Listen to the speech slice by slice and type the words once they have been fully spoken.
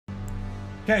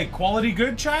Okay, quality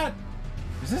good, chat?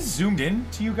 Is this zoomed in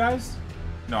to you guys?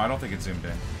 No, I don't think it's zoomed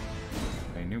in.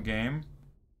 Okay, new game.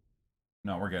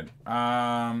 No, we're good.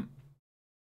 I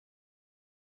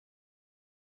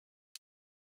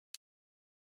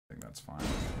think that's fine. I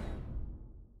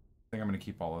think I'm gonna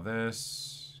keep all of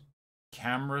this.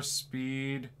 Camera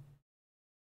speed.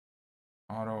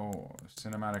 Auto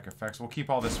cinematic effects. We'll keep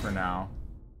all this for now.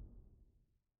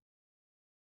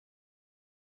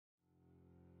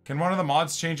 Can one of the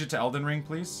mods change it to Elden Ring,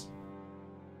 please?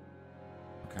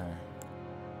 Okay.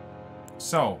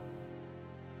 So.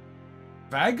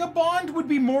 Vagabond would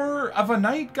be more of a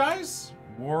knight, guys?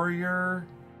 Warrior.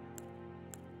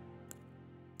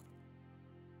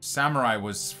 Samurai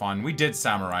was fun. We did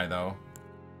Samurai, though.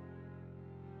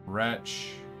 Wretch.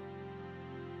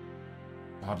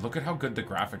 God, look at how good the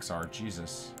graphics are.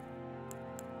 Jesus.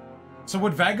 So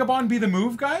would Vagabond be the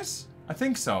move, guys? I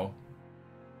think so.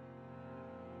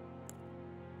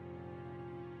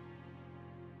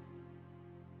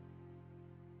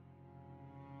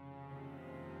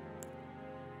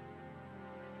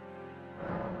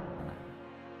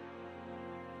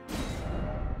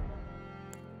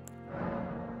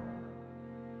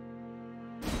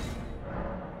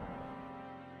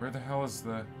 Where the hell is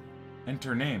the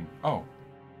enter name? Oh.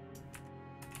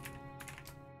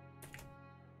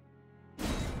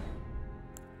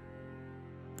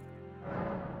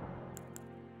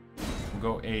 We'll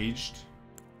go aged.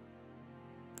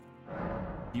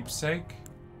 Keepsake.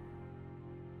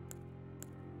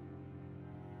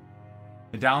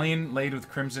 Medallion laid with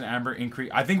crimson amber increase.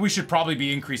 I think we should probably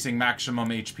be increasing maximum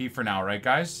HP for now, right,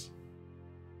 guys?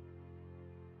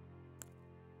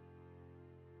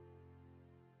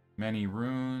 Many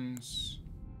runes.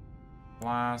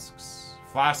 Flasks.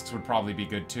 Flasks would probably be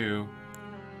good too.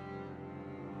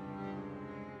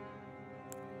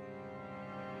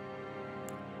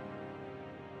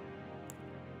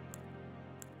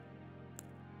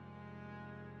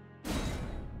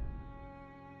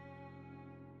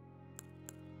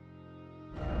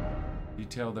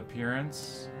 Detailed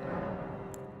appearance.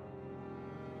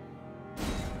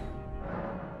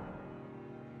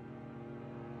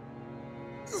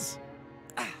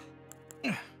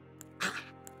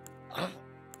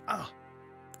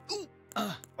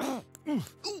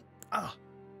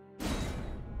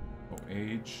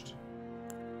 Aged.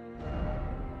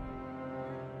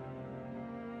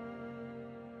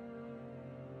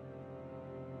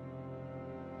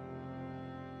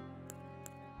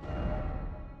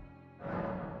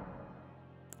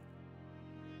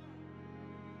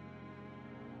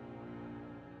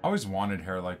 I always wanted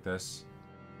hair like this.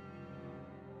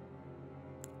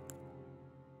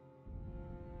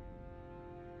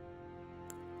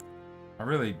 I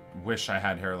really wish I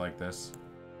had hair like this.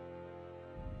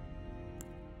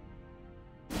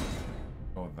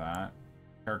 Go with that.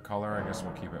 Hair color, I guess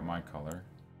we'll keep it my color.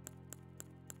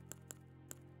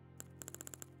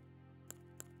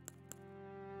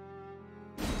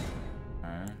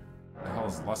 Okay. What the hell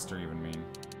does luster even mean?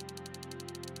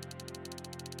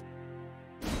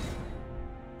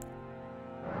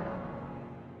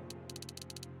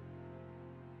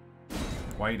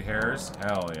 White hairs?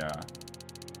 Hell yeah.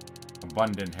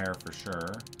 Abundant hair for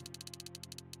sure.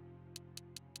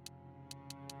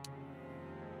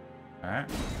 Okay.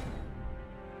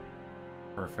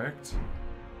 Perfect.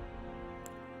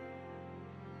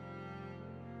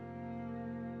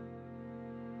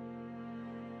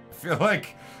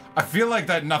 I feel like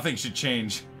that nothing should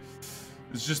change.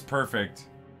 It's just perfect.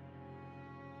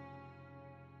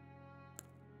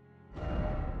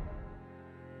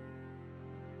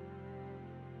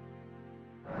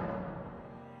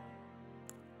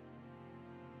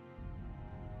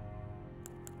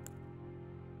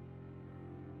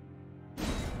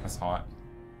 That's hot.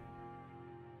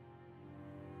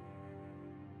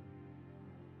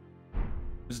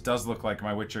 This does look like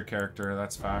my Witcher character,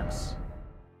 that's facts.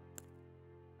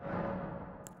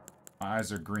 My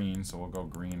eyes are green, so we'll go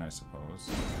green, I suppose.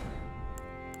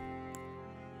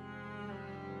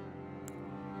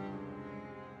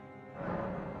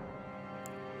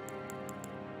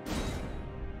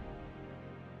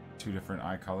 Two different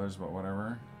eye colors, but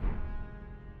whatever.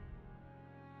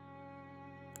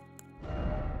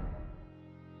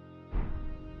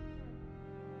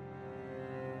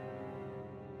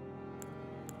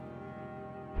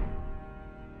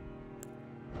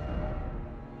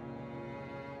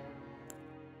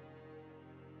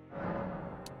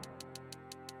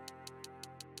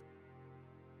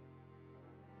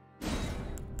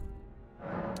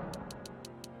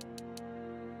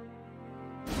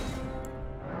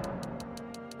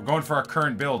 We're going for our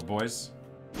current build, boys.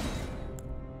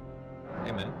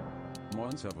 Hey, man.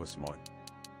 Mine's have a smite.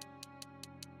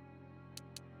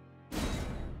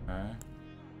 Okay.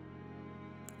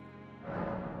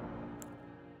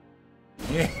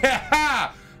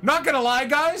 Yeah! Not gonna lie,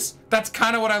 guys. That's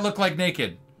kind of what I look like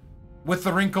naked. With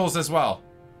the wrinkles as well.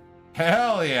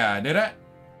 Hell yeah, did it?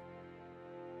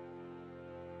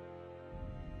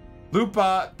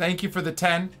 Lupa, thank you for the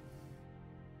 10.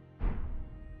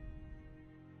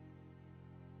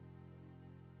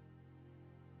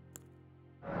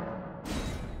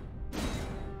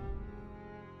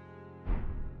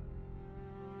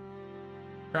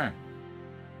 Okay.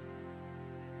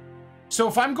 So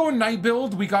if I'm going night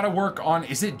build, we gotta work on,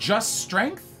 is it just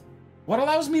strength? What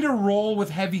allows me to roll with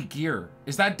heavy gear?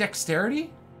 Is that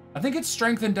dexterity? I think it's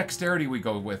strength and dexterity we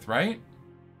go with, right?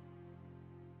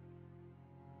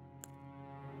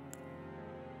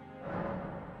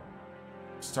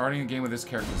 Starting a game with this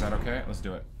character, is that okay? Let's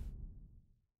do it.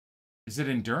 Is it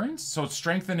endurance? So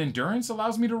strength and endurance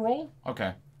allows me to roll?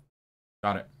 Okay.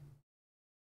 Got it.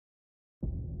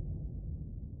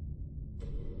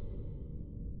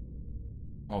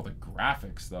 Oh, the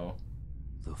graphics, though.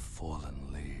 The fallen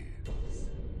leaves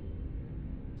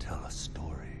tell a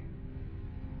story.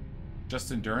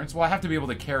 Just endurance? Well, I have to be able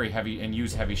to carry heavy and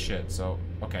use heavy shit, so...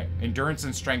 Okay. Endurance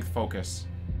and strength focus.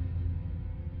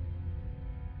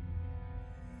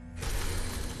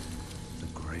 The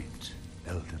great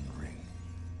Elden Ring.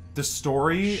 The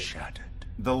story... Shattered.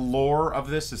 The lore of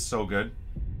this is so good.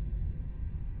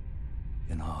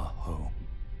 In our home.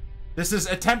 This is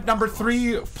attempt number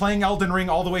 3, playing Elden Ring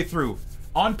all the way through.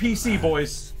 On PC,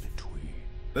 boys.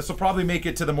 This will probably make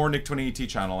it to the More Nick 2080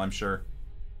 channel, I'm sure.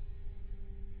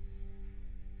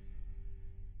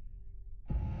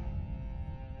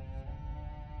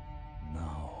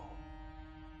 Now,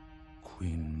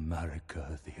 Queen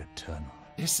Marika the Eternal.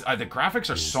 This, the graphics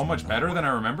are so much better than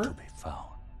I remember. To be found.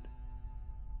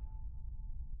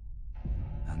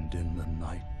 And in the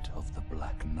night of the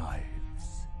Black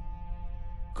Knives,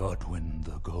 Godwyn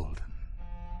the Golden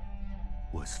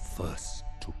was first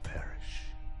to perish.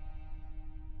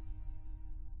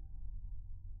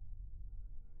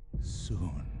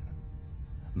 Soon,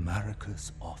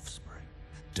 Marika's offspring,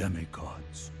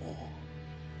 demigods all,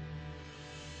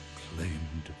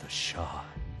 claimed the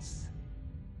shards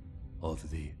of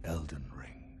the Elden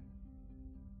Ring.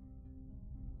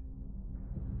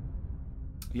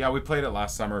 Yeah, we played it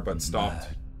last summer, but stopped.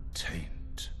 Mad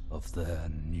taint of their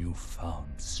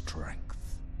newfound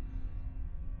strength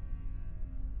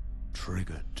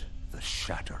triggered the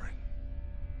shattering.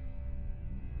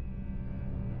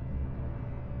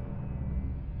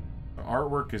 The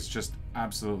artwork is just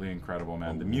absolutely incredible,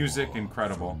 man. The music,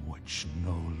 incredible. From which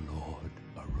no lord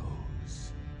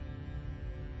arose.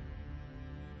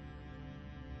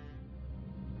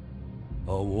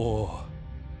 A war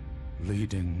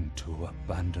leading to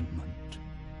abandonment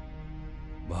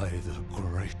by the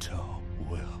greater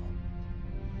will.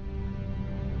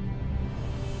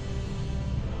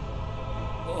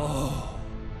 Oh,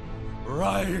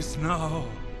 rise now,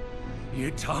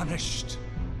 ye tarnished,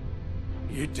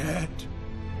 ye dead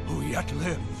who yet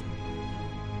live.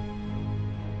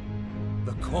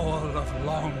 The call of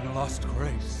long-lost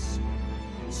grace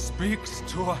speaks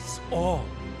to us all.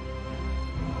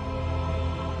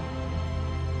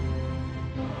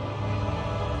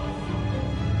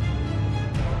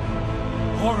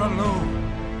 Horalu,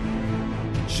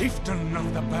 chieftain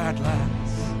of the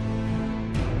Badlands,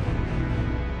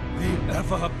 the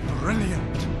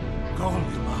ever-brilliant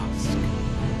Gold Mask,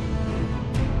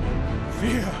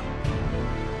 Fear,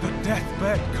 the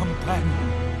deathbed companion,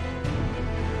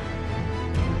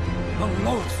 the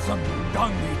loathsome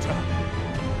dung-eater,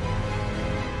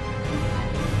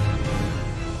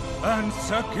 and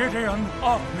Sir Gideon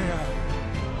Othniel,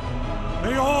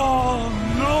 the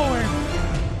all-knowing.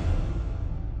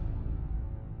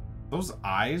 Those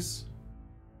eyes.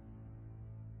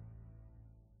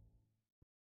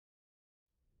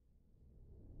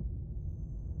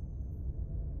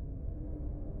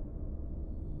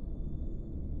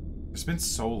 It's been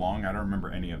so long, I don't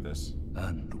remember any of this.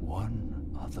 And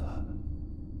one other,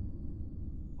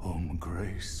 whom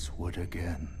grace would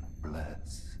again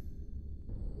bless.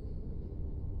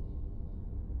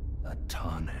 A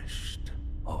tarnished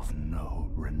of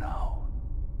no renown.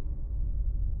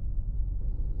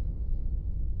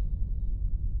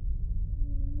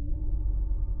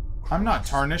 I'm not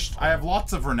tarnished. I have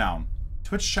lots of renown.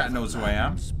 Twitch chat knows who I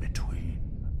am. Between.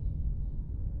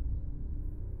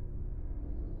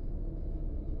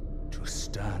 To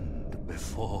stand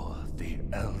before the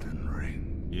Elden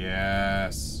Ring.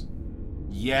 Yes.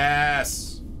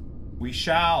 Yes. We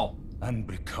shall. And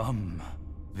become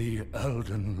the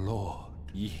Elden Lord.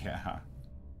 Yeah.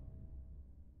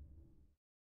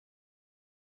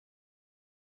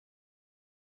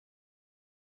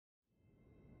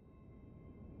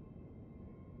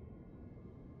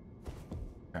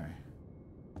 Okay.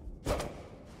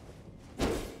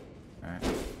 Alright.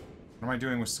 What am I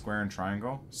doing with square and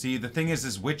triangle? See, the thing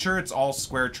is Witcher, it's all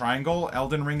square triangle.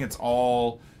 Elden Ring, it's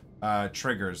all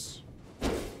triggers.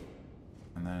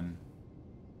 And then...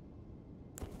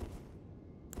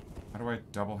 How do I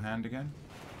double hand again?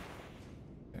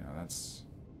 Yeah, that's...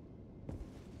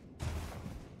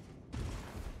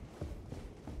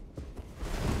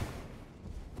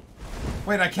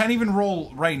 Wait, I can't even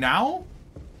roll right now?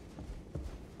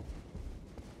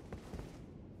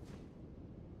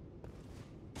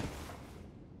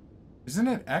 Isn't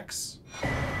it X?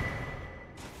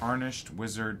 Tarnished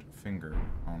wizard finger.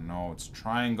 Oh no, it's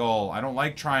triangle. I don't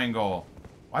like triangle.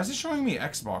 Why is it showing me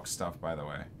Xbox stuff, by the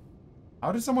way?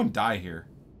 How did someone die here?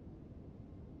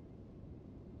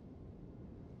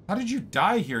 How did you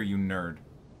die here, you nerd?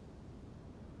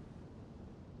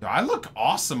 I look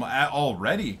awesome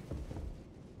already.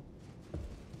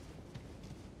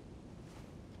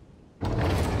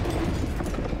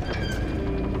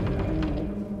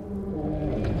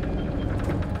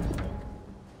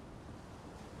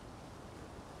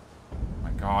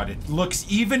 God, it looks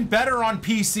even better on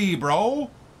PC, bro.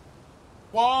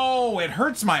 Whoa, it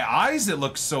hurts my eyes. It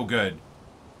looks so good.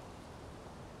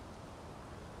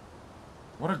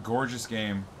 What a gorgeous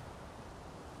game.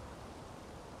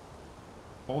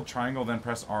 Hold triangle, then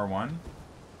press R1.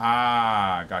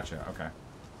 Ah, gotcha. Okay.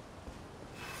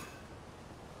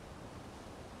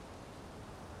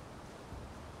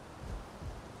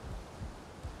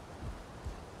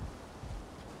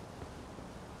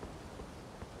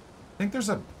 I think there's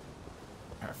a...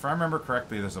 If I remember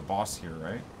correctly, there's a boss here,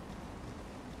 right?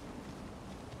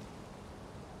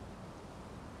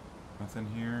 Nothing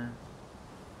here.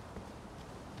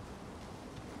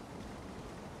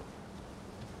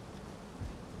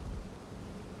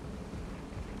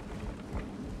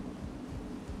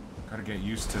 Gotta get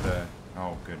used to the...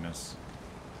 Oh, goodness.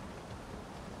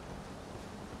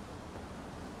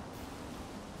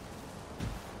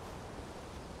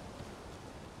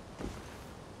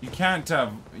 You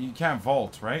can't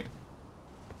vault, right?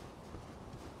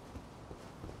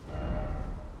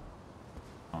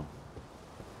 Oh.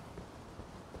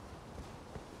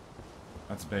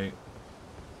 That's bait.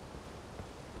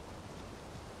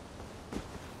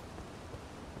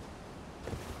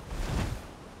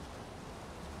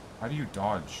 How do you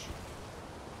dodge?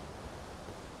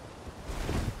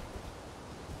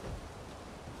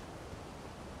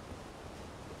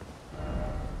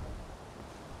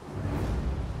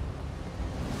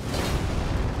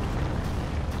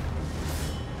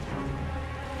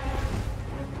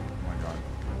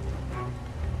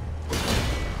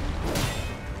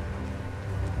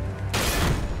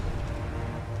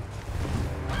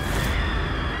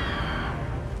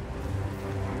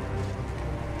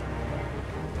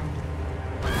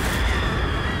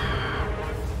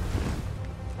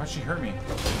 How'd she hurt me?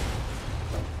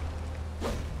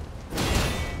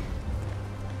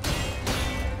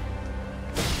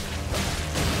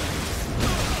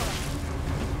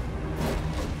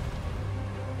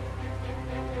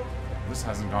 This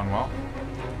hasn't gone well.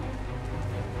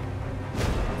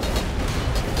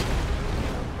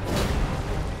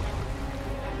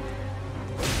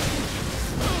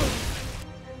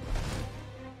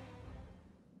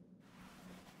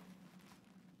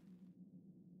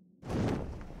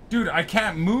 Dude, I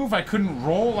can't move, I couldn't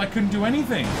roll, I couldn't do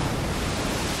anything.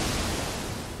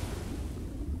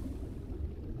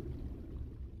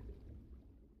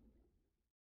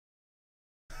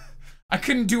 I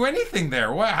couldn't do anything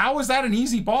there. How was that an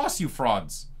easy boss, you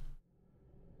frauds?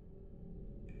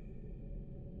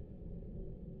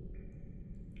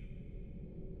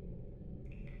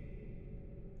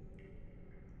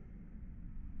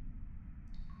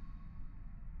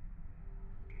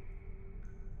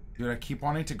 Dude, I keep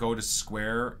wanting to go to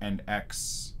square and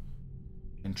X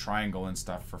and triangle and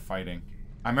stuff for fighting.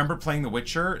 I remember playing The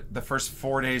Witcher, the first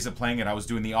 4 days of playing it, I was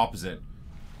doing the opposite.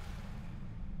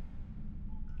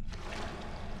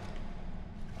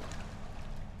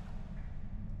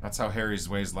 That's how Harry's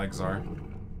Way's legs are.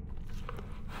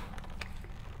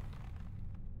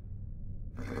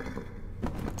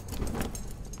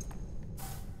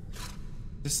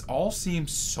 This all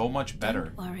seems so much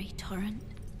better. Don't worry, Torrent.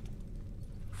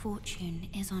 Fortune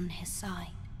is on his side.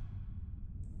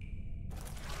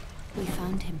 We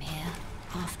found him here,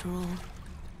 after all.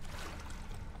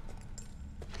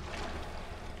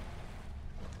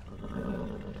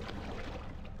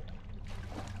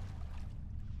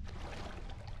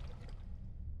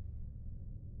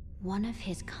 One of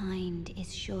his kind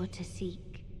is sure to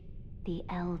seek the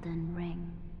Elden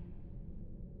Ring.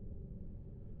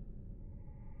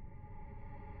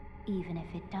 Even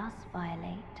if it does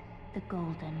violate the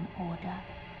Golden Order.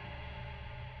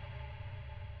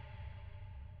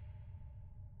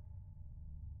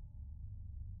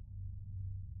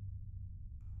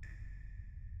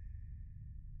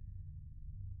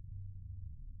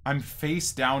 I'm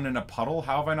face down in a puddle?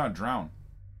 How have I not drowned?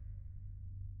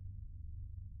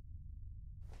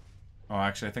 Oh,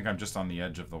 actually, I think I'm just on the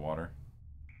edge of the water.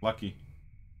 Lucky.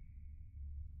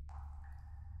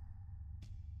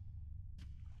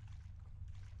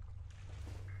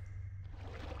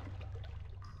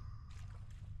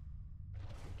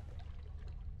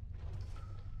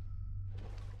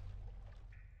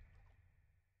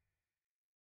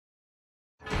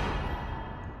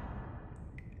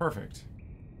 Perfect.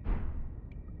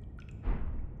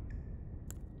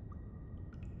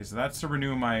 Okay, so that's to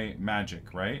renew my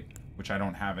magic, right? Which I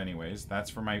don't have anyways. That's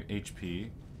for my HP.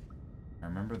 I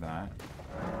remember that.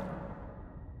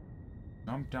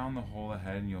 Jump down the hole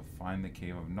ahead and you'll find the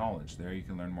Cave of Knowledge. There you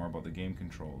can learn more about the game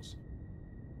controls.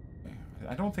 Okay.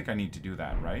 I don't think I need to do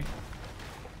that, right?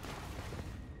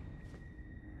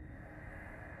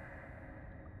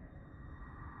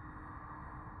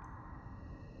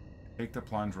 Take the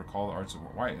plunge, recall the arts of...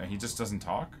 Why? He just doesn't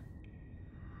talk?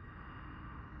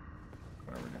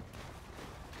 Whatever, dude.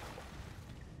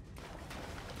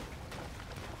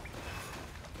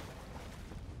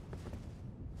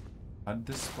 HUD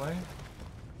display?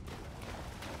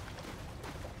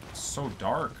 It's so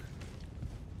dark.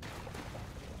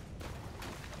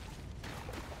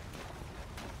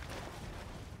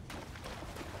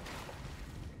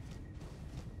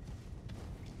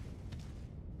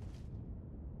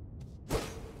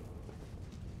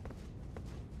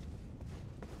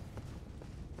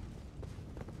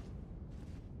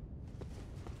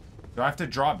 Do I have to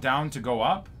drop down to go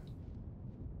up?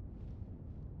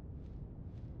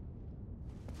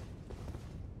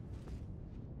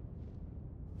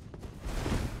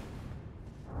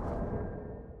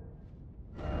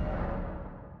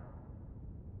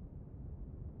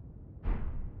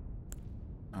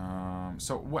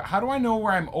 So how do I know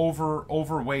where I'm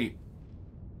overweight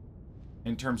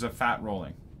in terms of fat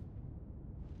rolling?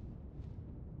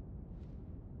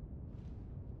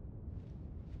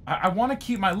 I want to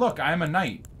keep my look. I am a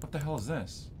knight. What the hell is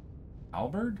this?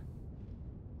 Halberd?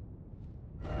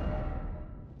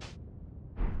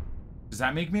 Does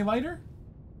that make me lighter?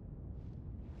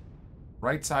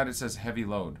 Right side it says heavy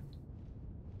load.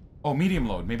 Oh, medium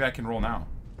load. Maybe I can roll now.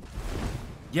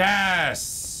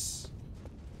 Yes!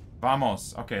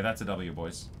 Vamos. Okay, that's a W,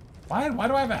 boys. Why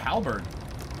do I have a halberd?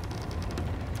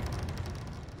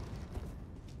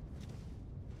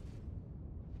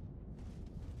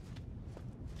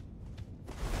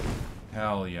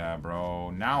 Hell yeah,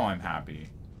 bro. Now I'm happy.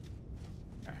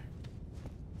 Okay.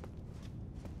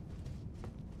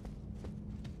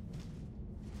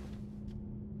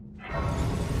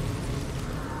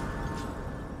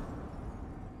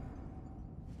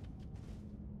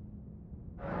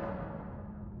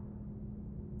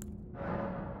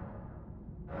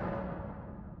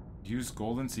 Use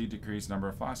golden seed to decrease number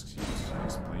of flasks used.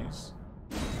 Yes, please.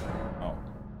 Oh.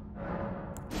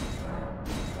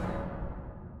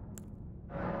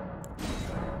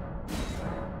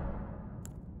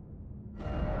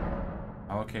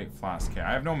 Allocate flask. Okay,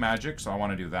 I have no magic, so I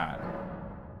want to do that.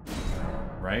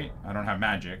 Right? I don't have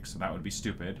magic, so that would be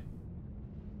stupid.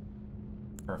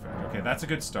 Perfect. Okay, that's a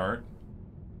good start.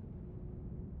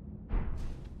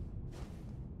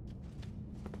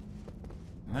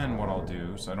 And then what I'll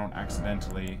do, so I don't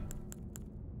accidentally...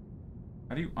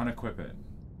 How do you unequip it?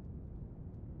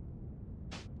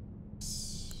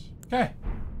 Okay.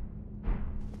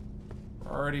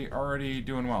 We're already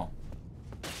doing well.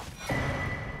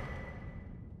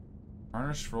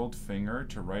 Harness rolled finger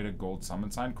to write a gold summon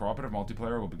sign. Cooperative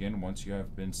multiplayer will begin once you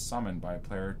have been summoned by a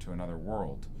player to another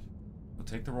world. You'll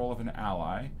take the role of an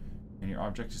ally, and your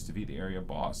object is to beat the area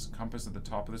boss. Compass at the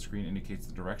top of the screen indicates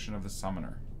the direction of the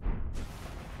summoner.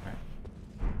 Okay.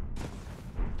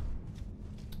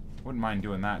 Wouldn't mind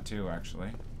doing that too, actually.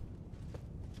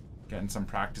 Getting some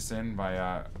practice in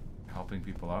by helping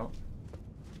people out.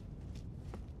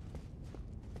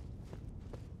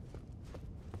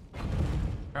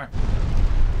 Okay.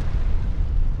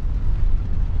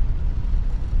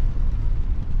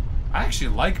 I actually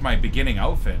like my beginning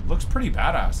outfit. Looks pretty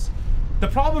badass. The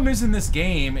problem is in this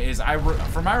game is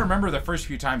from I remember the first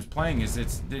few times playing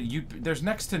is there's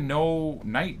next to no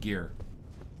night gear,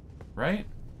 right?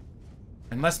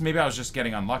 Unless maybe I was just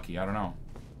getting unlucky. I don't know.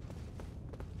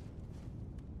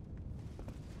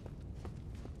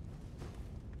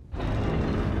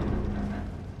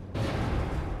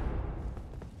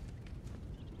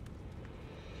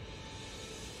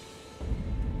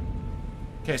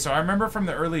 Okay, so I remember from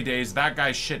the early days, that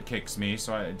guy shit kicks me,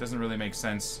 so it doesn't really make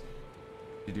sense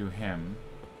to do him.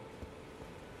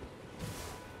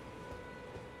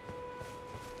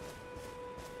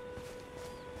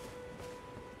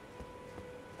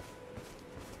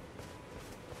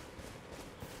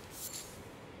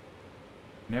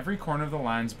 In every corner of the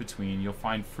lands between, you'll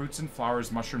find fruits and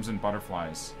flowers, mushrooms and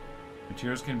butterflies.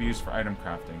 Materials can be used for item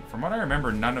crafting. From what I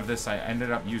remember, none of this, I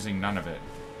ended up using none of it.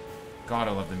 God,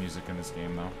 I love the music in this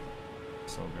game, though.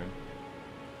 So good.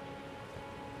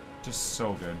 Just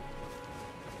so good.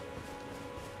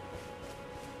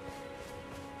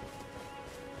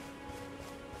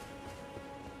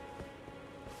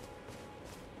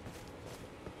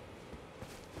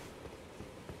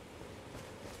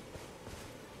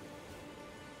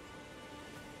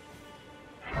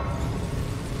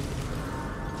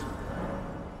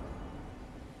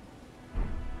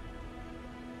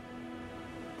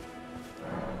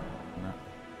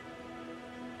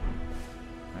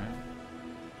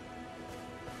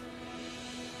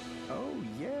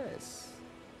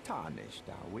 Tarnished,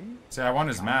 are we? See, I want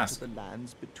his Come mask. to the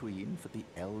lands between for the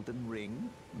Elden Ring.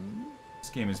 Hmm? This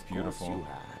game is beautiful. Of course you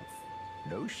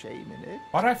have. No shame in it.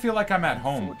 Why do I feel like I'm at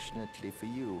home? Fortunately for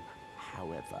you,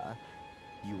 however,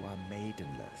 you are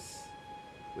maidenless.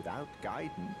 Without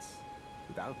guidance,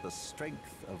 without the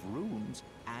strength of runes,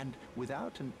 and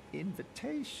without an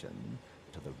invitation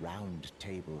to the round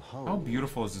table home. How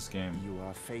beautiful is this game? You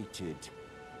are fated,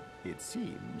 it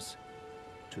seems,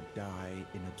 to die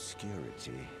in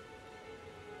obscurity.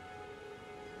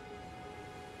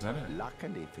 Is that it?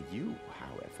 Luckily for you,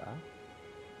 however,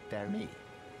 they're me.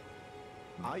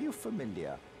 Are you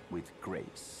familiar with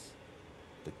grace?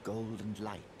 The golden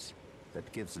light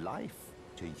that gives life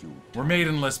to you. We're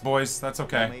maidenless, boys. That's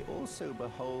okay. You may also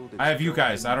behold I have you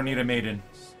guys. I don't need a maiden.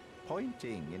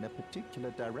 Pointing in a particular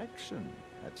direction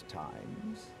at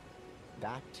times.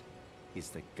 That is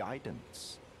the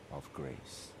guidance of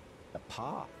grace. The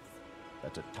path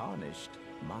that a tarnished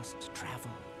must travel.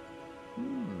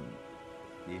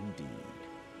 Indeed.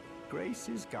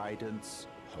 Grace's guidance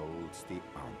holds the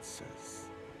answers.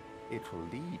 It will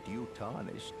lead you,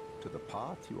 tarnished, to the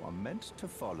path you are meant to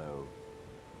follow,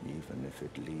 even if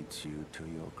it leads you to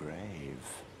your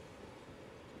grave.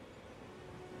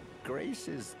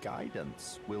 Grace's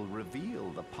guidance will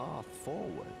reveal the path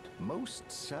forward, most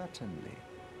certainly,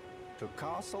 to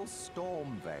Castle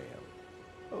Stormvale,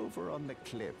 over on the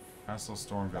cliff. Castle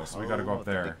Stormvale, so we gotta go up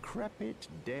there. The decrepit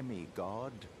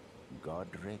demigod,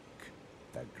 Godric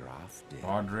the Grafted.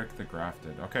 Godric the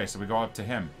Grafted. Okay, so we go up to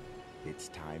him. It's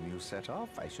time you set off.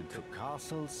 I should to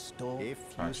Castle Storm. If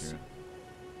you.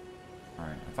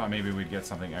 Alright, I thought maybe we'd get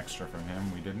something extra from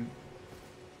him. We didn't.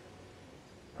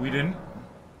 We didn't.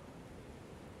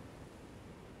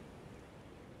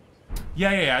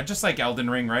 Yeah. Just like Elden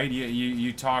Ring, right?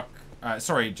 You talk.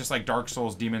 Sorry, just like Dark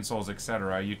Souls, Demon Souls,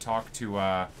 etc. You talk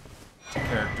to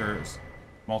characters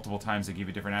multiple times. They give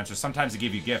you different answers. Sometimes they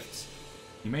give you gifts.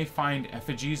 You may find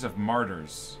effigies of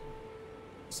martyrs.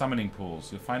 Summoning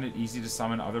pools. You'll find it easy to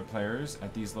summon other players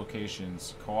at these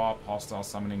locations. Co-op, hostile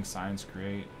summoning signs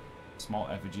create small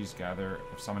effigies gather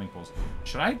of summoning pools.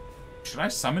 Should I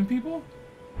summon people?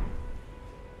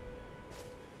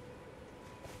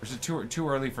 Or is it too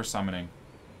early for summoning?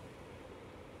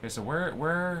 Okay, so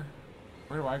where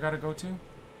do I gotta go to?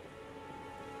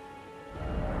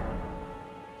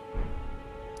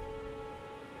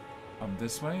 Up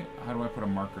this way? How do I put a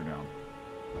marker down?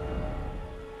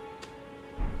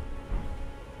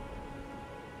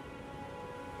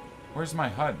 Where's my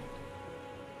HUD?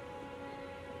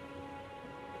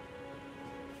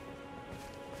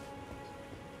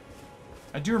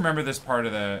 I do remember this part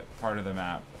of the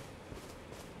map.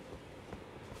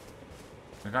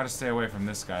 I gotta stay away from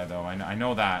this guy though. I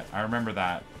know that. I remember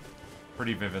that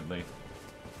pretty vividly.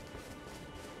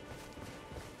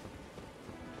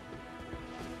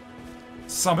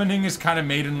 Summoning is kind of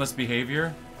maidenless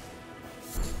behavior.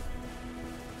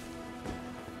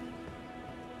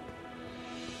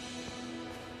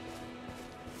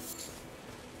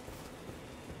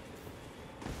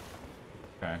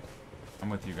 Okay. I'm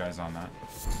with you guys on that.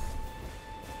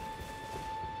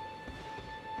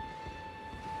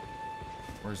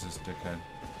 Where's this dickhead?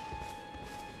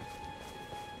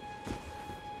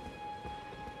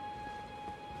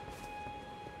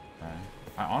 Okay.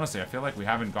 Honestly, I feel like we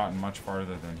haven't gotten much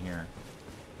farther than here.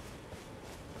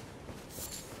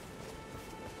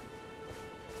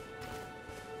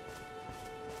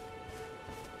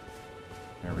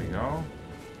 There we go.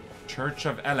 Church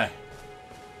of Ele.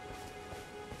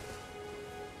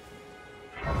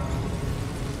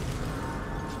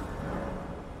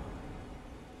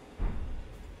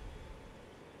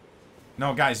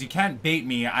 No, guys, you can't bait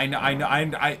me.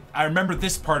 I remember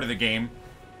this part of the game.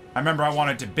 I remember I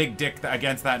wanted to big dick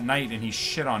against that knight and he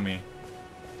shit on me.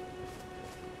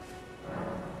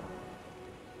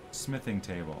 Smithing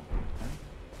table.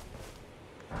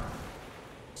 Okay.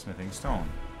 Smithing stone.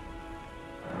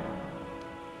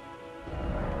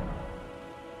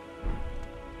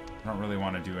 I don't really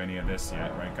want to do any of this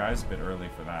yet, right guys? A bit early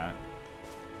for that.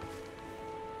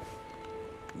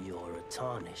 You're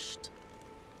tarnished.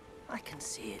 I can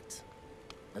see it.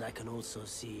 And I can also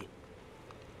see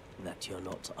that you're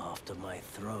not after my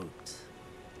throat.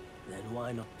 Then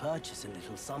why not purchase a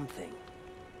little something?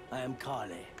 I am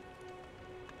Kale,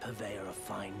 purveyor of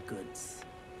fine goods.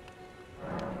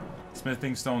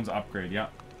 Smithing stones upgrade, yeah.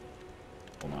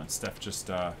 Hold on, Steph just,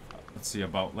 let's see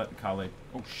about letting Kale...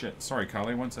 Oh shit, sorry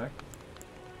Kale, one sec.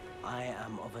 I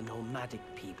am of a nomadic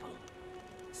people,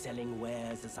 selling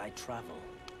wares as I travel.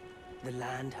 The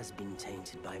land has been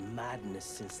tainted by madness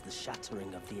since the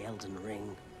shattering of the Elden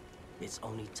Ring. It's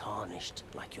only tarnished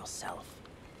like yourself,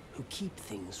 who keep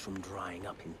things from drying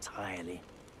up entirely.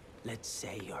 Let's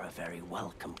say you're a very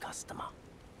welcome customer.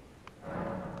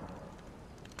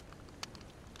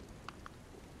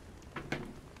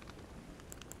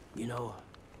 You know,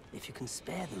 if you can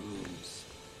spare the rooms,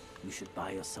 you should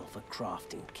buy yourself a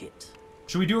crafting kit.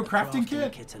 Should we do a crafting kit? A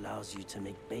kit allows you to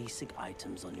make basic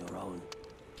items on your own.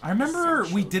 I remember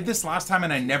we did this last time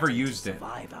and I never used it.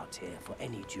 Survive out here for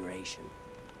any duration.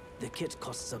 The kit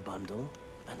costs a bundle,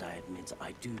 and I admit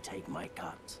I do take my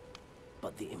cut.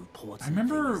 But the important I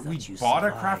remember thing we is that you bought a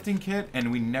survive. crafting kit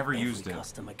and we never used it. Every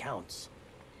customer counts,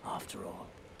 after all.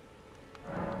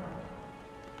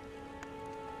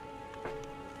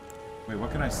 Wait,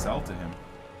 what can I sell to him?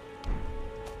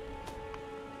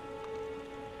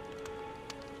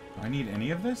 Do I need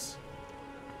any of this?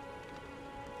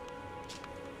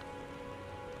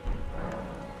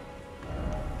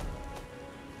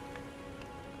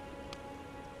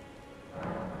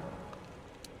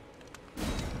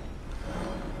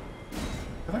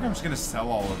 I think I'm just gonna sell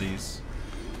all of these.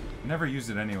 Never use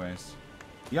it anyways.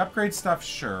 The upgrade stuff,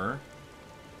 sure.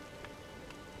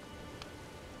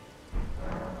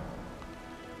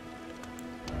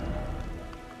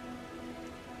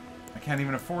 I can't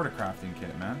even afford a crafting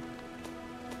kit, man.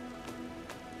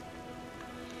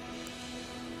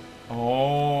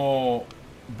 Oh,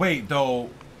 wait, though.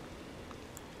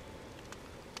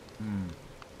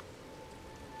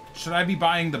 Should I be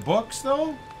buying the books,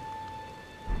 though?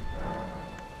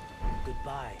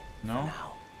 Goodbye. No? For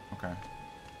now. Okay.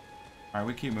 Alright,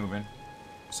 we keep moving.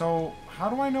 So, how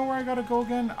do I know where I gotta go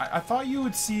again? I thought you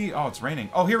would see... Oh, it's raining.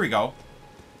 Oh, here we go.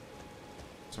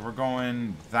 So we're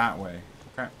going that way.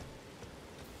 Okay.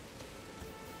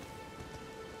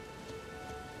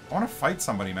 I want to fight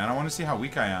somebody, man. I want to see how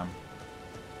weak I am.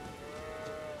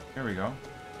 Here we go.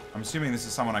 I'm assuming this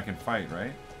is someone I can fight,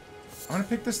 right? I'm gonna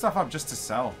pick this stuff up just to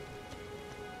sell.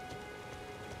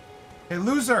 Hey,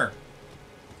 loser!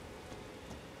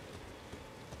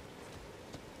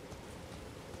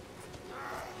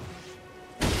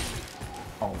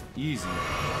 Oh, easy.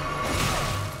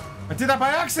 I did that by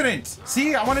accident!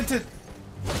 See, I wanted to...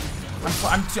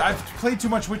 I've played too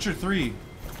much Witcher 3.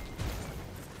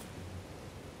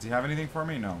 Does he have anything for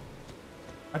me? No.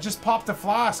 I just popped a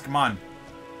flask, man.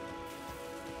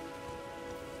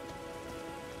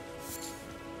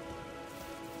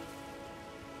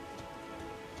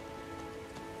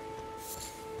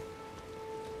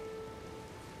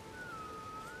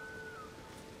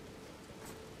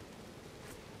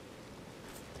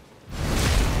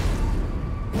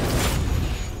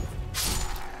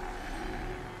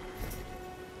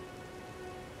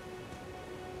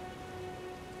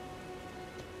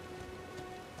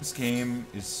 This game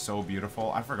is so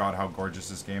beautiful. I forgot how gorgeous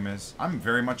this game is. I'm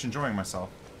very much enjoying myself.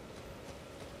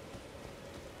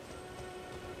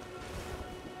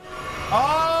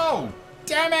 Oh!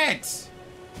 Damn it!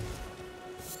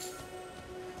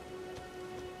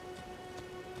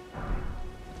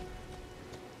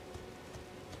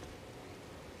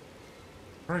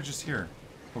 What did I just hear?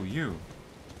 Oh, you.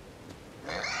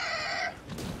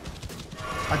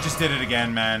 I just did it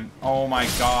again, man. Oh my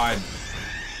god.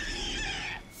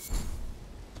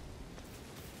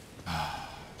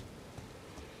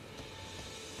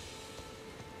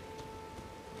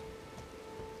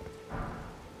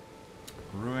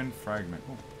 Ruined fragment.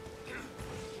 Ooh.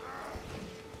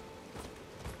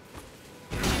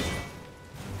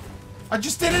 I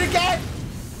just did it again!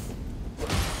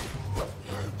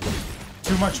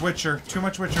 Too much Witcher. Too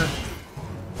much Witcher.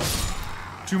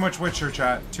 Too much Witcher,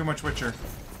 chat. Too much Witcher.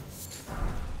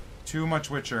 Too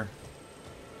much Witcher.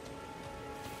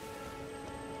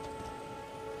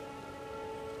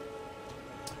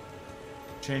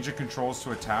 Change the controls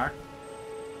to attack.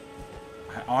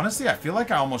 Honestly, I feel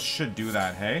like I almost should do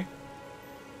that, hey?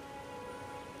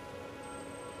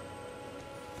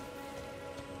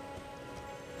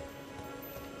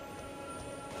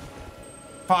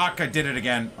 Fuck, I did it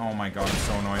again. Oh my god, I'm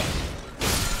so annoyed.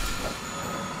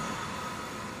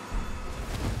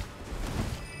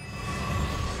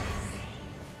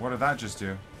 What did that just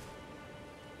do?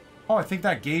 Oh, I think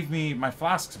that gave me my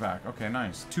flasks back. Okay,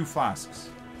 nice. 2 flasks.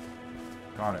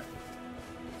 Got it.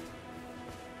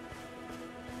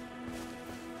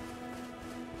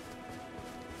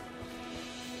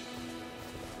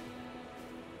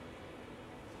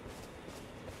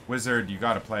 Wizard, you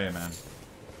gotta play it, man.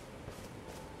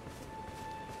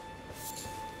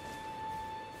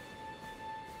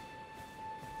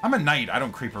 I'm a knight. I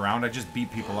don't creep around. I just beat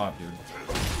people up, dude.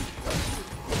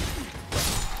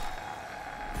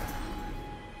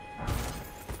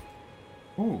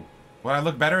 Ooh. Would I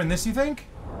look better in this, you think?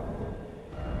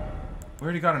 We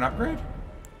already got an upgrade?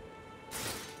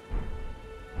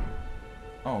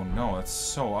 Oh no, that's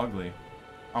so ugly.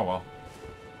 Oh well.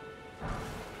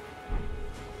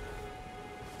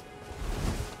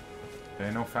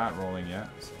 Okay, no fat rolling yet,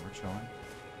 so we're chilling.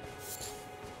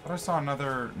 But I saw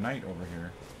another knight over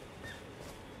here.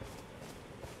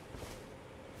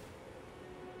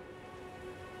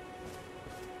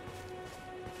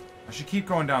 I should keep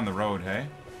going down the road, hey?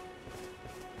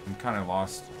 I'm kind of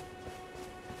lost.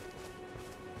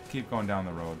 Keep going down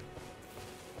the road.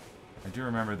 I do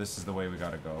remember this is the way we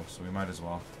gotta go, so we might as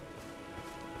well.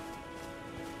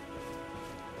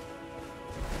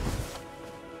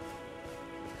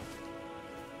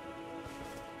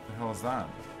 What the hell is that?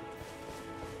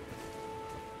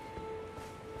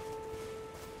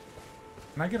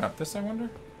 Can I get up this, I wonder?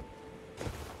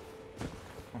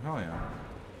 Oh, hell yeah.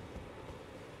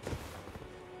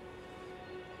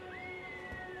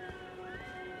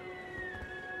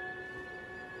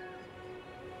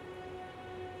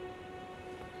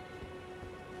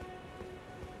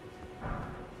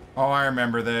 Oh, I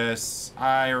remember this.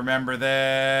 I remember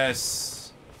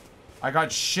this. I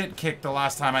got shit kicked the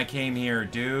last time I came here,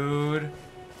 dude.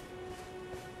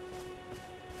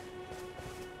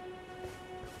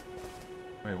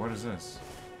 Wait, what is this?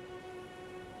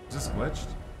 Is this glitched?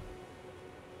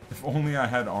 If only I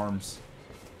had arms.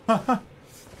 Alright,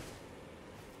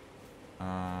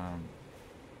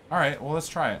 well, let's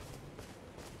try it.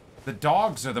 The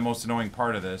dogs are the most annoying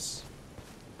part of this.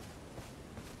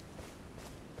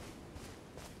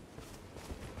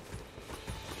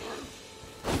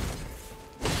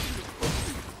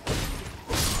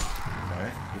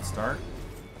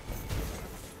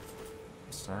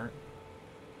 Start.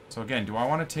 So again, do I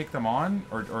want to take them on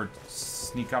or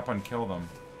sneak up and kill them?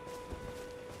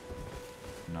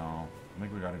 No, I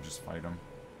think we gotta just fight them.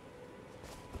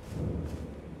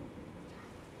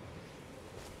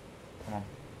 Come on.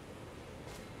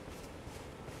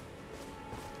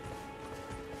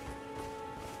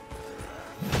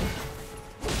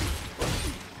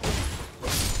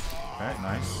 Okay,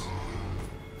 nice.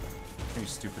 You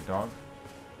stupid dog.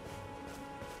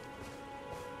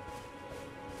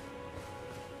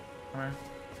 Alright.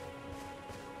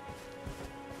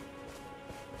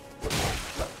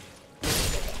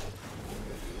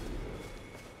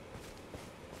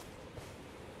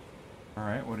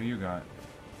 Alright, what do you got?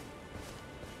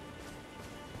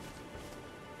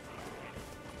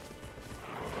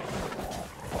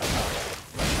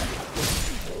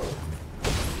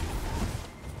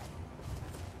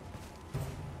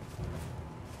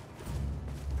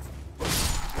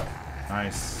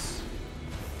 Nice.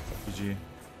 GG.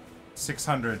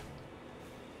 600.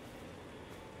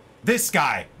 This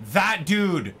guy! That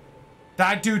dude!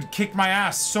 That dude kicked my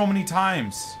ass so many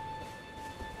times.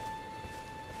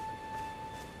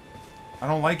 I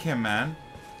don't like him, man.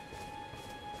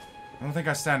 I don't think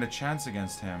I stand a chance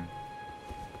against him.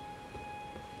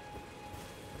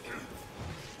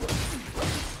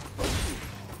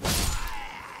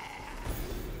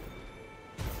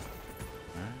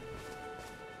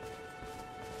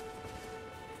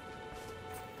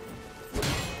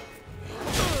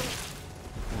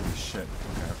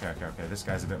 Okay, this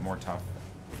guy's a bit more tough.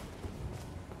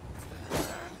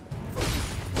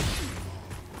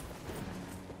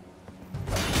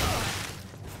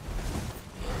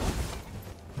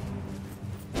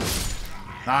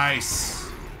 Nice.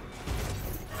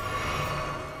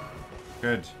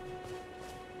 Good.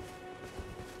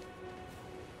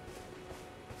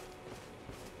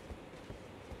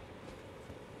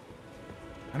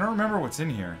 I don't remember what's in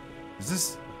here. Is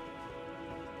this...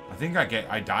 I think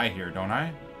I die here, don't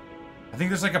I? I think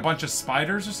there's like a bunch of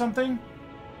spiders or something.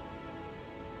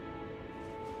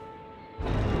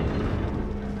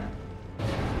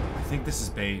 think this is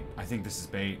bait. I think this is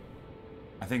bait.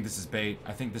 I think this is bait.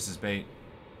 I think this is bait.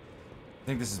 I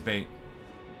think this is bait.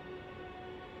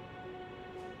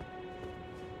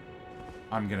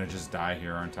 I'm gonna just die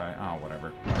here, aren't I? Oh,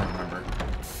 whatever. I don't remember.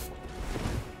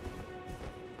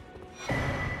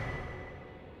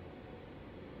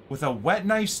 With a wet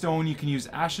knife stone, you can use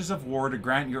Ashes of War to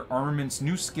grant your armaments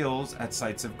new skills at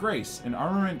sites of grace. An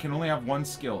armament can only have one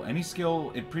skill. Any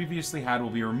skill it previously had will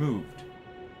be removed.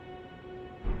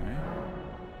 Okay.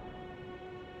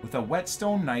 With a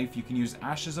whetstone knife, you can use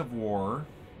Ashes of War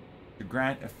to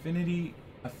grant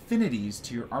affinities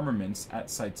to your armaments at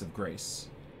sites of grace.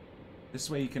 This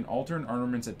way you can alter an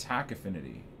armament's attack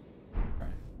affinity.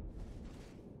 Okay.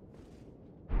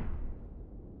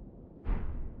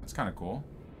 That's kind of cool.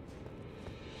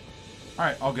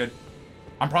 Alright, all good.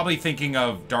 I'm probably thinking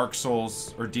of Dark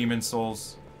Souls or Demon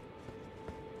Souls.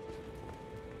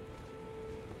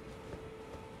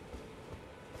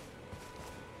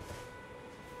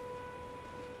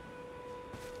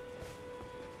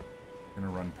 I'm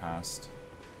gonna run past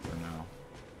for now.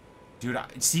 Dude,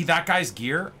 see that guy's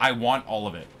gear? I want all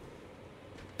of it.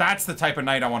 That's the type of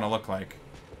knight I want to look like.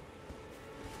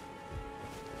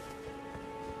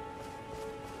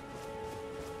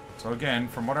 So again,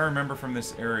 from what I remember from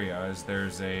this area is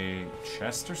there's a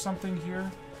chest or something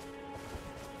here.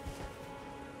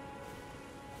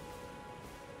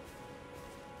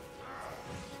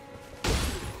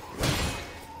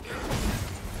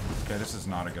 Okay, this is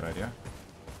not a good idea.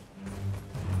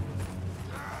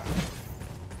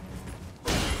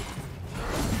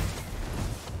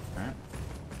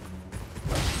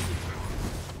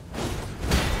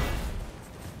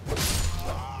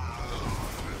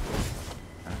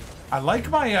 I like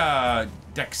my,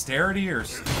 dexterity or...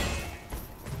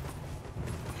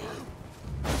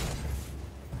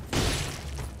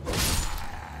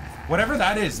 Whatever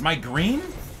that is, my green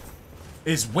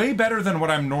is way better than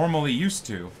what I'm normally used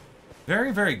to.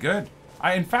 Very, very good.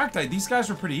 In fact, these guys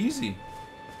were pretty easy.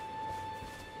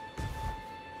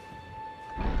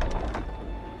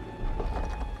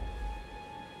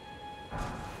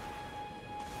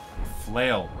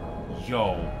 Flail.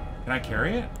 Yo. Can I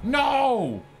carry it?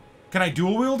 No! Can I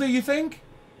dual wield it, you think?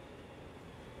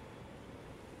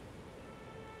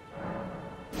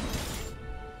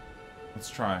 Let's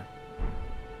try.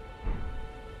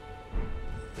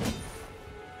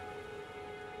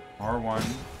 R1.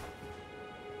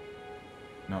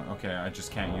 No, okay, I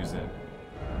just can't use it.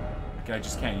 Okay, I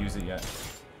just can't use it yet.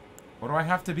 What do I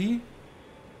have to be?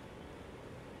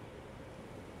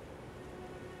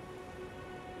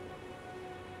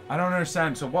 I don't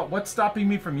understand. So what's stopping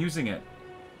me from using it?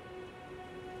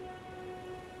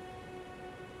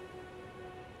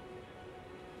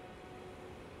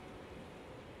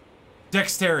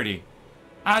 Dexterity.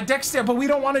 Dexterity, but we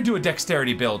don't want to do a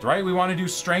dexterity build, right? We want to do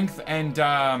strength and,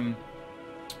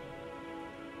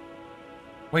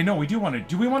 Wait, no, we do want to...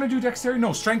 Do we want to do dexterity?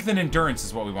 No, strength and endurance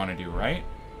is what we want to do, right?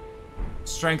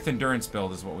 Strength endurance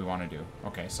build is what we want to do.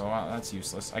 Okay, so that's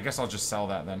useless. I guess I'll just sell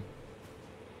that then.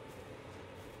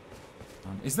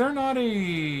 Is there not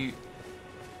a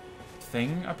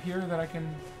thing up here that I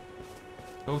can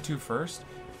go to first?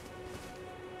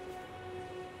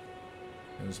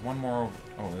 There's one more.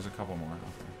 Oh, there's a couple more.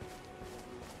 Okay.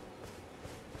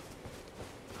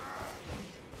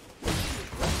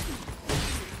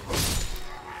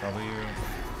 W.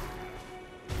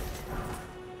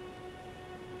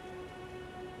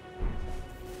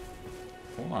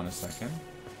 Hold on a second.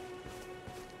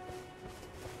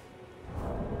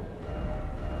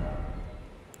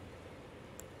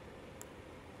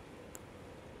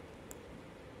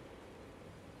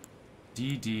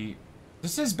 DD.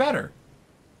 This is better.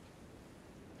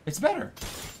 It's better.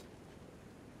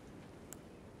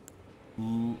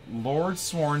 Lord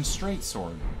Sworn Straight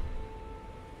Sword.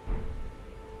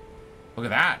 Look at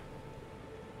that.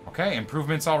 Okay,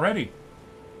 improvements already.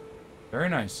 Very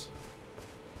nice.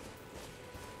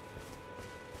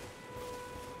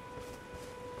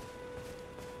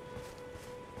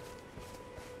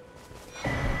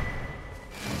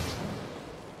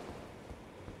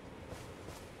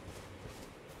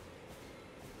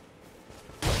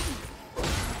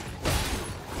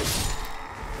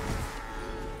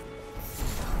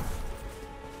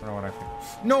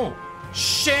 No!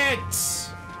 Shit!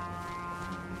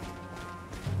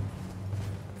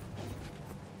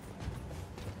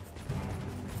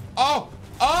 Oh!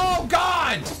 Oh,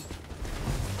 God!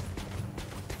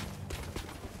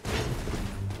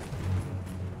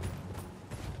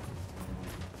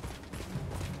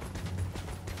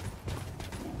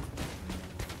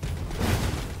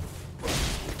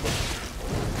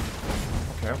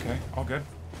 Okay, okay. All good.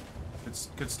 It's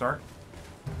good start.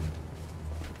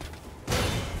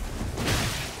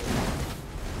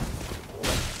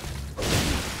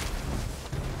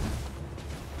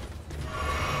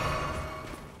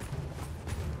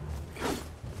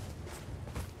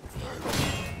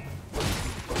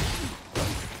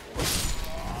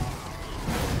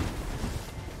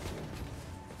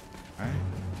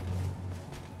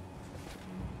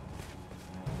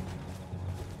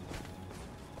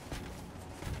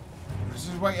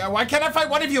 Why can't I fight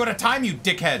one of you at a time, you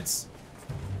dickheads?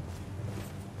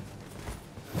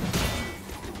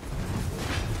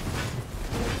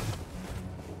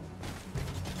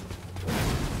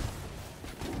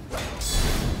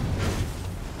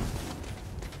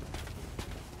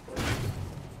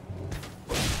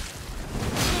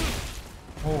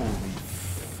 Holy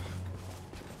fuck.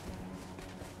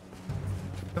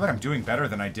 I feel like I'm doing better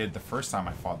than I did the first time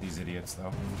I fought these idiots,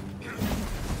 though.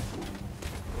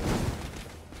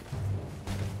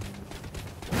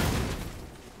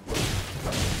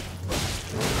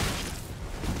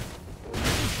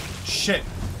 Shit.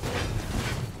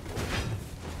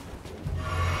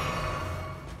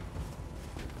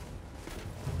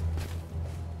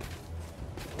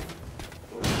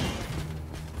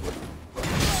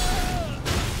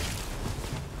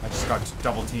 I just got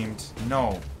double teamed.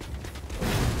 No.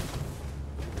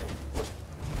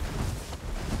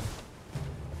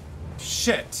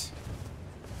 Shit.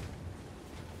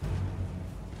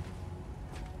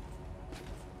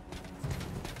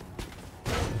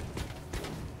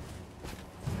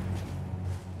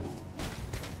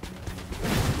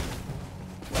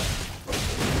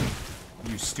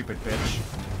 Stupid bitch.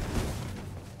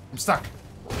 I'm stuck.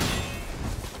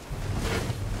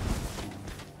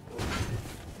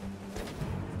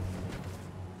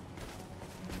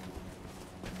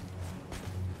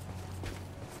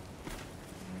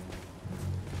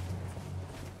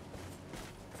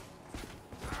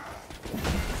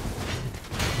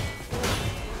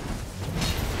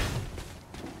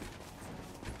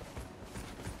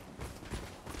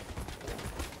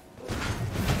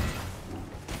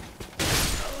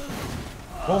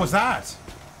 What was that?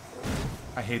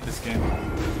 I hate this game.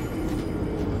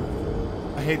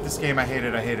 I hate this game. I hate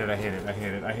it. I hate it. I hate it. I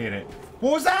hate it. I hate it.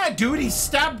 What was that, dude? He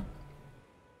stabbed...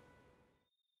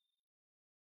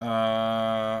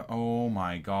 Oh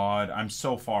my god. I'm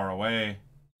so far away.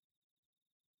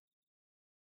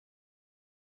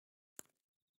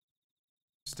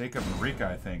 Stake of Marika,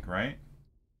 I think, right?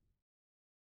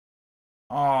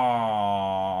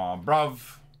 Aww,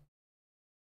 bruv.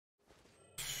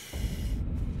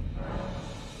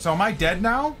 So am I dead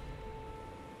now?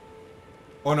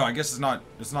 Oh no, I guess it's not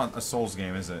a Souls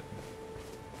game, is it?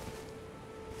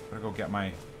 Gotta go get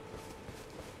my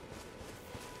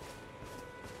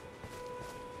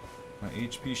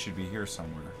HP should be here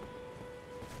somewhere.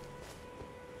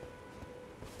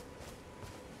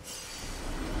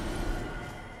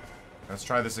 Let's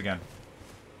try this again.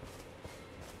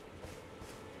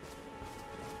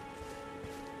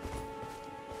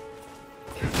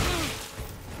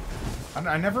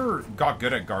 I never got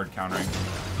good at guard countering.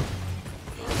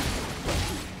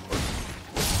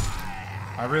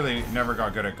 I really never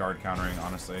got good at guard countering,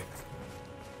 honestly.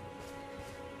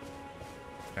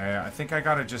 Okay, I think I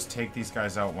gotta just take these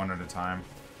guys out one at a time.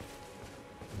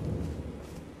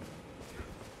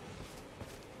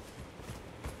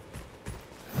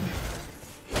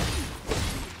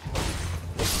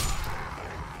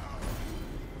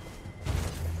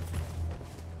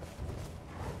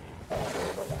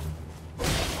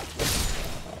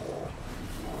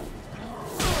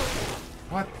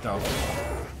 What the?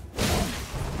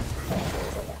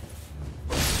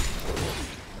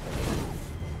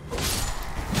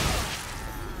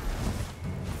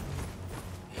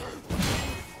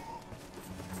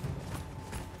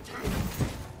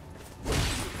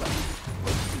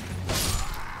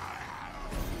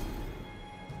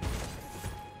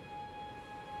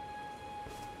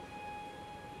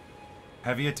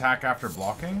 Heavy attack after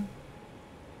blocking?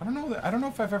 I don't know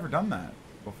if I've ever done that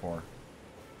before.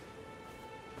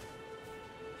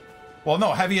 Well,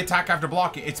 no, heavy attack after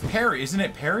blocking. It's parry, isn't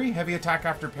it parry? Heavy attack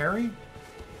after parry?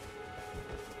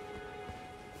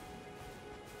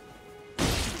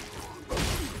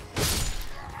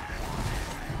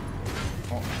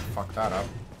 Oh, fuck that up.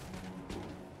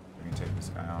 We can take this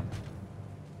guy on.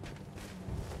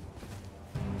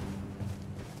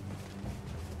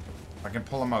 I can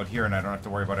pull him out here and I don't have to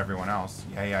worry about everyone else.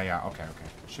 Yeah. Okay.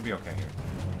 Should be okay here.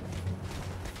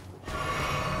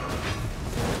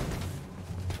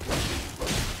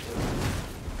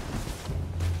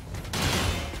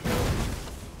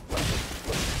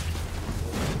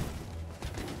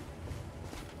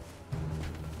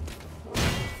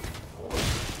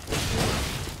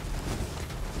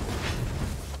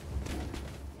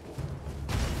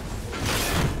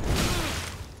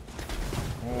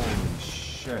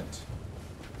 shit.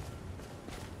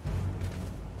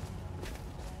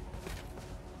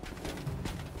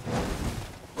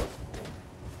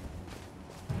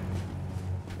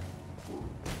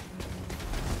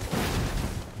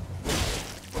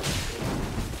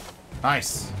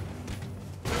 Nice.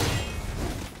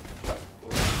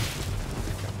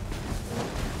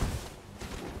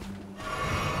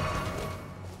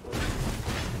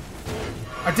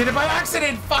 I did it by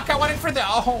accident! Fuck, I went in for the...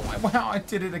 Oh, wow, I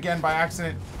did it again by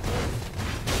accident.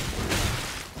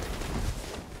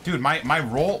 Dude, my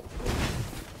roll...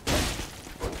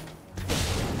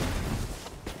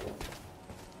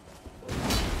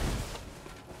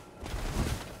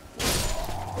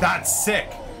 That's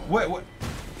sick. What?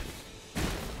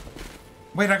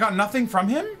 Wait, I got nothing from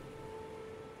him?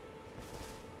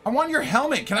 I want your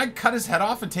helmet. Can I cut his head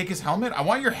off and take his helmet? I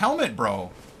want your helmet,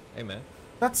 bro. Hey, man.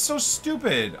 That's so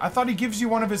stupid. I thought he gives you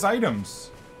one of his items.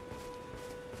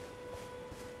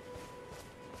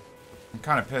 I'm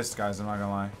kind of pissed, guys. I'm not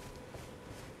gonna lie.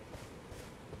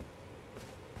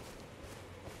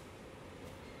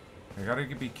 I gotta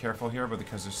be careful here, but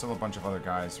because there's still a bunch of other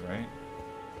guys, right?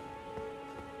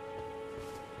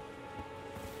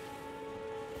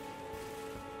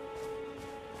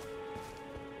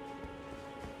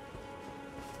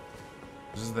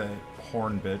 This is the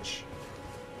horn bitch.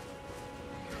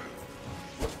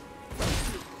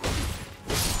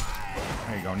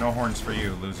 There you go. No horns for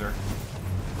you, loser.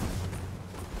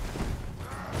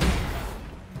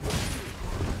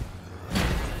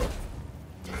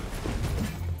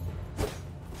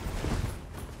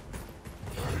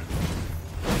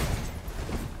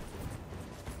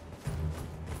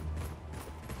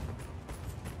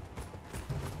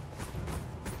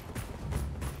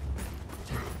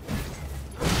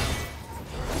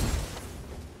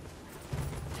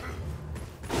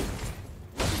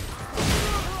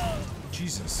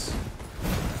 Jesus.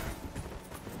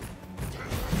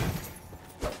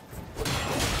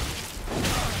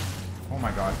 Oh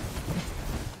my god.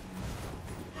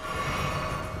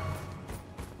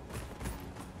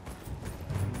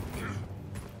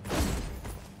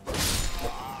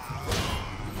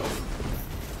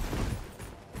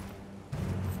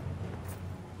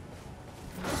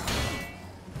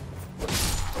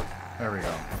 There we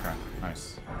go. Okay,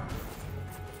 nice.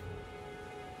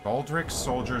 Baldric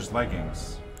Soldier's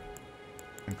Leggings.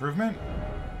 Improvement?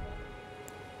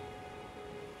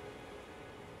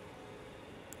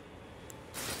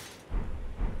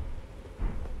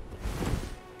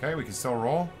 Okay, we can still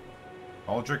roll.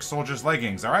 Baldric Soldier's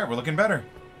Leggings. Alright, we're looking better.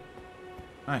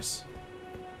 Nice.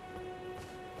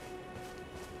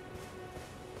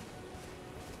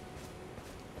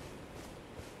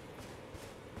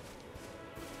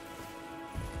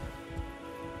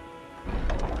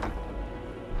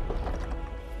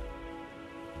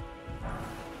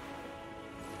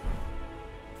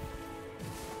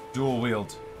 Dual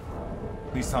wield.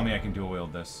 Please tell me I can dual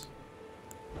wield this.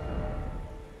 I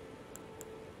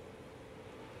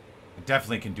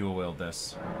definitely can dual wield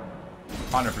this.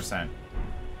 100%.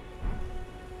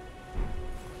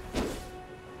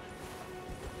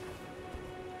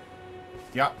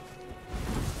 Yep.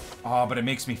 Oh, but it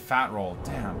makes me fat roll.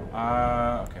 Damn.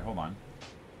 Okay, hold on.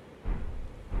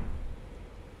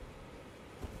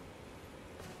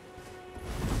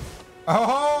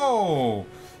 Oh!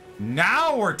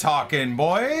 Now we're talking,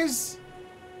 boys!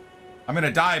 I'm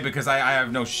gonna die because I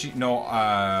have no let's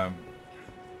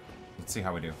see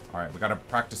how we do. Alright, we gotta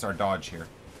practice our dodge here.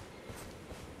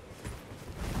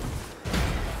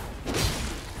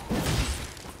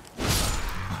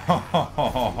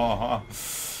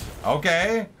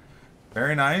 Okay.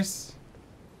 Very nice.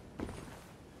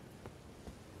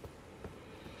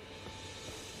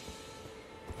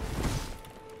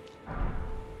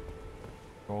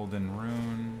 Golden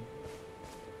rune.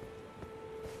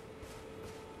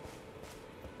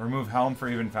 Remove helm for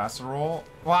even faster roll.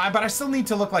 Well, but I still need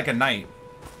to look like a knight.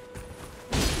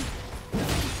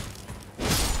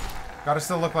 Gotta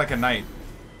still look like a knight.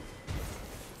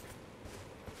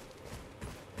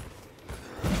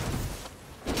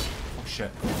 Oh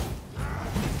shit.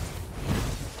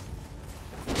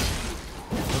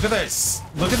 Look at this.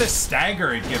 Look at this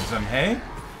stagger it gives him, hey?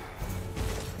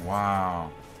 Wow.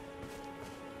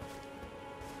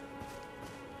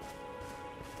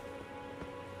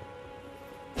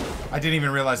 I didn't even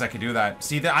realize I could do that.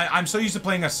 See, I'm so used to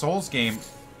playing a Souls game.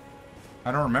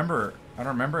 I don't remember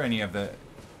any of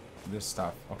this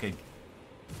stuff. Okay.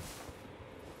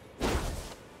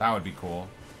 That would be cool.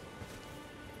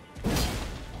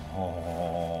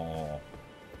 Oh.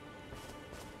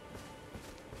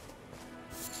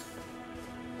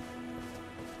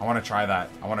 I want to try that.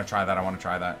 I want to try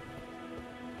that.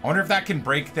 I wonder if that can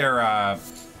break their,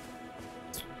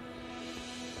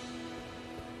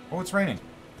 Oh, it's raining.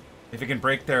 If it can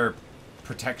break their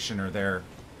protection or their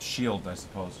shield, I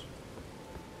suppose.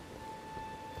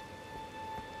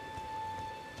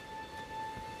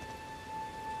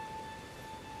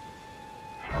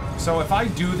 So if I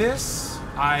do this,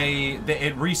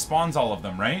 it respawns all of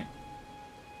them, right?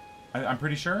 I'm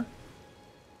pretty sure.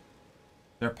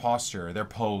 Their posture, their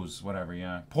pose, whatever,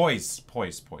 yeah. Poise.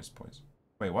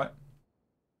 Wait, what?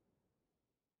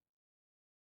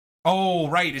 Oh,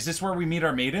 right. Is this where we meet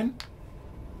our maiden?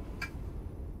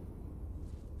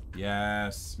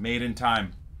 Yes, maiden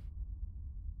time.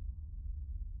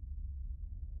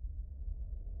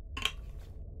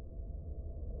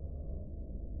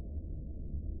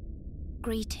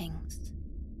 Greetings,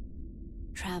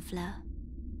 traveler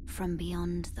from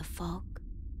beyond the fog.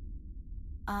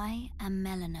 I am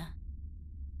Melina.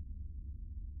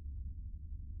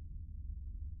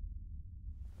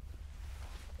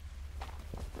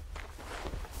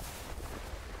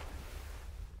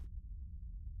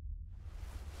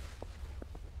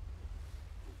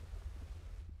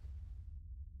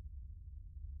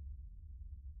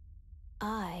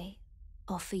 I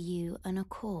offer you an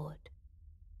accord.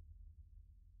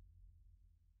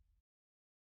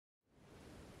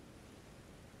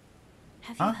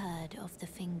 Have you heard of the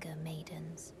Finger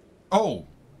Maidens? Oh!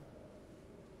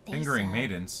 They Fingering serve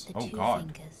maidens. the Oh, two God.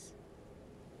 fingers,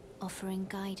 offering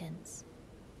guidance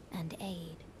and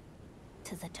aid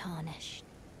to the tarnished.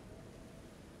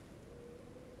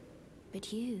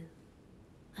 But you,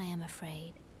 I am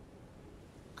afraid,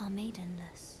 are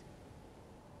maidenless.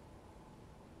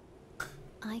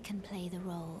 I can play the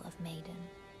role of maiden.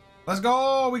 Let's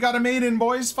go! We got a maiden,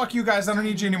 boys! Fuck you guys, I don't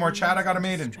need you anymore, chat. I got a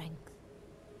maiden. Strength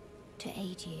to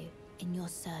aid you in your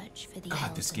search for the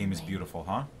God, this Elden game is Ring. beautiful,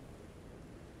 huh?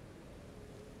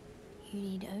 You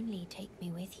need only take me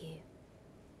with you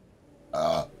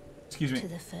Excuse me. to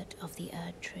the foot of the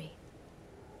Erd Tree.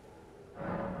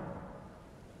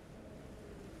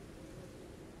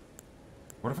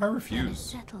 What if I When it's refuse?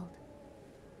 settled,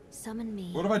 summon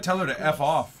me. What if I tell her to with F grace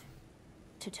off?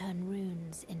 To turn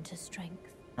runes into strength.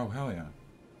 Oh, hell yeah.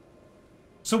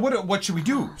 So what should we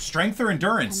do? Strength or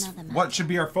endurance? Another What matter. should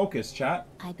be our focus, chat?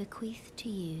 I bequeath to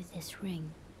you this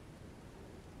ring.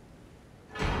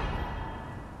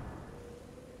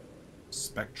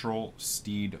 Spectral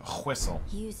Steed Whistle.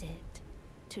 Use it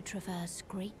to traverse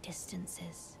great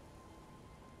distances.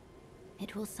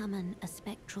 It will summon a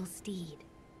spectral steed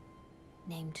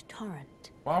named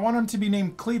Torrent. Well, I want him to be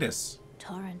named Cletus.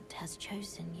 Torrent has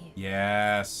chosen you.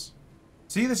 Yes.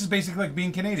 See, this is basically like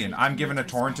being Canadian. I'm given a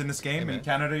torrent in this game. In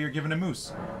Canada, you're given a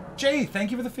moose. Jay, thank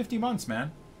you for the 50 months,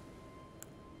 man.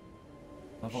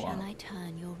 Level Shall up. I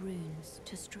turn your runes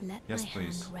to let Yes, my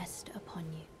please. hand rest upon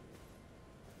you?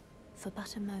 For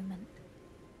but a moment,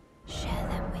 share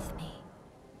them with me.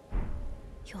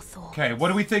 Your thoughts. Okay, what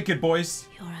are we thinking, boys?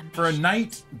 Your ambition. For a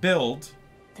knight build,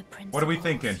 The what are we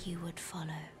principles thinking? you would follow.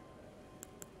 I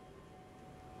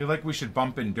feel like we should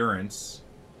bump endurance.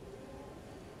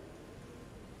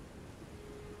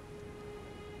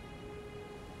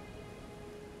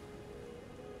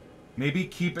 Maybe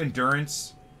keep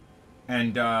endurance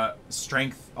and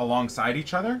strength alongside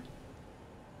each other.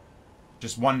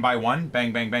 Just one by one.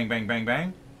 Bang, bang, bang, bang, bang,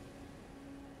 bang.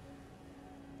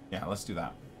 Yeah, let's do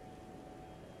that.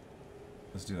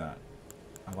 Let's do that.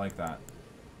 I like that.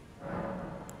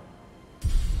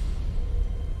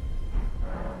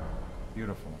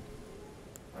 Beautiful.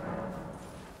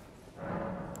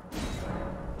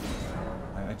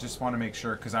 I just want to make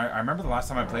sure, because I remember the last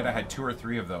time I played, I had 2 or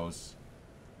 3 of those.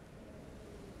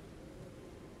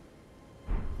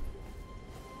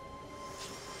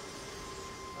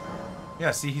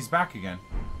 Yeah, see, he's back again.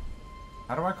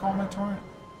 How do I call my torrent?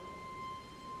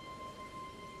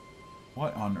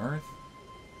 What on earth?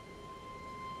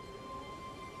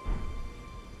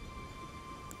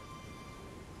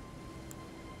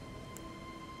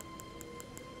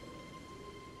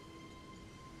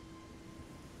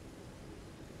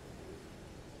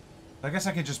 I guess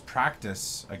I could just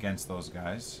practice against those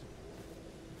guys.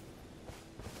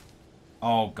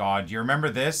 Oh god, you remember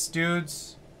this,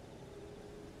 dudes?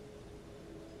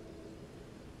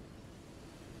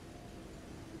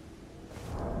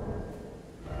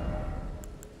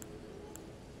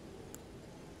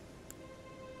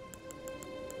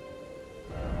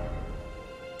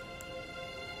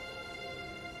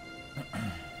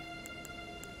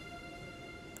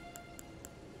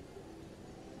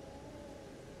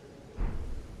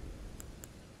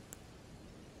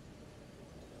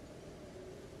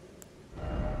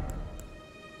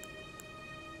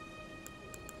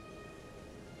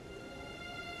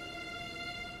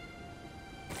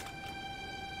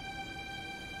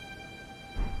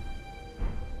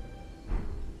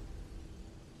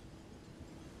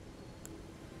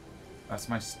 That's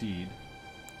my steed.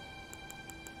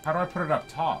 How do I put it up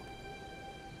top?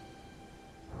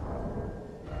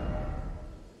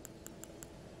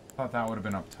 I thought that would have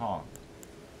been up top.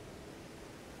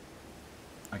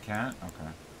 I can't?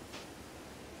 Okay.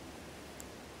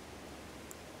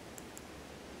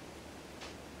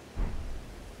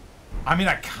 I mean,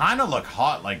 I kind of look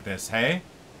hot like this, hey?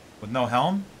 With no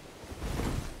helm?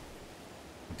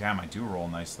 Damn, I do roll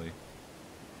nicely.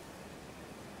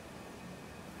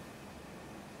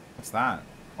 What's that?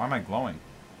 Why am I glowing?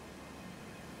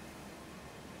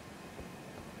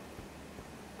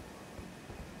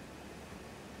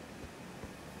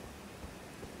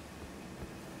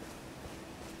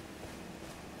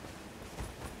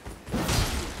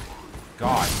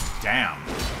 God damn.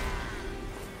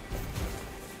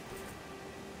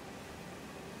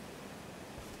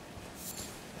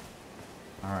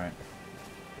 Alright.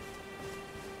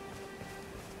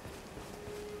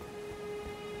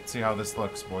 Let's see how this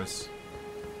looks, boys.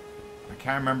 I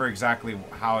can't remember exactly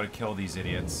how to kill these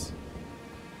idiots.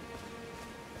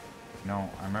 No,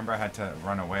 I remember I had to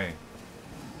run away.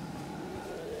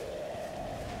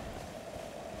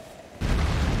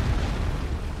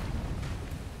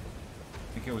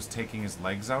 I think it was taking his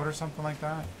legs out or something like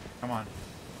that. Come on.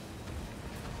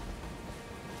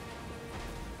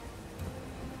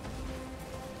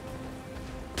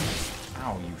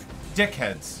 Ow, you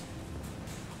dickheads.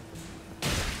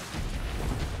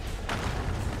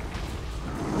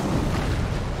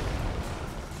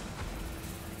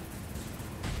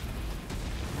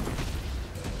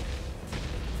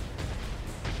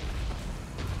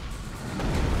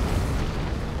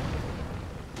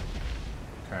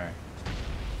 Okay.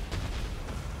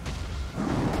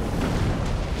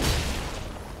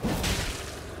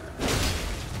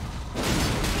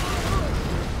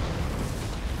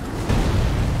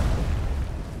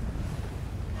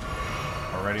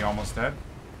 Already almost dead?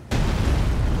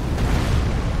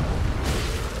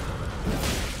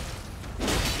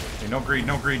 Okay, no greed,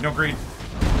 no greed, no greed.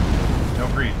 No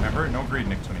greed, remember? No greed,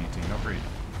 Nick 2018, no greed.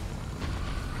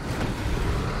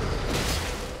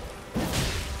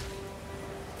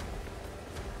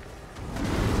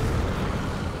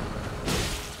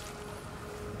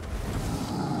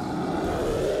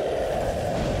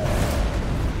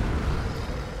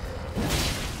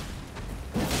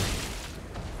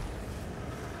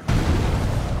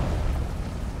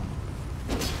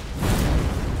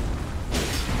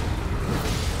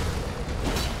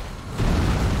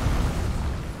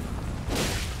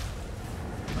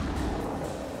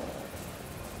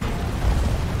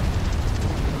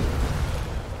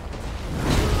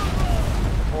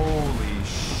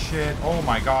 Oh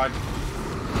my god.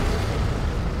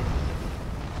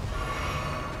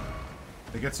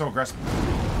 They get so aggressive.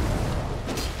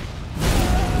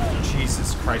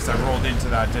 Jesus Christ, I rolled into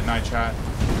that, didn't I, chat?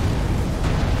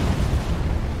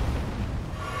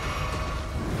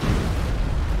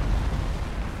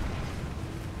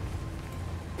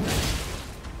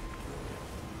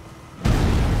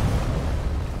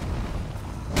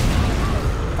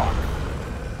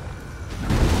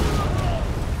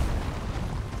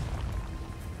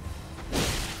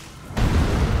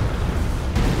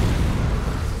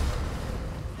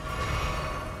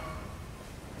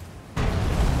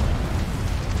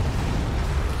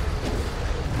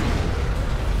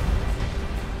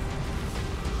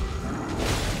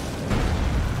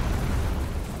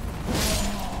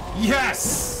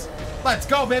 Yes! Let's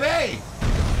go, baby!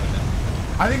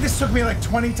 I think this took me like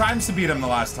 20 times to beat him the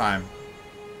last time.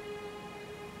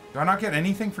 Do I not get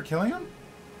anything for killing him?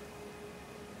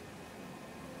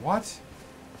 What?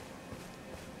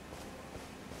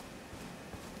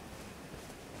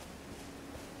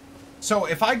 So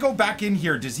if I go back in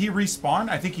here, does he respawn?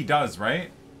 I think he does,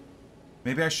 right?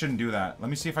 Maybe I shouldn't do that.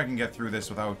 Let me see if I can get through this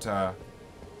without,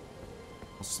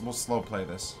 we'll slow play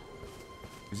this.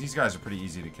 Because these guys are pretty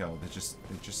easy to kill. They just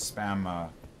spam, Are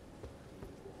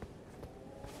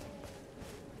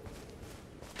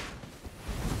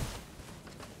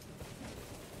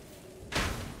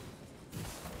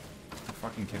you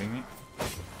fucking kidding me?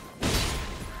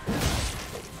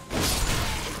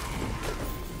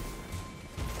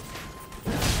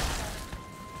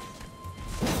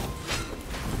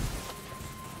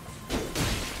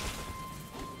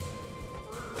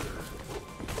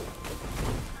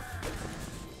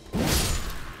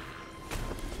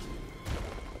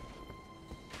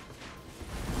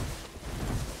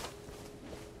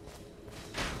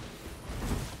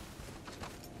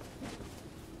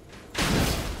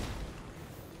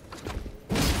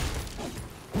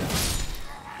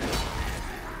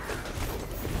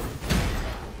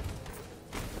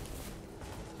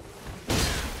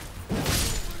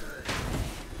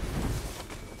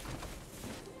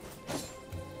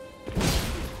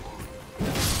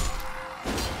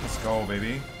 go,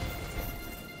 baby.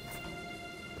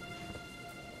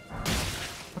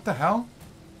 What the hell?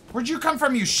 Where'd you come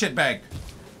from, you shitbag?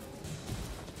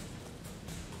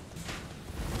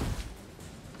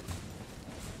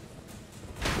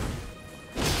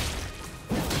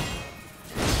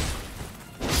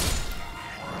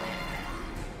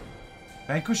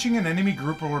 Vanquishing an enemy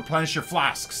group will replenish your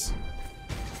flasks.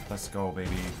 Let's go, baby.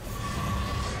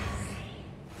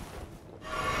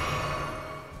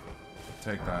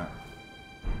 Take that.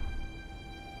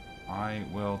 I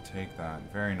will take that.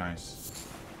 Very nice.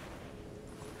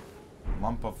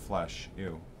 Lump of flesh.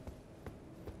 Ew.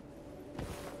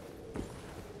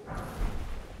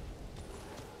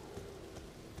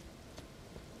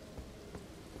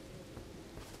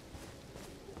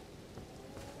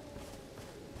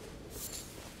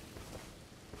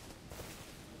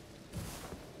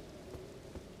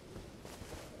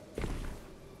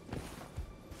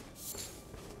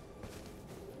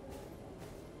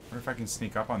 I wonder if I can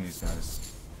sneak up on these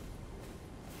guys.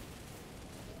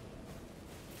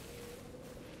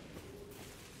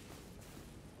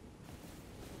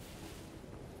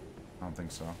 I don't think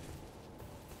so.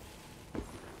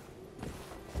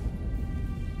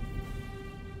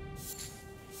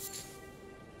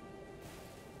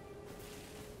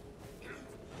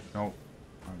 Nope.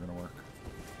 Not gonna work.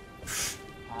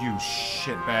 You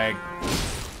shitbag.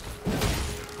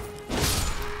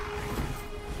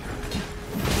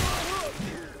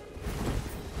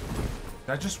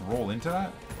 Did I just roll into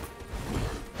that?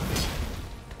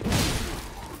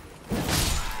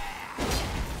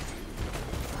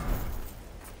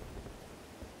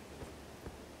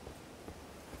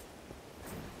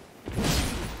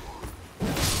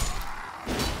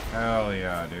 Hell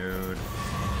yeah, dude.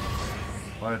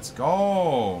 Let's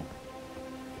go!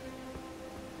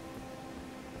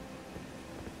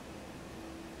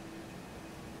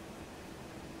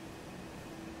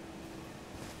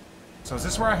 So is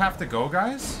this where I have to go,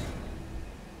 guys?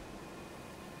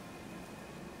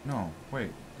 No,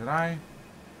 wait. Did I?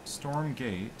 Storm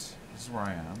Gate. This is where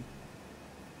I am.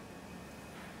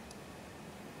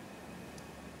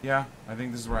 Yeah, I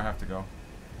think this is where I have to go.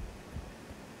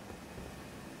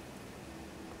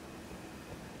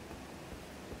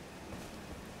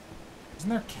 Isn't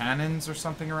there cannons or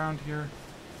something around here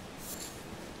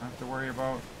I have to worry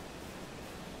about?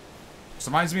 This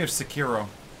reminds me of Sekiro,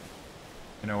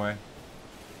 in a way.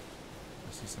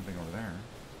 I see something over there.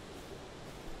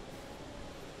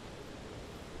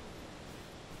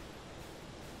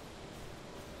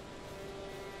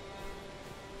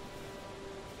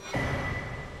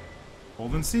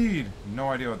 Golden Seed. No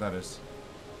idea what that is.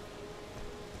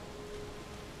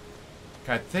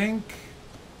 Okay, I think...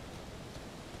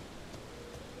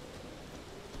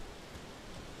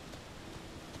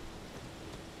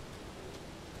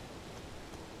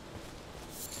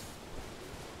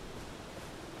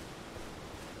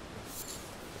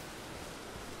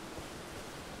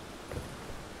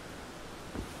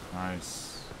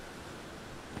 Nice.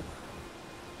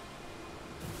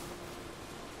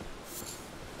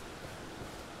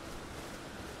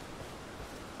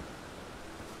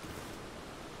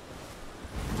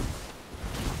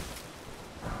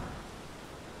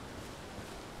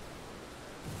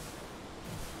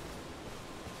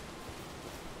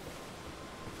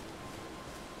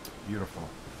 Beautiful.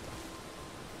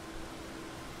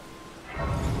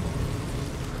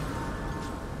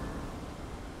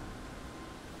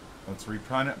 Let's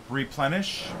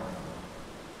replenish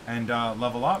and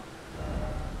level up.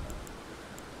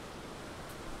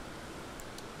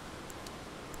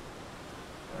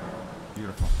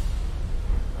 Beautiful.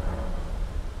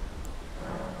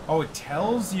 Oh, it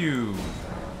tells you.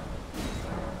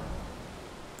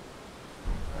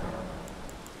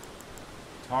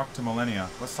 Talk to Millennia.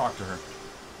 Let's talk to her.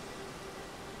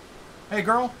 Hey,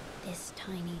 girl. This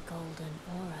tiny golden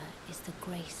aura is the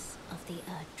grace of the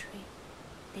Earth Tree.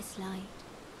 This light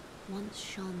once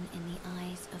shone in the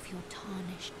eyes of your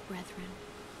tarnished brethren,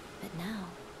 but now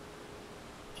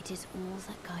it is all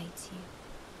that guides you.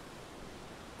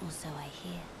 Or so I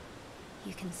hear.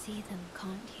 You can see them,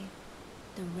 can't you?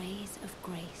 The rays of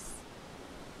grace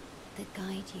that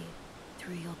guide you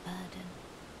through your burden.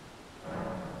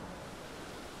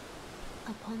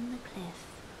 Upon the cliff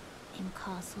in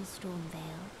Castle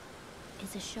Stormvale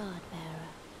is a shard bearer,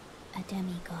 a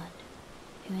demigod,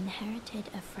 who inherited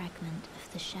a fragment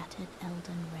of the shattered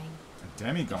Elden Ring. A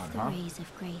demigod, if the huh? rays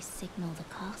of grace signal the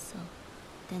castle,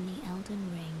 then the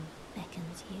Elden Ring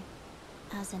beckons you.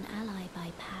 As an ally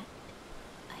by pact,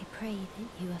 I pray that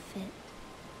you are fit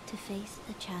to face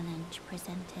the challenge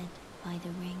presented by the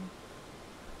ring.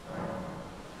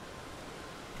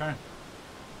 Okay.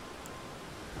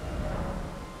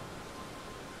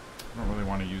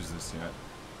 want to use this yet.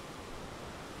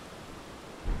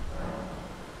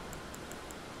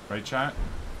 Right, chat?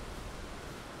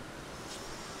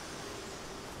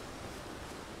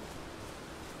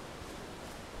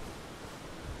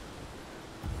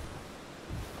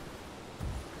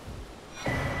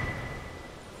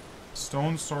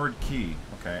 Stone sword key.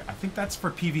 Okay, I think that's for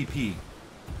PvP.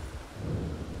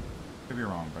 Could be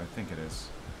wrong, but I think it is.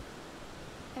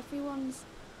 Everyone's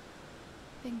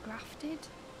been grafted.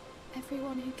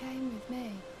 Everyone who came with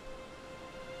me.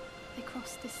 They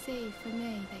crossed the sea for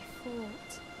me. They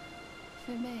fought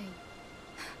for me.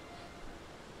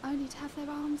 Only to have their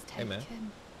arms taken. Hey,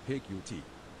 man. Hey, QT.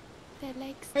 Their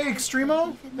legs Hey, taken,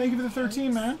 Extremo! even Thank you for their the 13,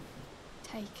 heads man.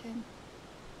 Taken.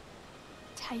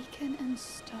 Taken and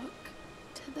stuck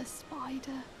to the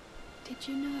spider. Did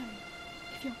you know?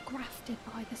 If you're grafted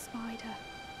by the spider,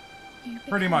 you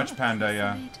Pretty become much, a Panda,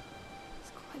 yeah. plasmid.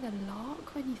 It's quite a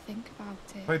lark when you think about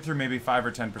it. Played through maybe 5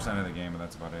 or 10% of the game, but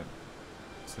that's about it.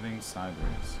 Sitting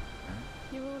sideways.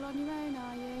 Okay. You're all on your own,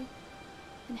 are you?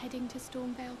 And heading to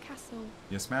Stormvale Castle?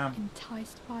 Yes, ma'am.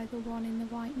 Enticed by the one in the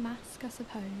white mask, I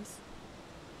suppose.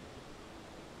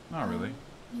 Not really.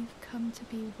 You've come to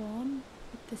be one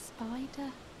with the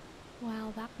spider?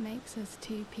 Well, that makes us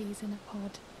two peas in a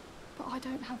pod. But I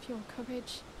don't have your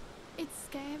courage. It's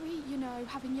scary, you know,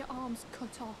 having your arms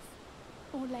cut off.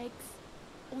 Or legs.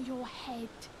 Or your head.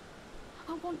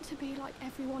 I want to be like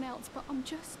everyone else, but I'm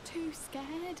just too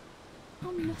scared.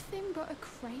 I'm nothing but a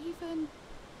craven.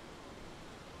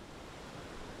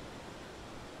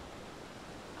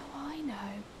 Oh, I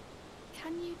know.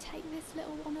 Can you take this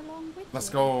little one along with you? Let's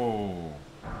go.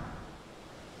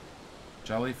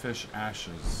 Jellyfish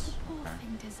ashes. The poor Okay.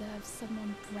 thing deserves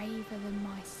someone braver than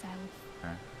myself.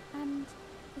 Okay. And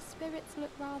the spirits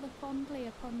look rather fondly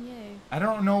upon you. I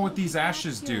don't know what these Look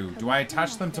ashes after your do. Do I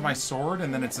attach commitment, them I to my think. sword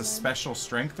and then it's a Little one. special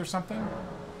strength or something?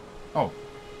 Oh.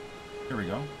 Here we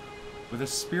go. With a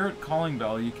spirit calling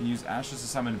bell, you can use ashes to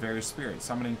summon various spirits.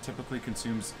 Summoning typically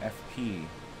consumes FP. You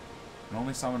can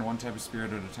only summon one type of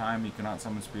spirit at a time. You cannot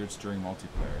summon spirits during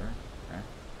multiplayer. Okay.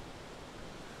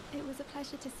 It was a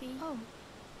pleasure to see you. Oh,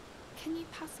 can you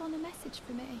pass on a message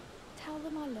for me? Tell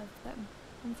them I love them.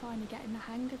 I'm finally getting the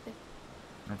hang of it.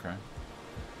 Okay.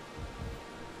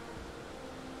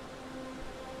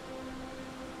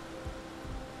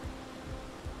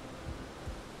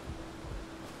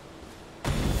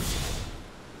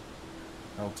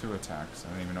 L2 attacks.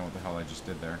 I don't even know what the hell I just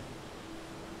did there.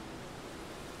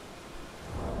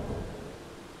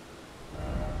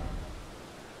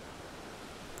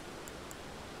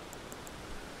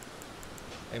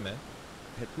 Hey, man.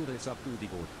 Head to the sub to the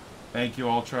board. Thank you,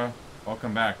 Ultra.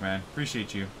 Welcome back, man.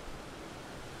 Appreciate you.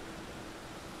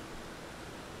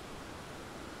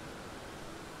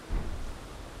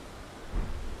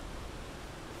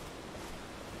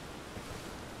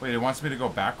 Wait, it wants me to go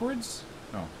backwards?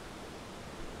 No.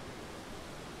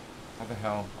 How the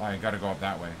hell? Oh, I gotta go up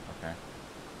that way. Okay.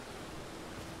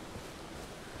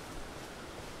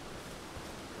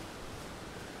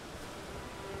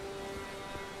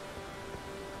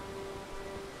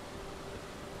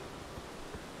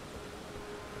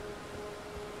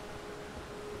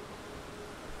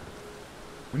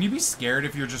 Wouldn't you be scared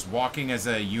if you're just walking as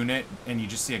a unit and you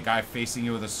just see a guy facing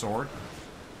you with a sword?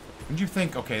 Wouldn't you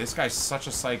think, okay, this guy's such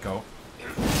a psycho.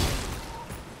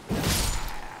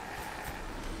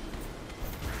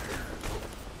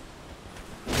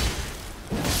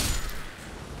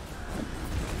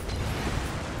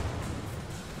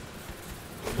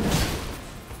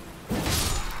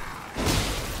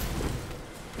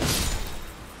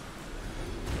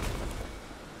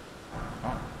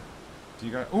 Oh. Do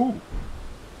you got... Ooh!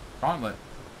 Gauntlet.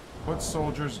 Foot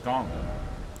soldier's gauntlet.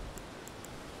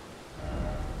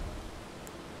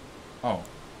 Oh.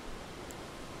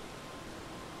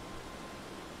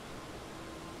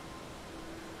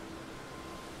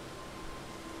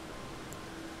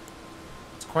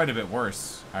 It's quite a bit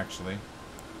worse, actually.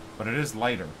 But it is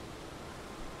lighter.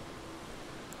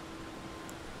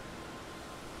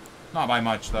 Not by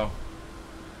much, though.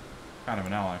 Kind of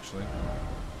an L, actually.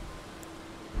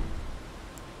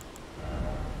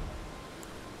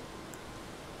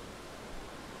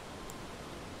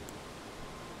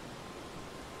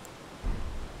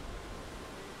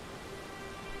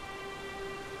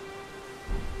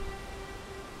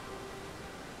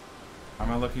 Am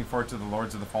I looking forward to the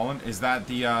Lords of the Fallen? Is that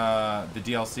the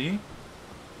DLC?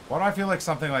 Why do I feel like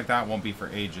something like that won't be for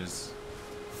ages?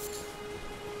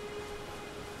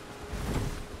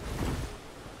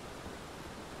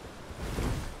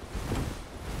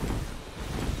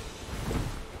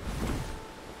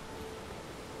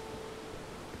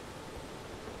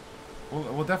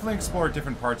 We'll definitely explore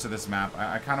different parts of this map.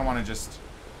 I kind of want to just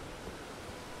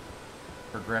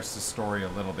progress the story a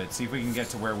little bit. See if we can get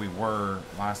to where we were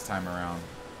last time around.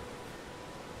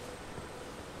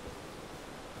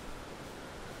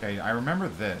 Okay, I remember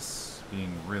this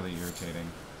being really irritating.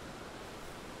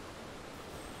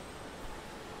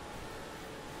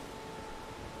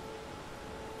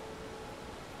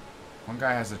 One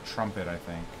guy has a trumpet, I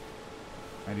think.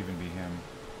 Might even be him.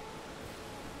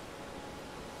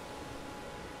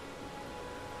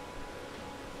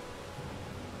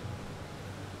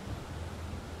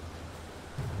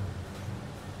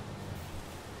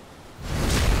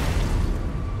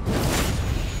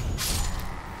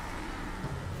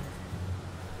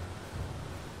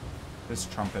 This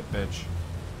trumpet bitch.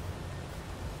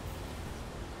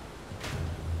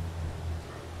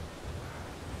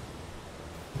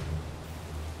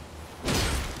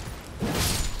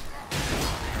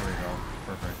 There we go.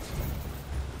 Perfect.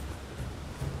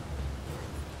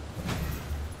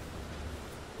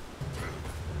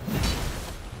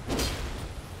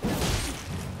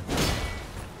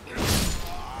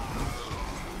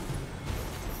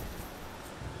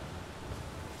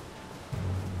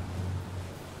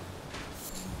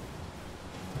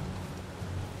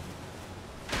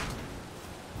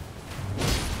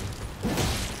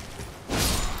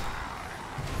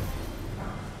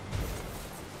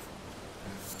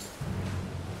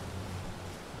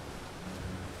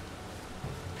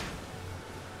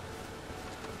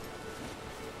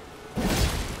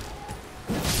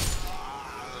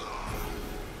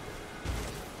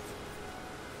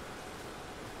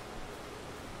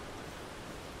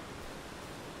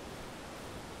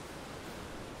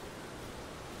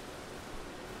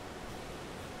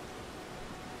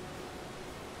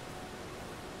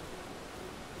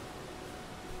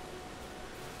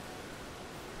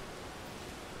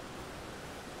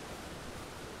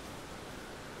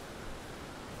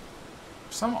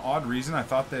 For some odd reason, I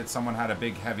thought that someone had a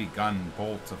big heavy gun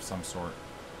bolt of some sort.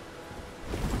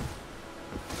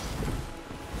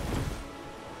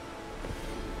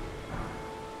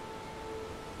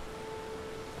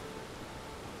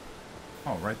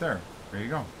 Oh, right there. There you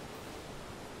go.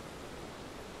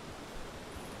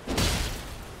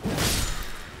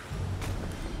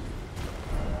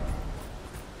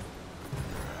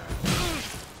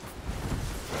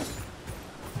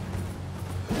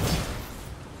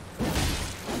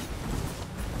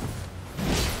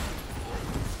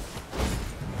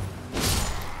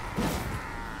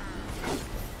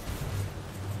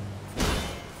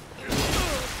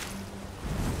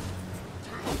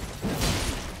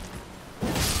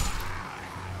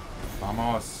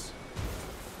 Vamos.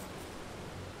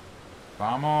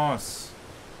 Vamos.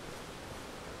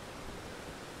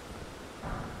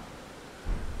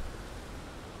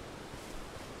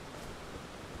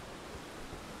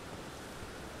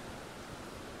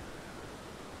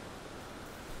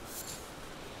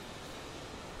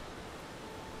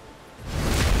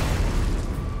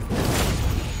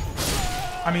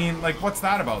 I mean, like, what's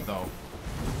that about, though?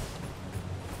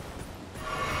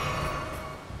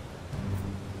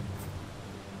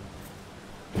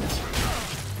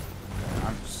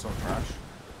 I'm so trash.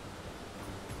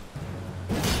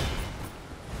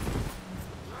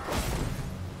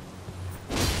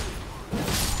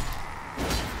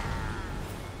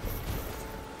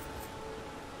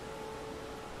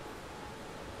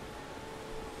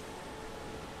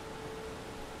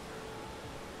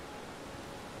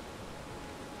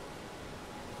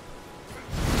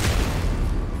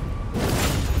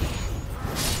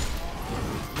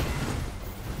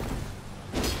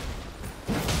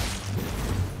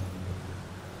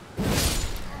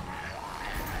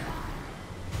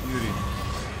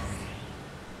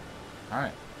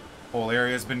 Alright. Whole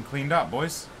area's been cleaned up,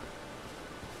 boys.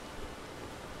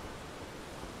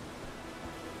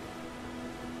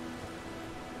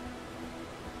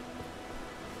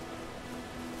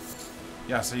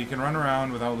 Yeah, so you can run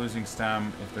around without losing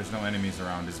stam if there's no enemies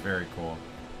around. Is very cool.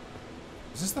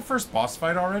 Is this the first boss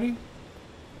fight already?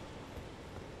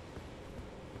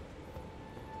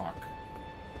 Fuck.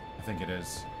 I think it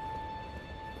is.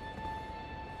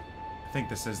 I think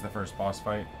this is the first boss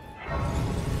fight.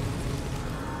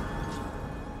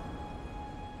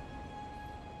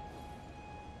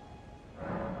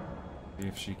 See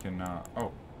if she can,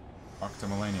 oh. Talk to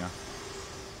Melania.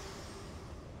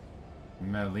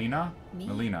 Me?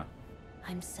 Melina.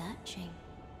 I'm searching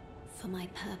for my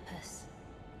purpose,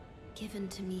 given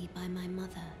to me by my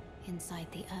mother inside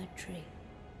the Erd Tree,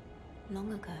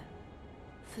 long ago,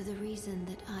 for the reason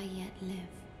that I yet live,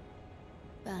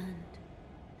 burned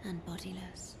and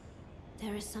bodiless.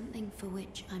 There is something for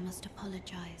which I must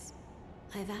apologize.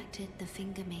 I've acted the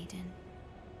Finger Maiden,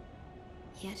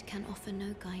 yet can offer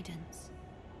no guidance.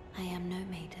 I am no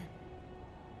maiden.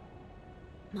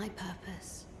 My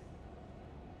purpose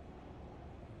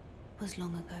was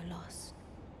long ago lost.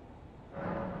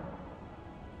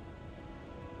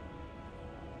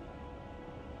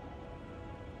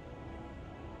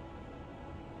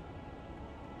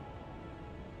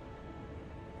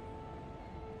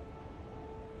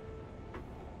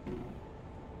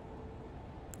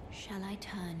 Shall I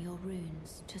turn your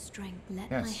runes to strength?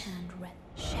 Let Yes. my hand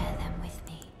share them with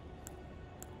me.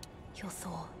 Your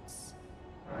thoughts,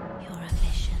 your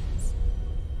ambitions.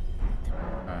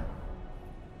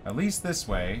 At least this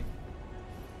way.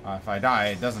 If I die,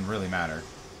 it doesn't really matter.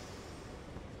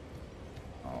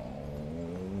 Oh.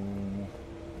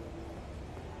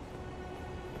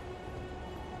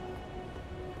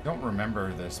 Don't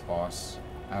remember this boss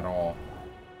at all.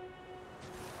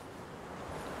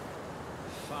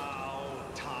 Foul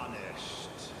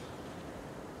tarnished.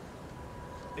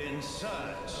 In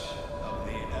search of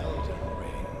the Elden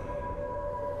Ring.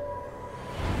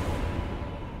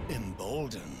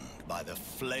 Emboldened by the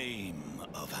flame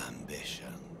of ambition.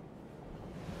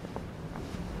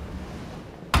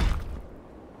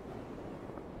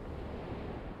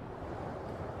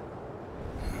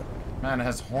 Man, it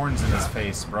has horns in his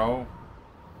face, bro.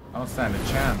 I don't stand a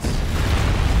chance.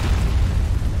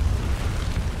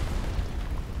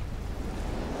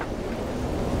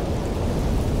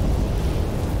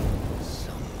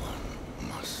 Someone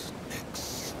must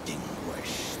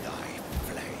extinguish thy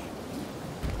flame.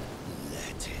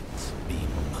 Let it be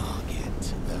Margit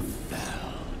the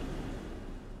Fell.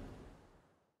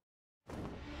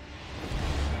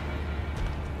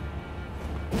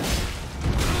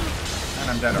 And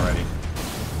I'm dead already.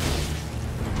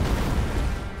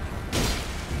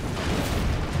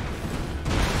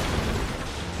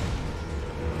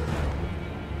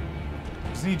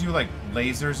 Doesn't he do like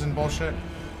lasers and bullshit?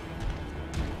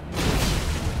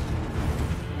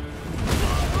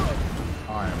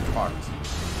 I am fucked.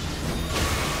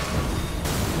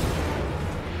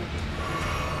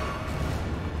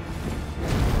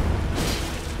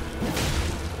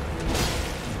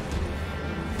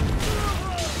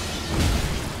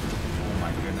 Oh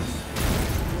my goodness.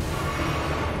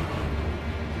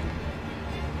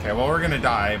 Okay, well we're gonna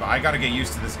die, but I gotta get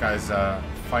used to this guy's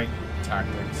fight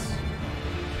tactics.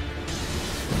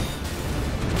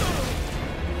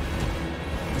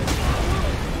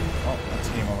 Oh, that's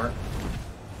game over.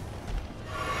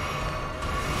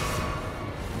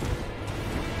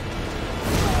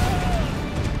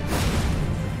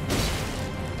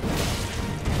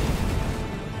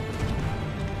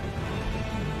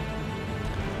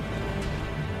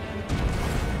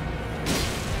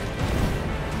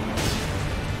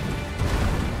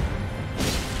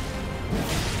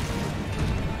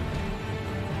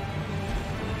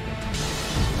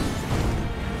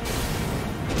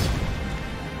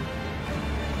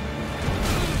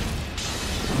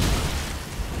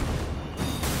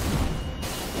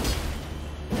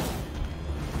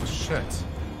 Shit.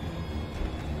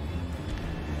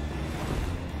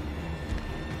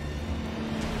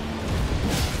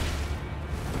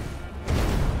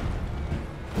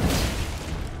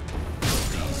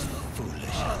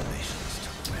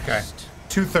 Okay.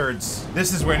 2/3.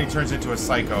 This is when he turns into a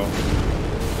psycho.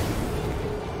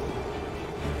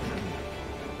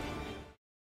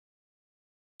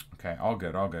 Okay, all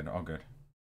good, all good, all good.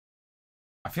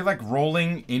 I feel like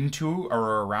rolling into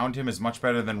or around him is much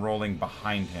better than rolling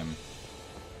behind him.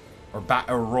 Or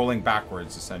rolling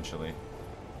backwards, essentially.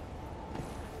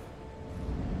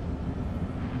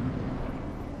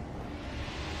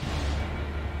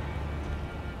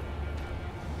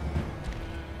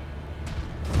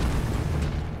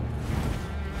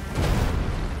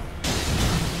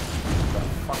 What the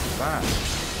fuck is that?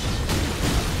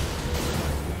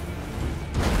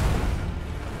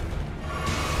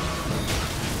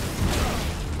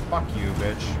 Fuck you,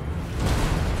 bitch.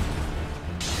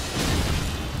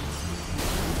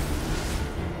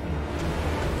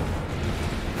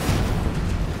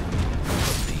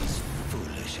 These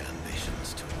foolish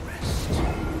ambitions to rest.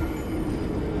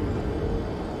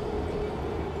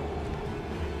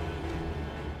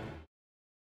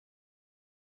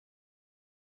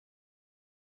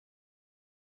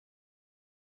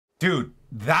 Dude,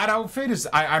 that outfit is...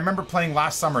 I remember playing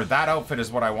last summer. That outfit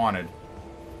is what I wanted.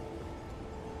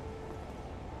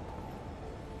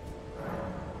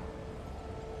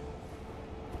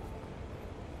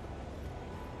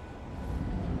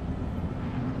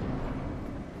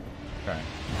 Okay.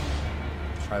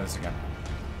 Let's try this again.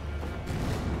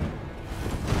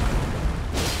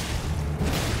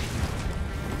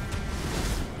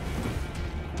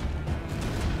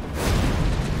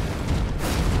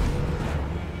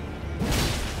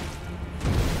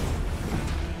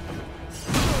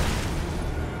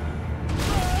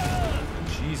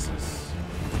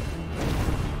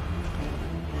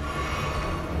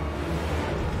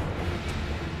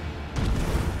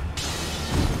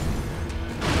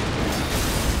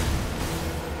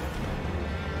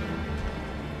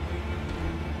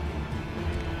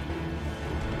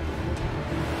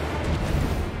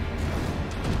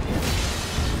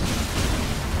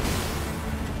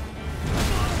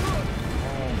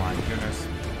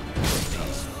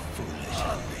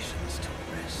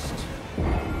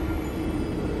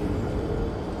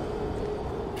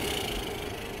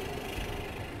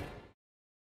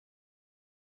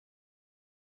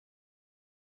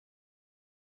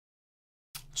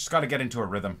 Just gotta get into a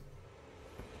rhythm.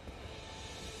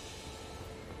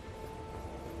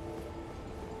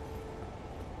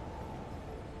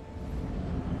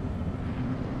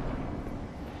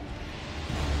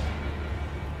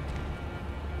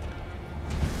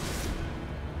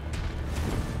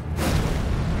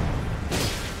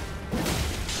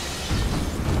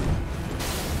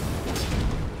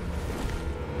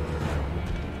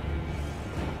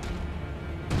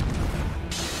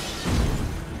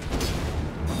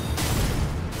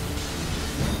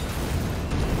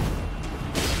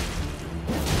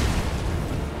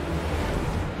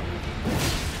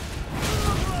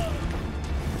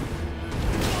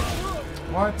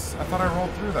 What? I thought I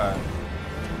rolled through that.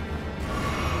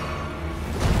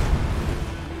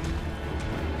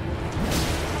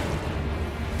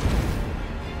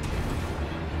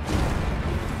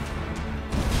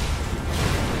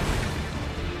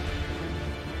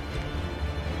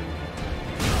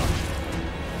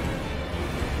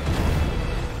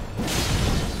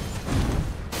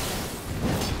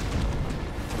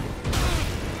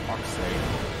 Fuck's sake.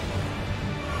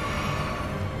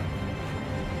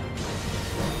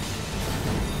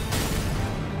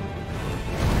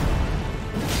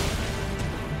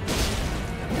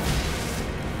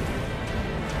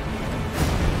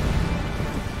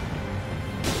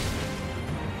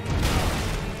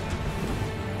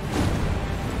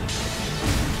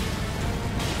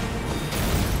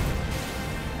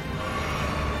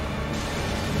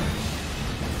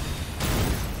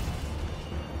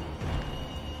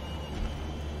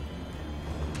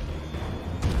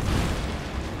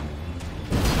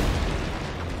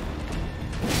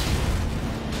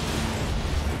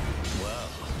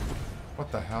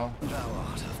 What the hell? Thou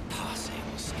art of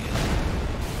passing skill.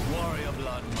 Warrior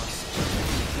blood must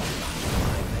run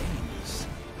my veins.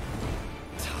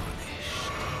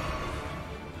 Tarnished.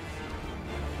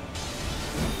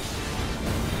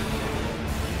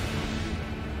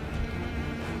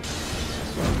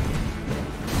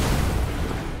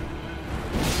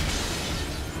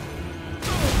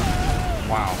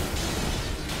 Wow.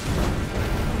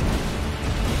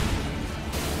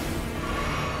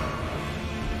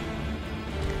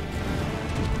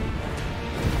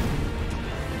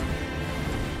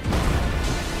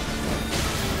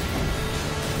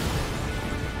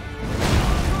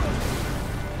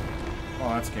 Well,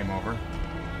 that's game over.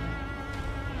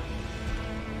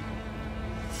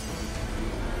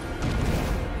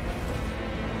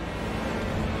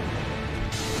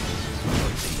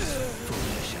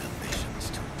 Foolish ambitions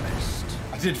to rest.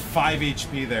 I did 5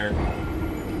 HP there.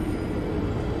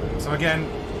 So again,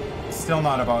 still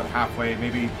not about halfway,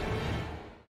 maybe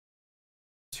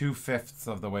 2/5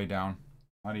 of the way down.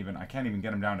 Not even, I can't even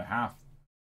get him down to half.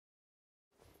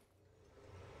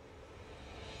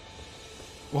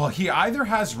 Well, he either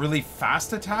has really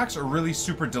fast attacks or really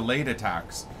super delayed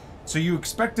attacks. So you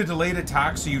expect a delayed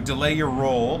attack, so you delay your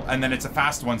roll, and then it's a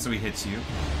fast one, so he hits you.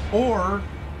 Or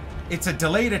it's a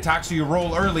delayed attack, so you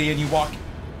roll early and you walk.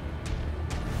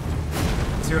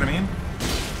 See what I mean?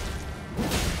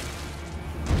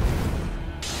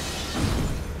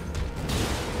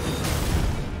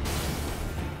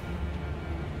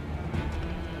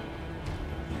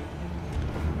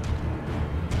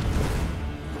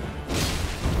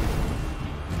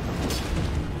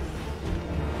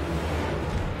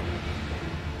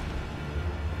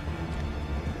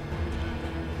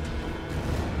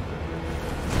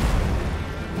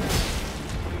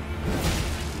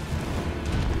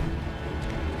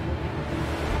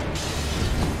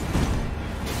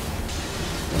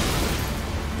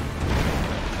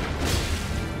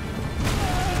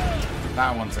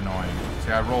 That one's annoying.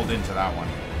 See, I rolled into that one.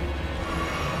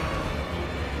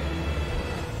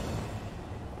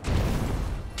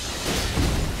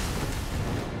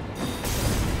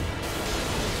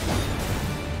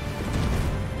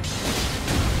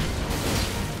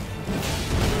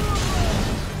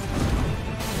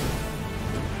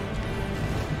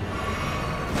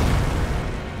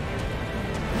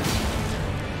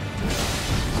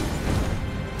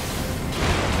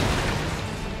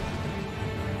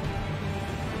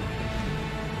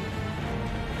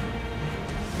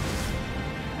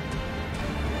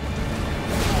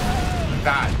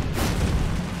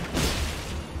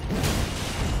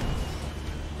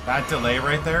 That delay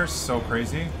right there is so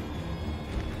crazy.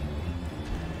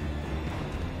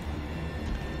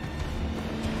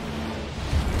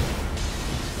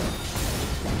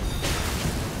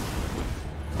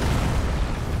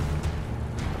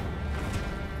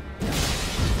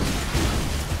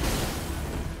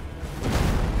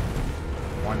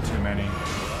 One too many.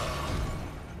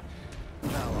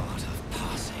 Thou art of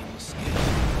passing skill.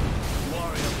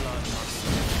 Warrior blood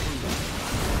must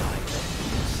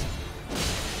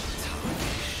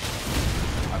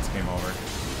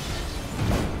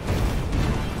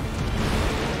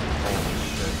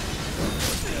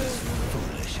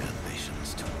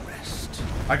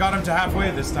I got him to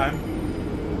halfway this time.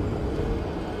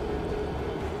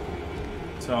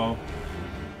 So...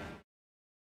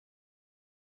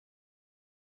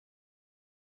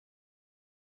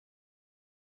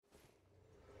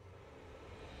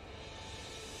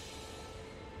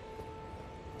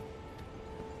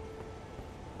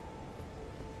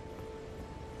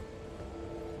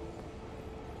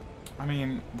 I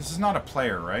mean, this is not a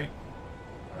player, right?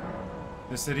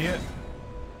 This idiot?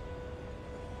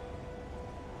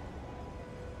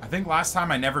 I think last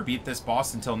time I never beat this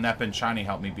boss until Nep and Shiny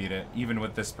helped me beat it, even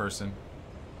with this person.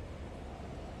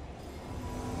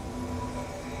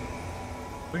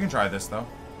 We can try this, though.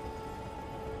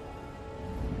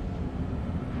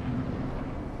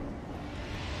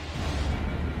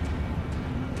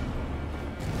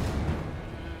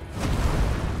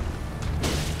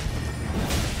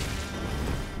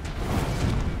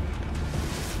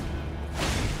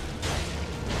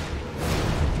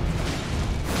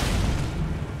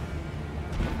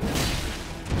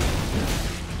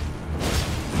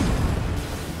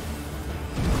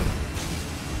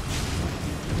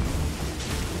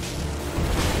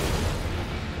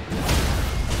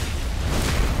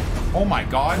 Oh my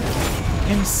god.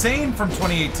 Insane from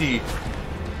 2018.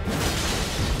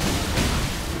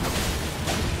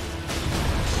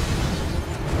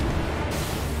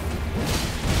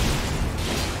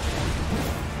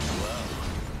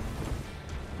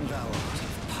 Thou art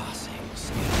of passing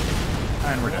skill.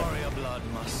 And we're dead. Warrior blood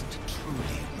must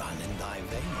truly run in thy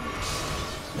veins.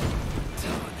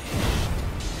 Tarnished.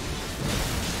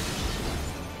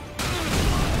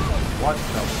 What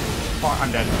the fuck?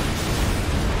 I'm dead.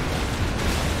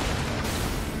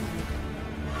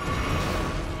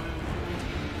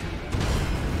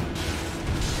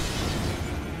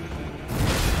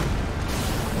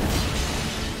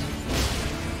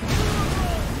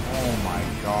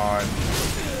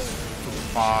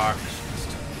 Fuck.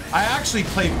 I actually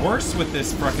played worse with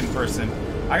this frickin' person.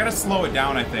 I gotta slow it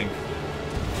down, I think.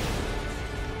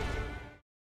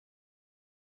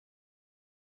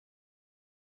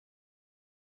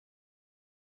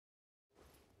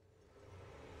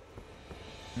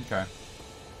 Okay.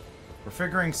 We're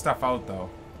figuring stuff out, though.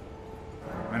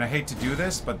 I mean, I hate to do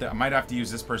this, but I might have to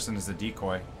use this person as a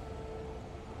decoy.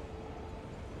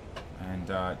 And,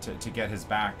 to get his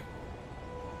back.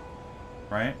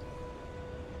 Right?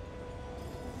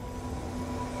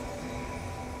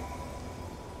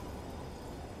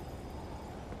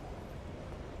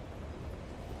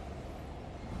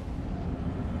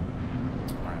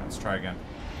 Alright, let's try again.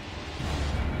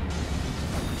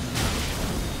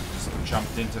 Just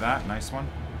jumped into that. Nice one.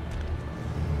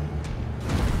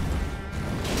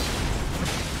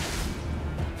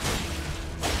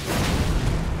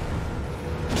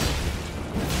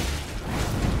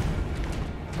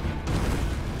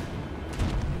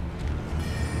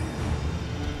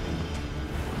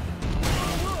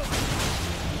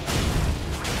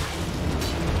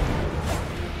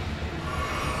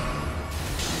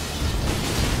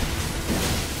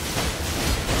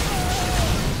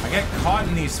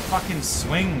 These fucking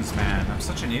swings, man. I'm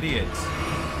such an idiot.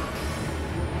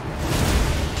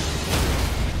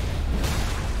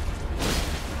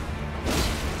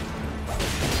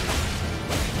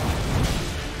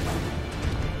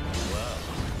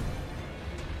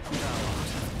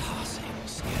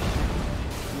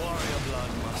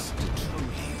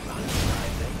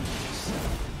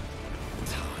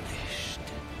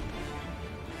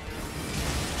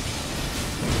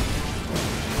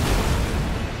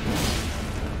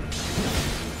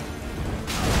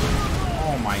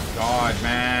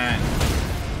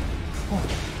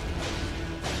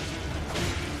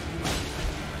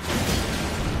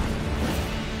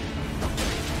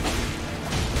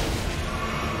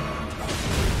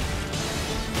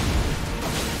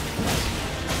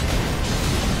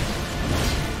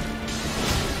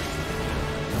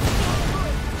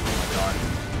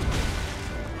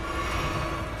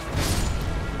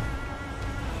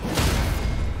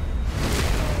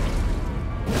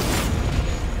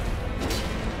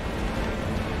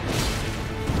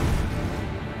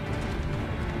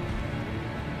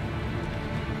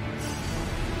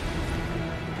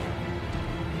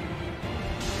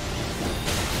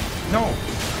 No!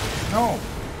 No!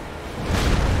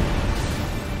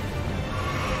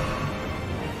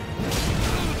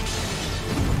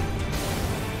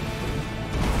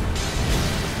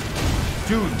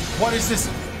 Dude, what is this?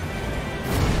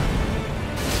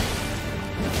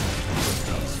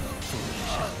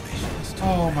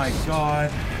 Oh my god.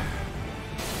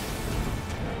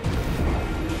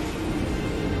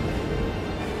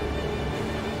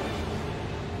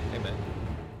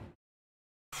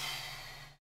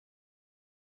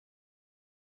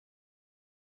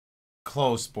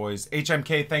 close, boys.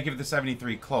 HMK, thank you for the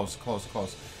 73. Close, close,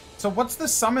 close. So what's the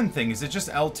summon thing? Is it just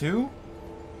L2?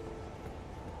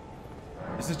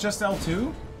 Is it just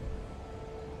L2?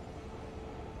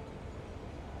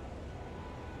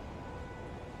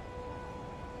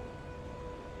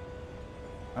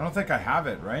 I don't think I have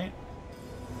it, right?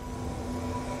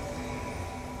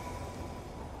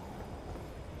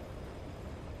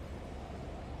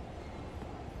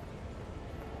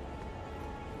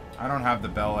 I don't have the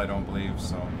bell, I don't believe,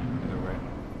 so either way.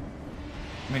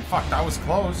 I mean, fuck, that was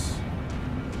close.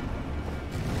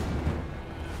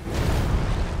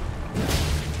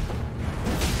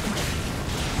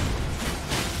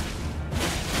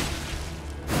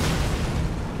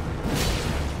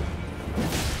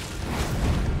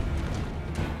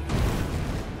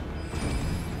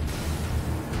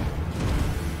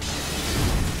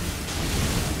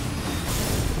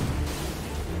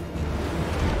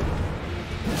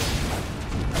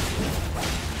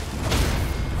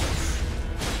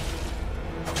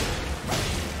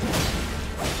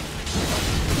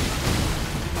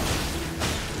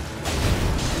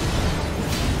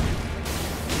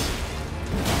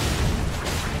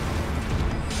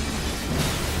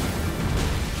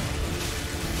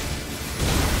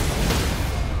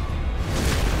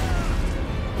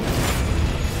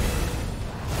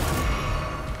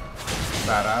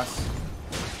 Badass.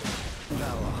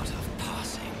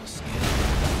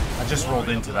 I just rolled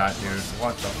into that, dude.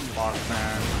 What the fuck,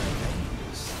 man?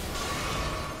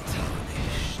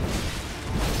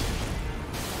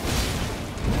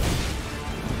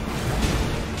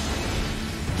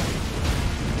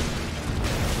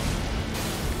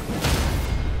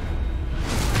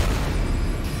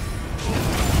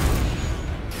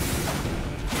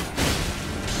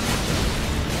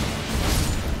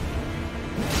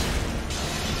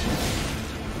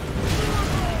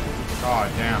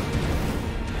 God damn.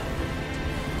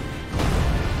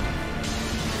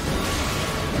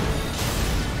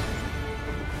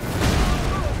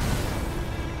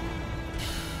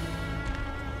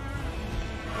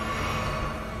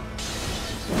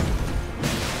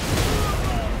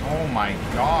 Oh my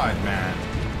God, man.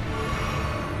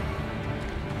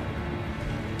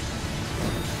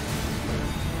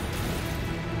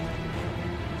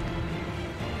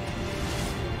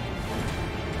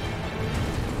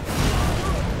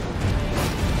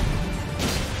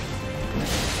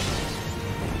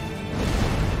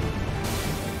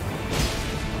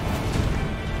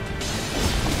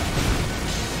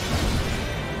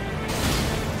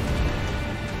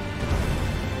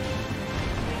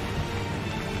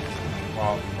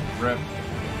 Well, rip.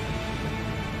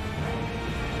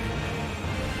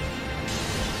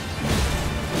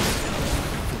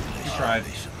 He tried.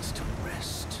 To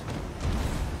rest.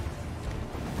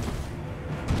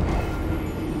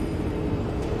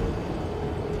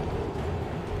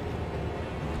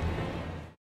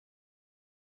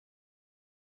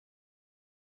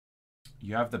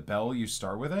 You have the bell, you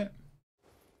start with it?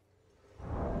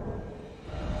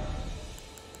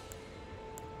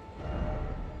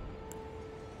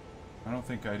 I don't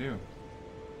think I do.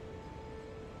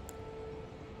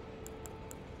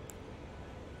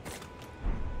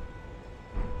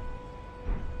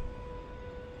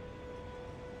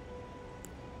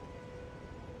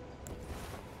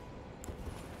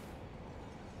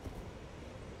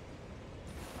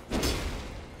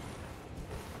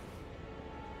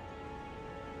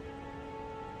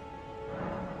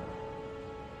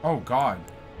 Oh God.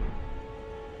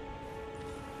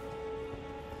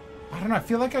 I don't know, I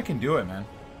feel like I can do it, man.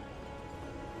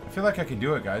 I feel like I can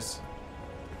do it, guys.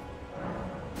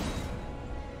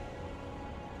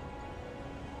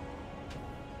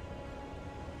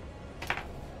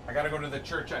 I gotta go to the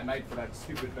church at night for that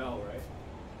stupid bell, right?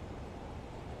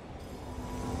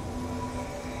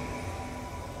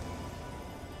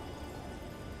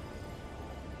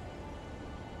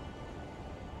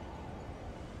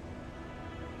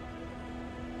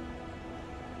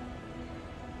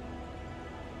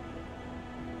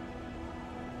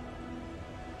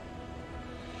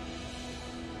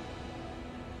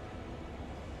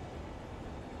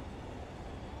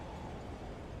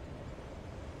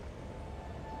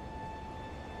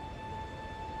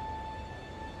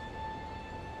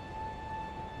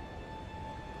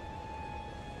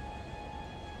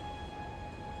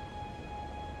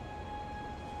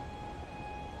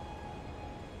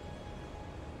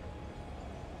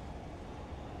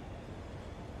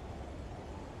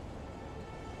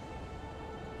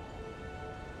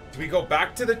 Do we go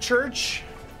back to the church?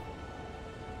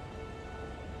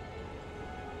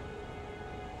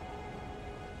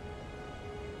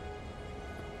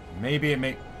 Maybe it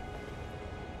may...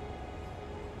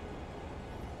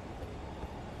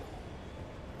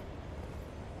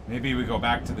 Maybe we go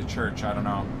back to the church, I don't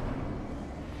know.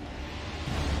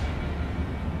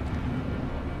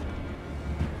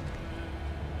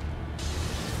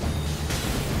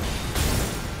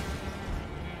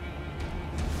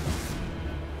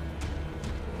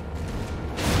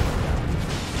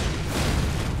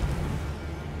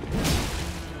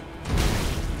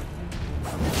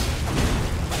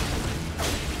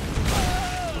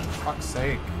 Fuck's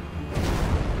sake.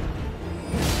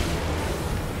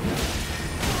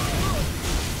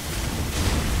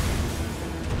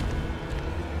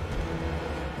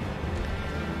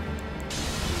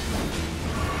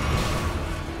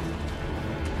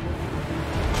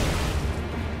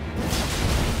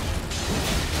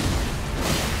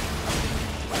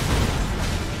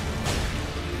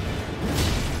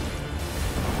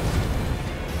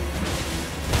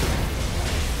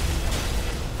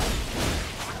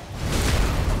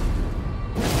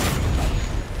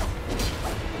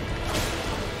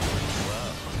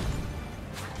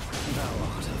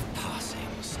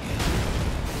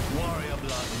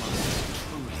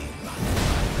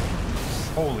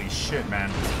 Holy shit, man.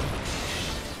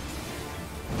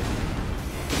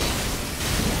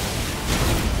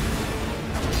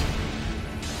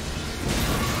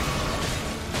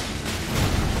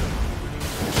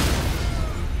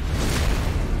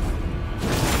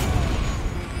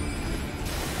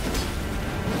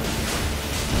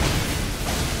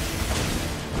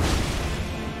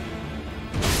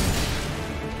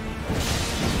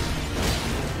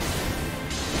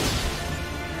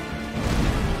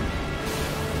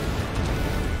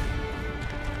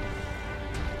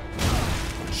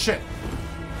 Shit.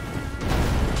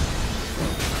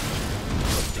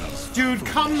 Dude,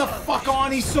 come the fuck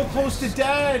on. He's so close to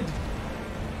dead.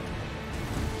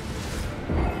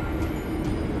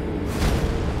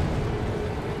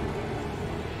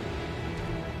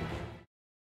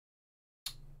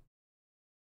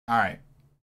 All right.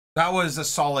 That was a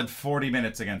solid 40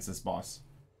 minutes against this boss.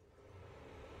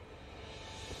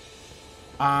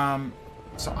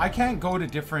 So I can't go to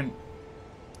different...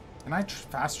 Can I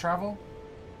fast travel?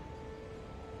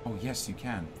 Oh, yes, you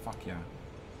can. Fuck yeah.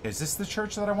 Is this the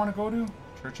church that I want to go to?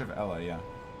 Church of Ella, yeah.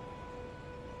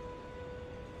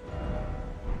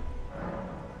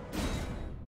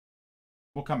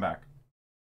 We'll come back.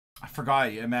 I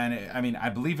forgot, man. I mean, I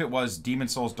believe it was Demon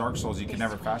Souls, Dark Souls. You can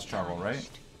never fast travel, right?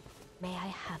 May I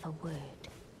have a word?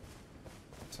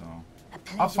 So,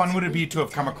 how fun would it be to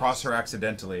have come across her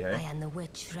accidentally, I hey? am the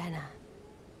witch Renna.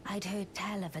 I'd heard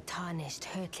tell of a tarnished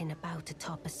hurtling about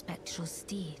atop a spectral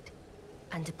steed,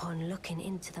 and upon looking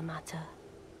into the matter,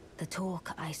 the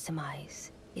talk I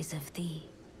surmise is of thee.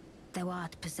 Thou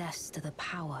art possessed of the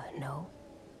power, no?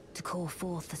 To call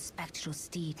forth the spectral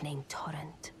steed named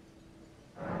Torrent.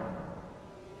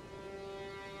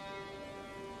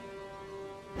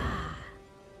 Ah,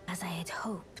 as I had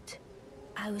hoped,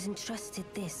 I was entrusted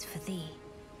this for thee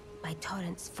by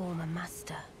Torrent's former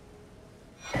master.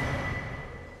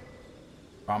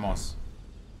 Vamos.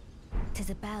 'Tis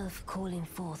a bell for calling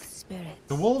forth spirits.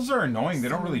 The wolves are annoying. They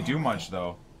don't really do much,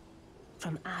 though.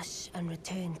 From ash and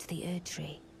return to the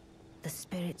Erdtree, the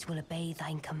spirits will obey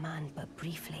thine command but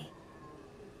briefly,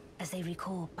 as they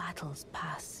recall battles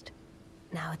past.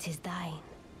 Now it is thine,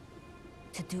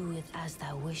 to do with as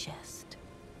thou wishest.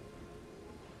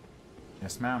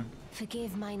 Yes, ma'am.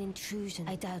 Forgive mine intrusion.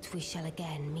 I doubt we shall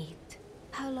again meet.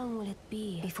 How long will it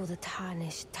be before the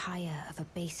tarnished tire of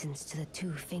obeisance to the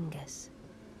two fingers?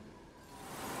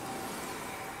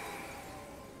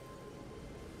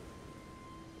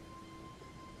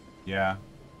 Yeah.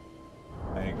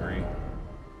 I agree.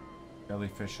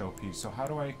 Jellyfish OP. So how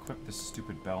do I equip this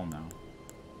stupid bell now?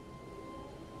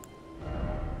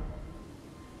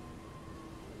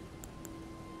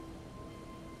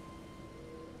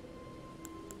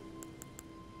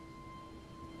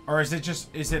 Or is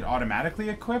it automatically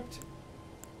equipped?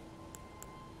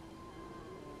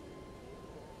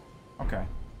 Okay.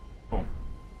 Cool.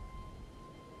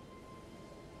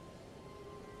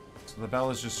 So the bell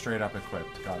is just straight up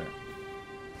equipped. Got it.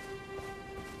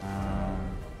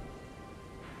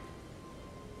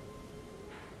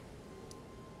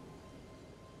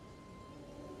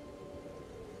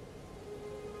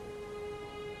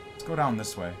 Let's go down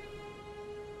this way.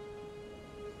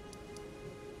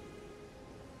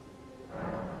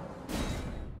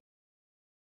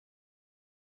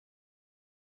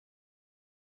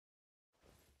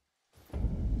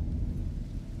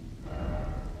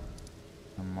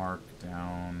 Mark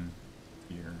down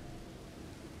here.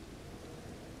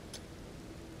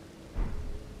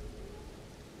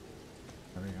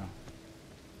 There we go.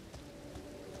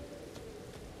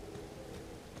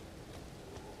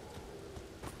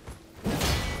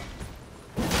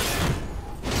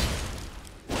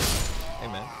 Hey,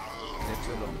 man.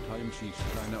 Letzte Long Time schießt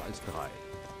kleiner als 3.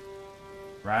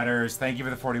 Ratters, thank you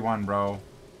for the 41, bro.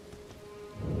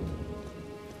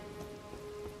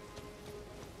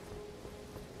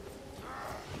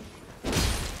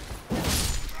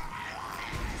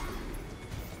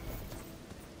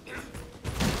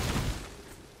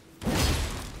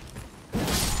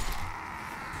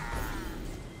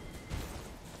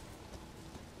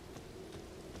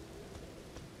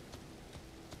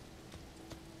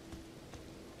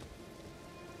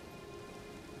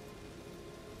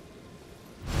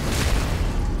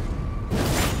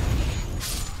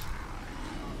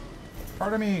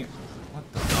 Part of me. What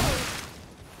the fuck?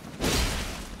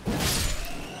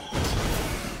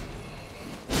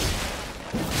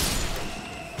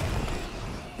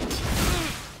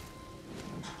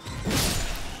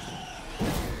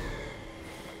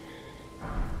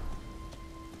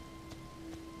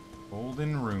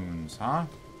 Golden runes, huh?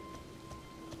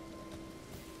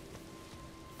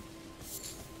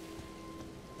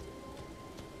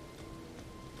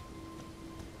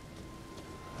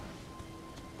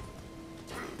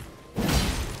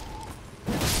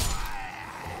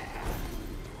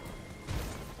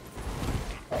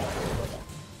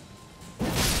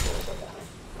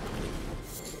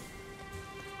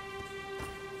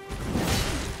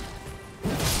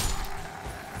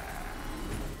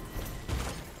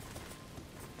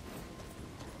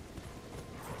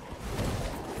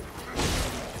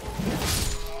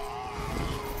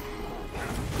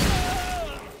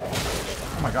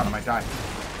 Oh my god, I might die.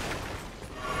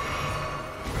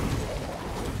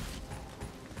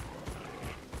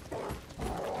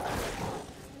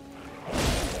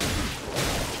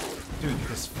 Dude,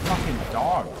 this fucking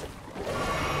dog.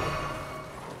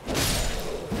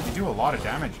 You do a lot of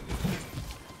damage.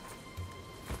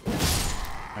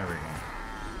 There we go.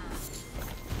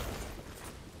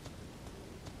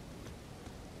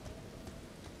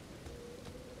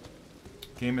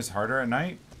 Game is harder at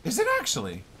night? Is it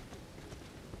actually?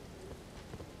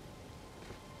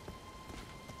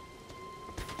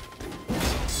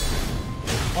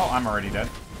 Well, I'm already dead.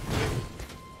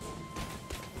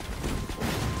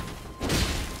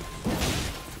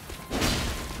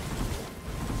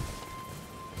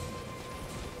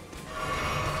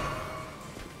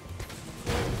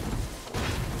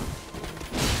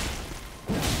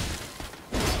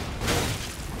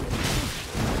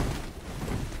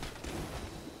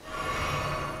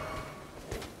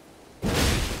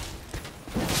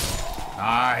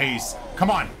 Nice.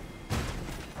 Come on.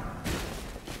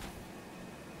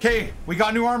 Okay, we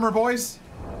got new armor, boys.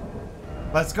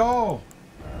 Let's go.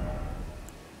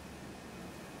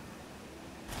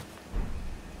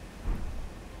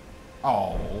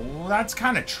 Oh, that's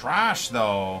kind of trash,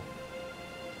 though.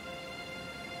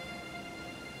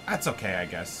 That's okay, I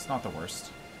guess. Not the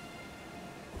worst.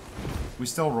 We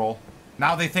still roll.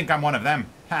 Now they think I'm one of them.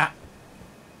 Ha.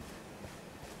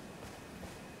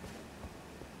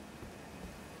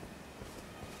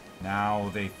 Now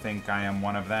they think I am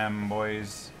one of them,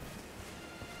 boys.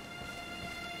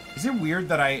 Is it weird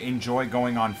that I enjoy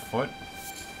going on foot?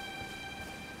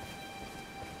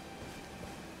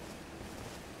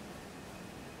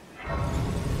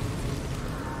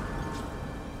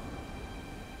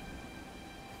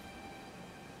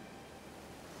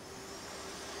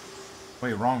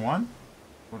 Wait, wrong one?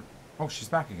 What? Oh, she's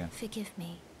back again. Forgive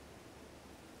me.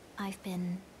 I've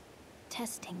been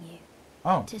testing you.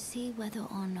 Oh. To see whether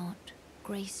or not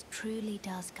grace truly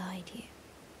does guide you,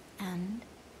 and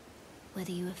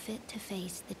whether you are fit to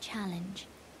face the challenge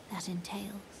that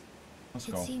entails. Let's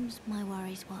It go. seems my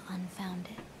worries were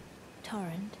unfounded.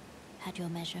 Torrent had your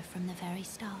measure from the very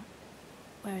start,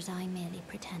 whereas I merely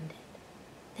pretended.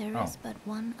 There is but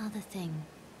one other thing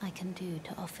I can do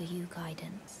to offer you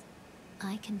guidance.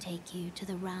 I can take you to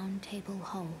the Round Table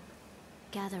Hall,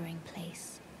 gathering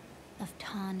place of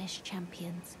tarnished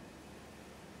champions,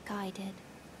 guided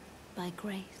by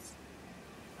grace.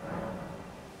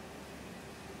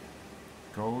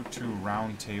 Go to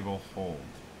Round Table Hold.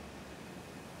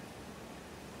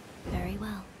 Very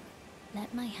well.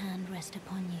 Let my hand rest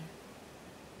upon you.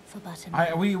 For but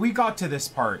a We got to this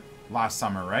part last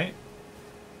summer, right?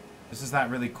 This is that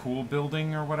really cool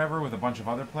building or whatever with a bunch of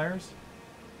other players?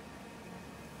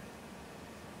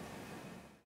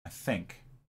 I think.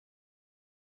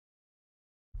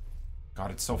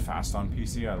 God, it's so fast on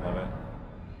PC. I love it.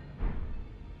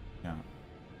 Yeah.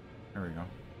 There we go.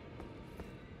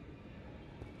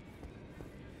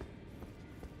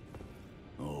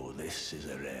 Oh, this is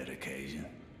a rare occasion.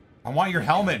 I want your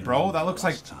helmet, bro. That looks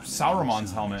like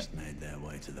Sauron's helmet. Made their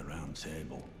way to the Round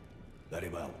Table. Very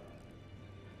well.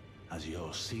 As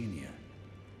your senior,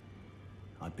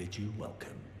 I bid you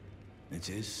welcome. It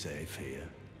is safe here.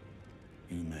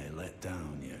 You may let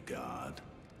down your guard.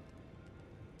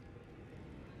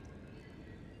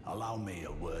 Allow me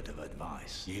a word of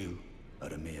advice. You are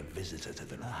a mere visitor to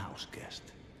the house guest.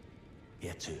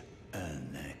 Yet to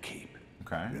earn their keep.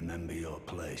 Okay. Remember your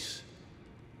place.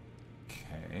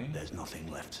 Okay. There's nothing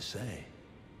left to say.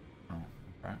 Oh,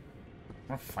 okay. I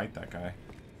want to fight that guy.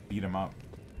 Beat him up.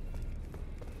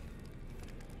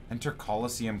 Enter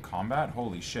Coliseum combat?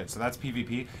 Holy shit. So that's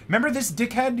PvP. Remember this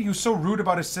dickhead? He was so rude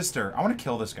about his sister. I want to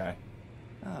kill this guy.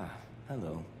 Ah,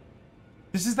 hello.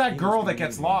 This is that girl that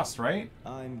gets lost, right?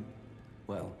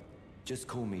 Well, just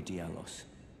call me Dialos.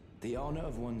 The honor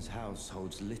of one's house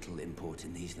holds little import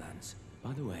in these lands.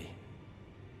 By the way,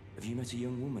 have you met a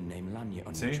young woman named Lanya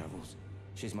on your travels?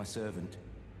 She's my servant,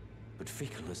 but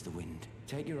fickle as the wind.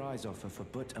 Take your eyes off her for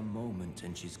but a moment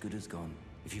and she's good as gone.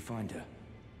 If you find her,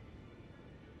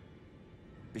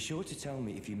 be sure to tell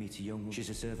me if you meet a young woman. She's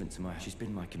a servant to my house. She's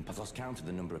been my companion. I've lost count of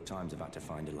the number of times I've had to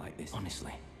find her like this,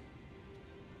 honestly.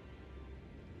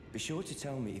 Be sure to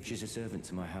tell me if she's a servant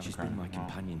to my house. She's been my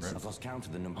companion. I've lost count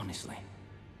of the number, honestly.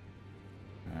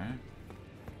 Alright.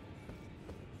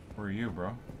 Where are you,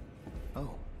 bro?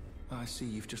 Oh, I see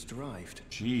you've just arrived.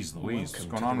 Jeez Louise, what's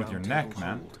going on with your neck,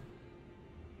 man?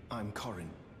 I'm Corin,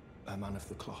 a man of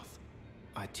the cloth.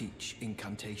 I teach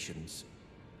incantations,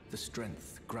 the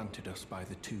strength granted us by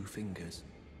the two fingers,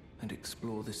 and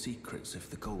explore the secrets of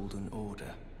the Golden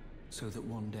Order, so that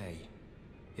one day,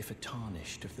 if a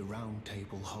tarnished of the Round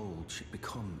Table hold should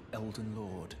become Elden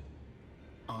Lord,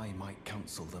 I might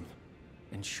counsel them,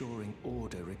 ensuring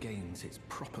order regains its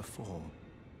proper form,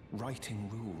 righting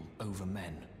rule over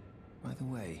men. By the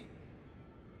way,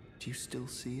 do you still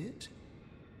see it?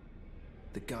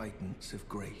 The guidance of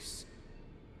grace.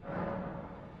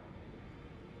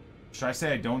 Should I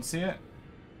say I don't see it?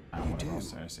 You do. I'll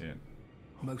say I see it.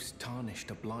 Most tarnished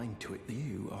are blind to it.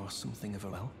 You are something of a...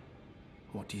 Well,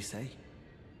 what do you say?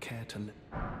 Care to...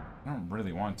 I don't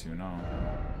really want to, no.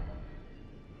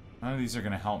 None of these are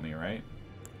gonna help me, right?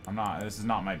 I'm not... This is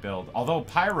not my build. Although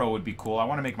Pyro would be cool. I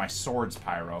want to make my swords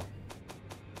Pyro.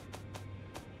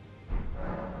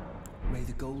 May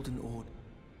the Golden Order...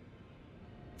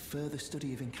 Further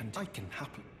study of incantation... I can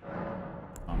happily...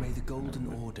 May the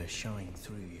Golden Order shine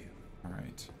through you.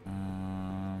 Alright.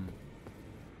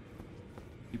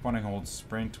 Keep wanting to hold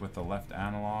sprint with the left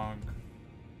analog.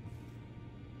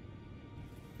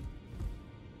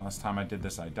 Last time I did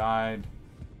this, I died.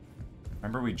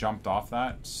 Remember we jumped off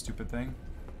that stupid thing?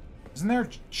 Isn't there a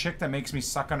chick that makes me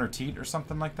suck on her teat or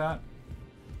something like that?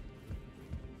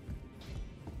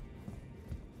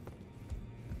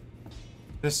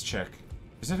 This chick.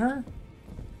 Is it her?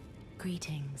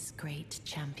 Greetings, great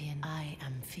champion. I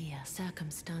am Fia.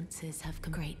 Circumstances have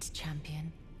come. Great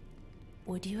champion.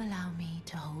 Would you allow me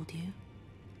to hold you?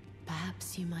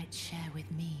 Perhaps you might share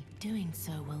with me. Doing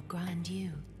so will grant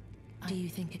you. Do you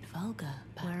think it vulgar?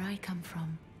 Where I come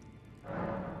from,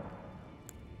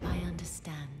 I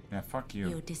understand. Yeah, fuck you.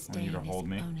 Your disdain You to hold is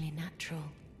me. only natural.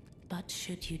 But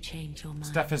should you change your mind,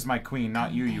 Steph is my queen,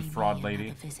 not you, you pay fraud me lady.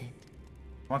 another visit.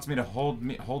 Wants me to hold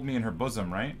me in her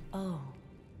bosom, right? Oh,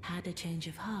 had a change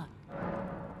of heart.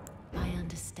 I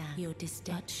understand your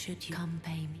disdain. But should you come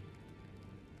pay me?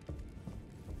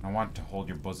 I want to hold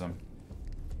your bosom.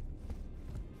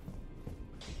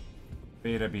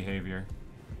 Beta behavior.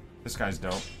 This guy's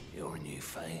dope. You're a new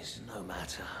face, no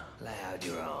matter. Lay out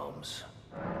your arms.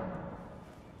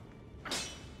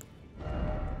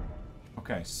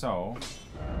 Okay, so...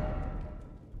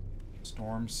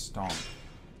 Storm Stomp.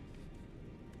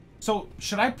 So,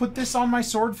 should I put this on my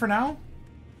sword for now?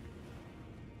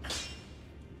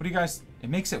 What do you guys...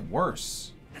 It makes it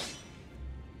worse.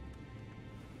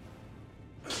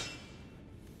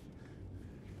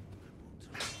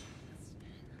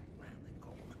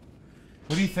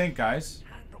 What do you think, guys?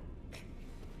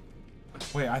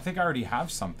 Wait, I think I already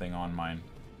have something on mine.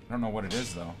 I don't know what it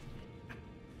is, though.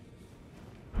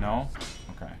 No?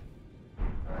 Okay.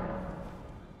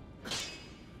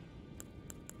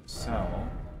 So...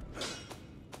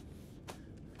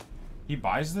 He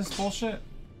buys this bullshit?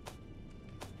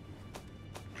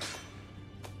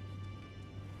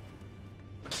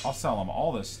 I'll sell him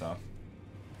all this stuff.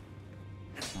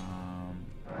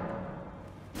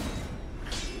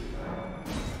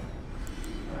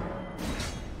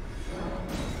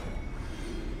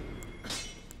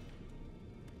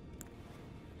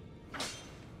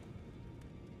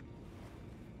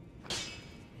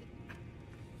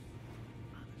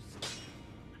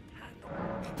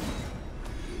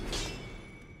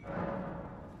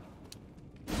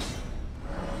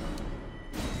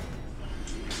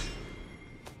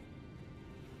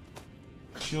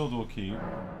 shield will keep.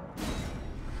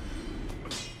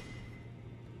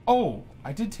 Oh,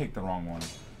 I did take the wrong one.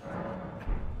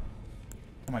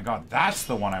 Oh my god, that's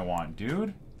the one I want,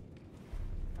 dude.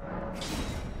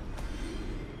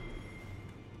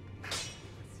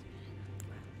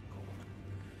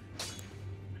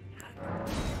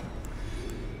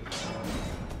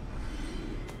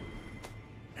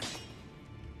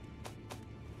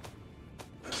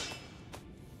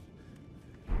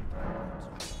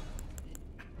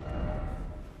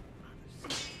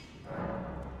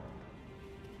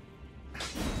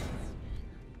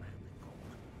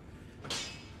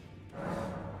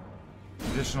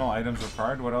 Additional items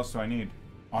required. What else do I need?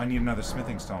 Oh, I need another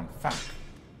smithing stone. Fuck.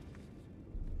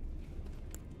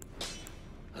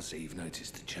 I see you've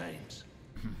noticed the chains.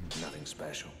 Nothing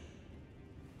special.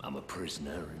 I'm a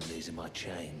prisoner and these are my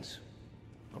chains.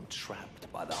 I'm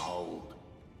trapped by the hold.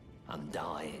 I'm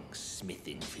dying,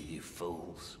 smithing for you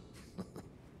fools.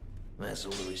 That's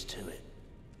all there is to it.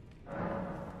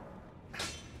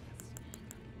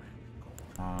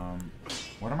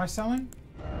 What am I selling?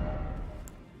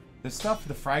 This stuff?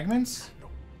 The fragments?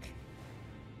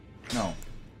 No.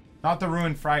 Not the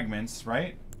ruined fragments,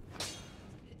 right?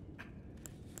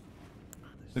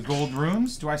 The gold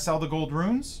runes? Do I sell the gold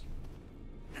runes?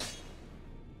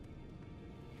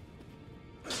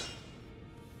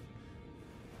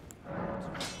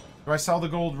 Do I sell the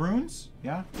gold runes?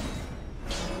 Yeah?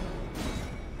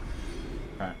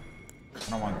 Okay. I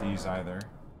don't want these either.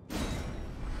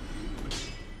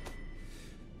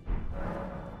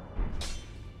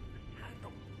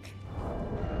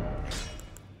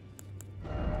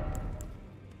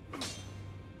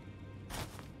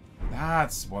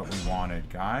 That's what we wanted,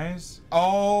 guys.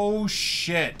 Oh,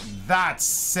 shit. That's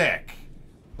sick.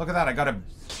 Look at that. I got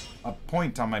a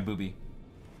point on my booby.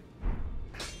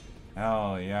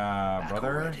 Hell yeah,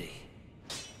 brother.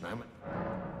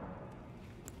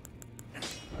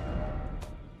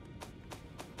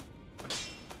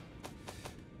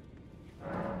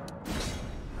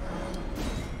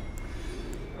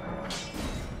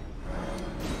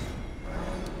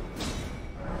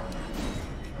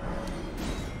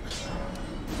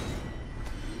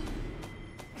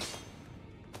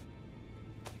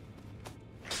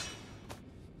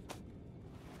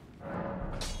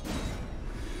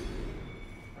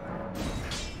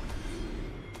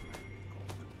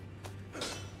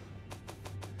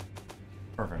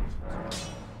 Perfect.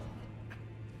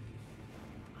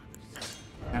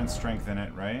 And strengthen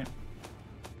it, right?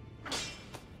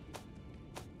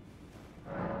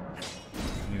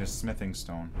 Need a smithing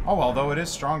stone. Oh, although it is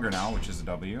stronger now, which is a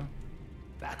W.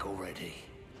 Back already.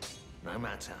 No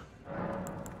matter.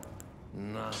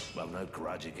 No, well, no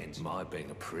grudge against my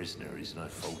being a prisoner is no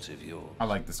fault of yours. I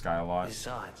like this guy a lot.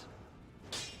 Besides,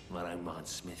 I don't mind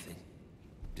smithing.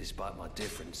 Despite my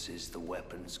differences, the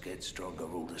weapons get stronger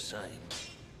all the same.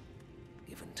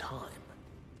 Given time,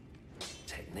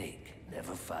 technique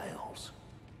never fails.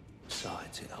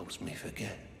 Besides, it helps me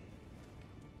forget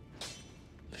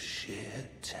the sheer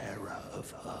terror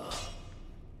of her.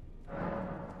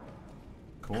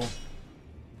 Cool.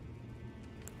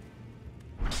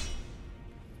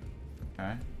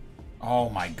 Okay. Oh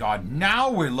my god, now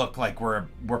we look like we're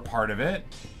part of it.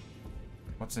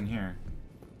 What's in here?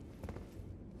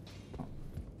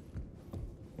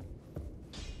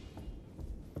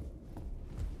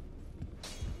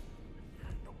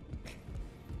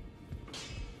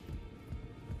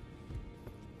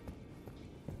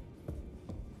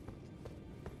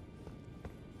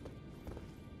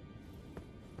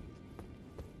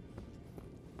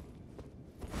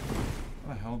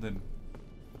 What the hell did...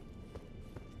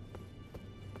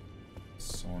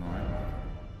 So annoying.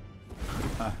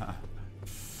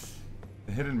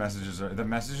 The hidden messages are... The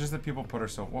messages that people put are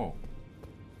so... Whoa.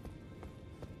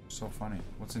 So funny.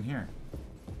 What's in here?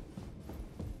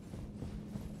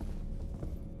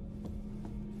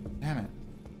 Damn it.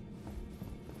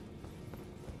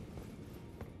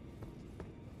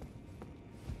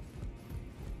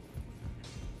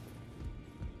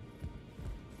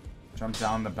 Jump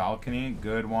down the balcony.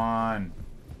 Good one.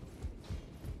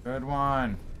 Good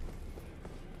one.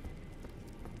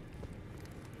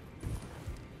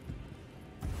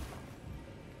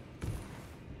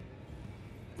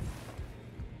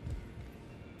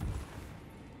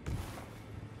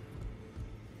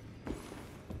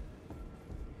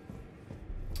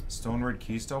 Stoneward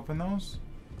keys to open those?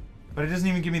 But it doesn't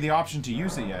even give me the option to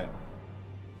use it yet.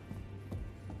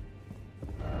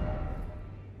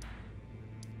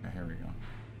 Okay, here we go.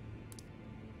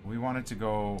 We want it to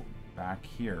go back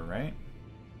here, right?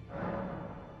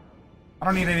 I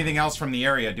don't need anything else from the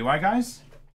area, do I, guys?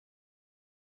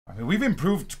 I mean, we've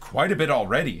improved quite a bit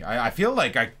already. I feel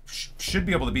like I should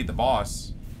be able to beat the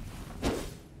boss.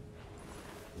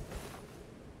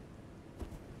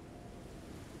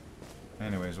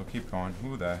 Anyways, we'll keep going.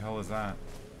 Who the hell is that?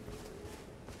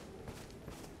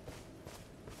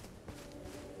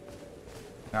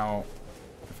 Now,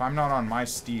 if I'm not on my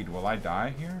steed, will I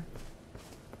die here?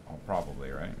 Oh, probably,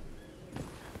 right?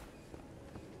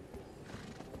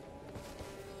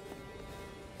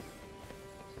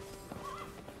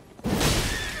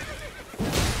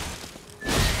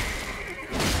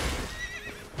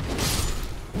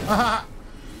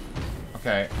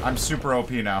 Okay, I'm super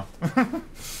OP now.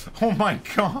 Oh my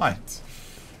god.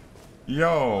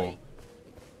 Yo.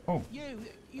 Oh. You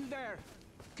there.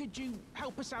 Could you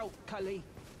help us out, Cully?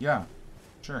 Yeah,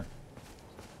 sure.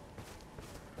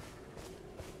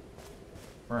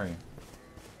 Where are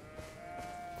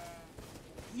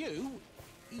you?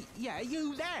 Yeah,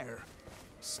 you there.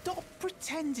 Stop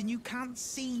pretending you can't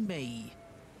see me.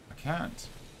 I can't.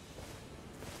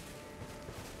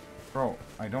 Bro,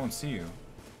 I don't see you.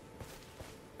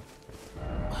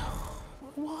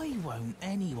 Why won't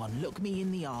anyone look me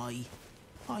in the eye?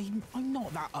 I'm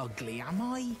not that ugly, am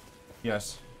I?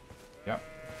 Yes. Yep.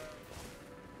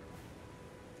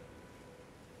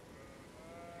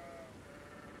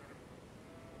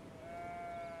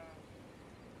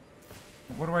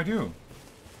 What do I do?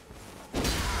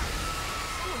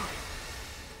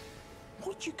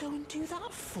 What'd you go and do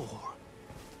that for?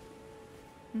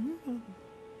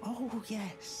 Oh,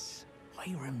 yes.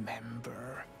 I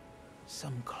remember.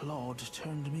 Some clod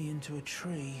turned me into a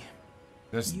tree.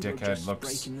 This you dickhead were just looks...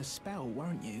 breaking the spell,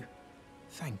 weren't you?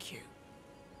 Thank you.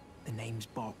 The name's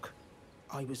Bok.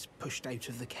 I was pushed out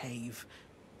of the cave.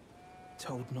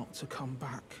 Told not to come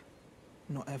back.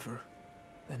 Not ever.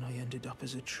 Then I ended up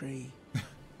as a tree.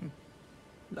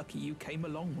 Lucky you came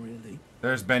along, really.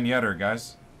 There's Ben Yetter,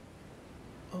 guys.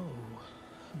 Oh,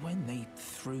 when they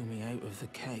threw me out of the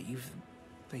cave,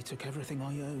 they took everything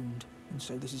I owned, and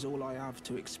so this is all I have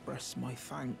to express my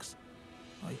thanks.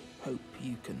 I hope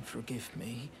you can forgive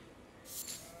me.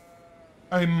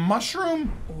 A mushroom?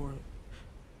 Or,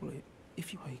 well,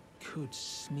 if I could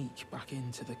sneak back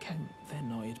into the camp,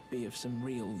 then I'd be of some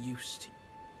real use to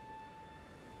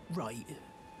you. Right,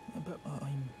 but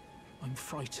I'm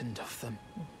frightened of them.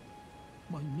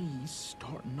 My knees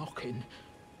start knocking.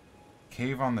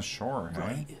 Cave on the shore,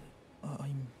 hey? Right,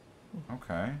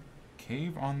 Okay.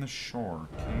 Cave on the shore.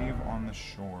 Cave on the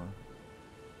shore.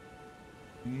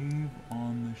 Cave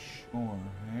on the shore,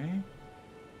 hey?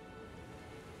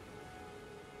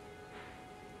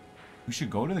 We should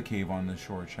go to the cave on the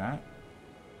shore, chat.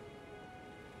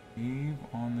 Cave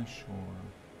on the shore.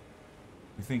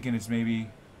 You thinking it's maybe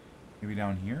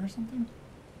down here or something?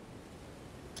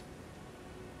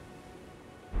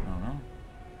 I don't know.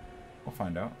 We'll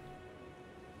find out.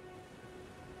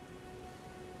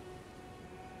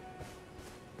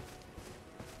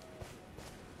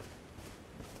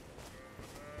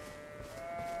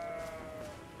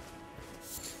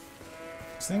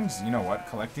 These things, you know what?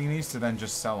 Collecting these to then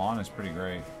just sell on is pretty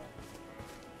great.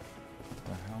 What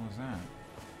the hell is that?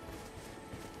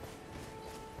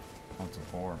 Oh, it's a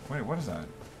boar. Wait, what is that?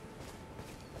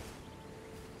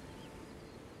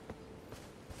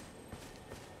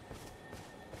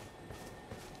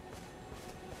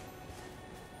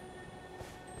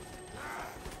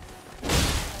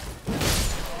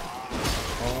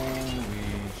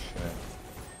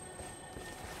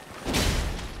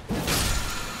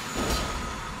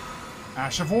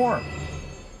 Ash of War!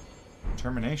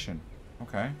 Termination.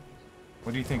 Okay.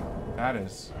 What do you think that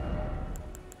is?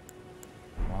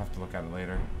 We'll have to look at it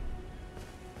later.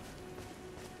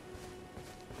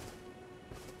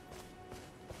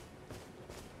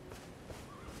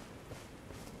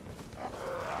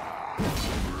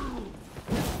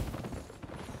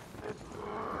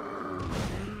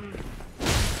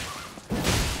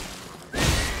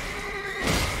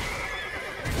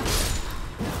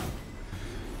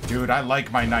 Dude, I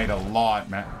like my knight a lot,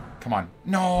 man. Come on.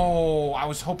 No! I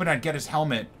was hoping I'd get his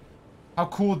helmet. How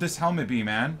cool would this helmet be,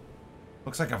 man?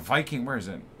 Looks like a Viking. Where is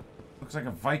it? Looks like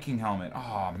a Viking helmet.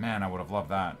 Oh, man, I would have loved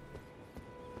that.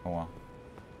 Oh, well.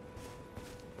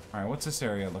 Alright, what's this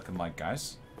area looking like,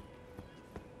 guys?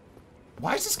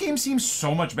 Why does this game seem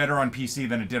so much better on PC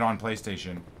than it did on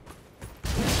PlayStation?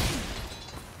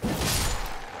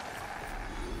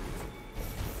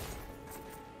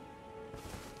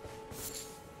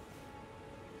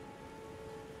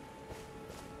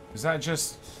 Is that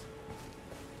just...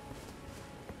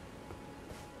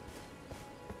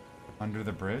 under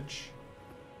the bridge?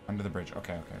 Under the bridge.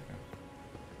 Okay, okay, okay.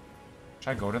 Should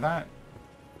I go to that?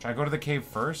 Should I go to the cave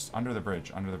first? Under the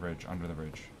bridge, under the bridge, under the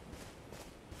bridge.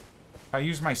 If I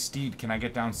use my steed, can I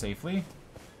get down safely?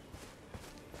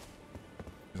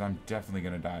 Because I'm definitely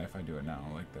gonna die if I do it now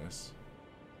like this.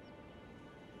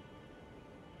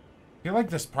 I feel like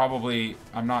this probably...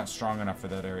 I'm not strong enough for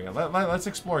that area. Let's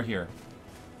explore here.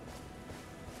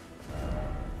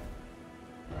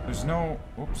 There's no...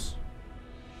 Oops.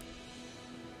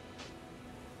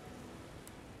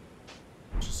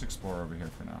 Let's just explore over here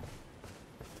for now.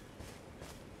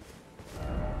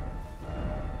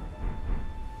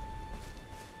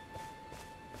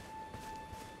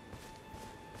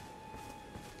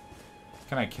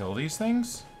 Can I kill these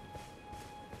things?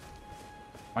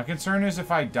 My concern is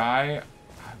if I die,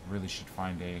 I really should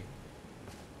find a...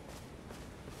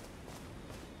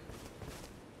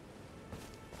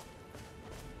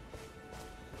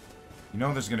 You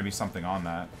know there's going to be something on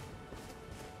that.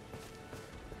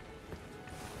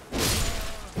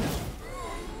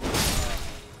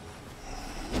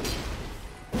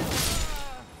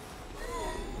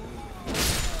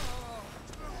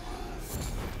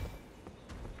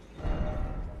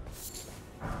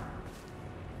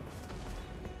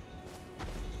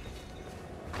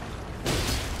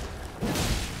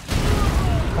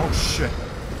 Oh shit.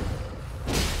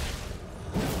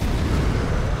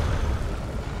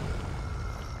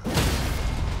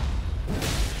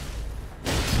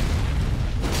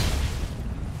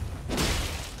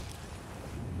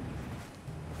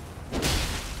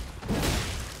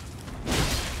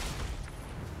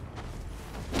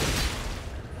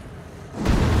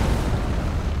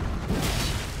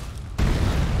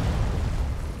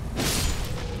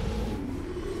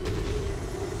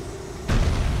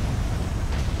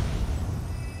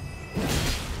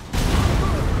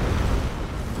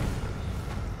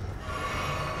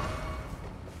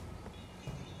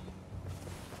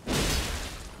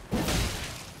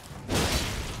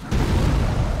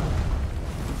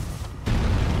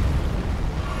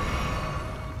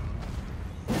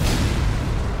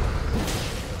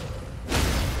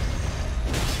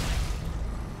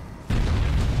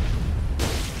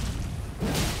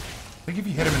 I think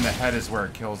if you hit him in the head is where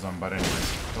it kills him, but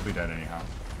anyways, he'll be dead anyhow.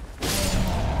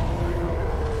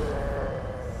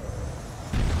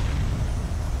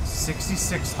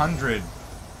 6,600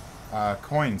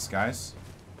 coins, guys.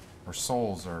 Or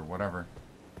souls, or whatever.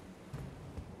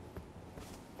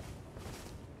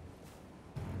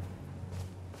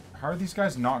 How are these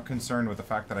guys not concerned with the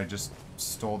fact that I just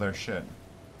stole their shit?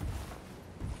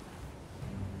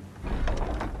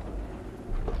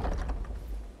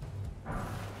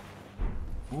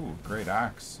 Ooh, great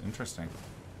axe. Interesting.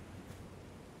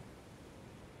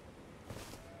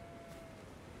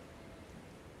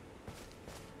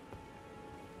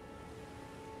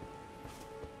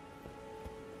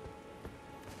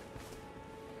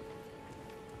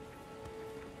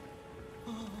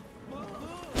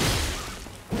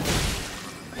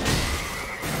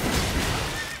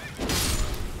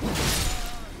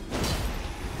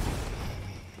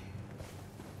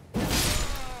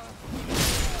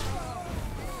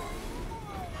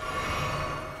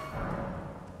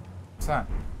 What's that?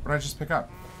 What did I just pick up?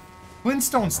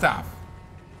 Flintstone staff!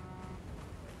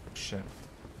 Shit.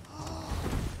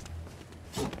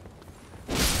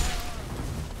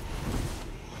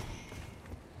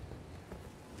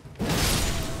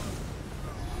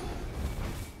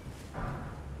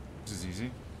 This is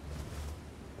easy.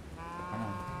 Come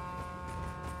on.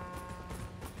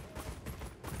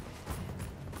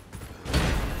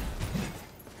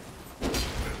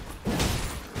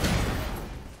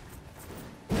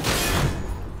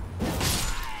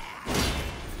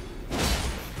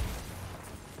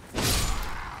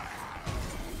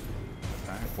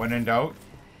 When in doubt,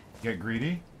 get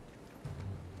greedy.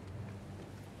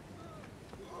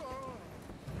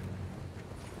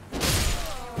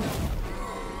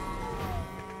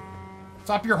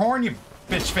 Stop your horn, you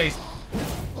bitch face.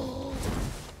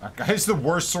 That guy's the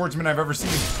worst swordsman I've ever seen.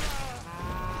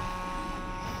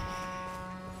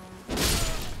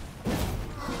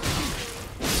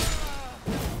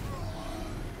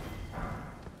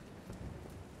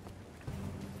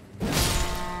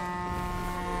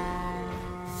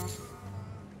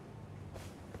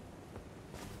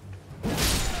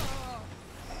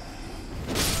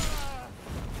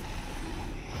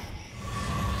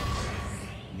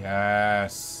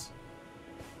 Yes.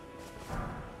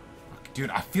 Dude,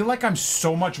 I feel like I'm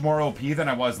so much more OP than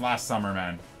I was last summer,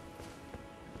 man.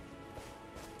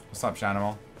 What's up,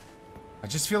 Shanimal? I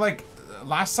just feel like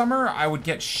last summer I would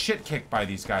get shit kicked by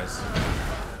these guys.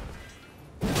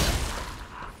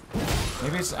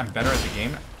 Maybe it's I'm better at the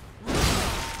game.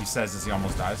 He says as he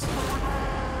almost dies.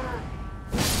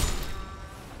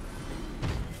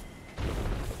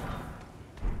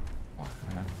 Fuck,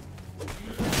 man.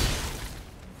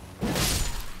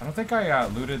 don't think I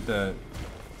looted the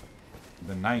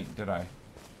knight, did I? I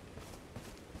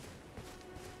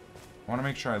want to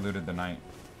make sure I looted the knight.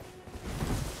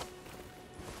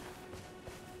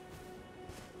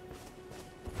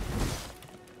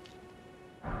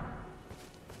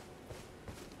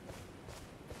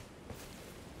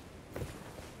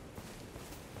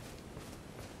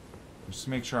 Just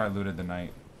make sure I looted the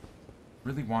knight.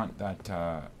 Really want that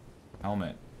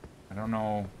helmet. I don't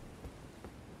know.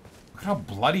 Look how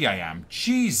bloody I am.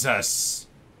 Jesus!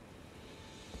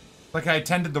 Like I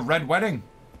attended the Red Wedding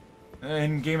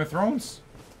in Game of Thrones.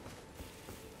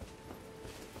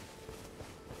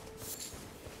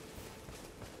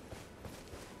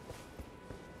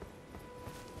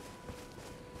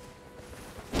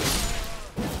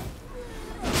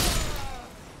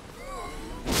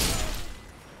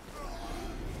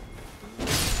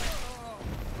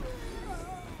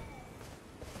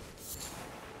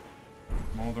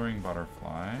 Moldering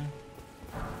butterfly.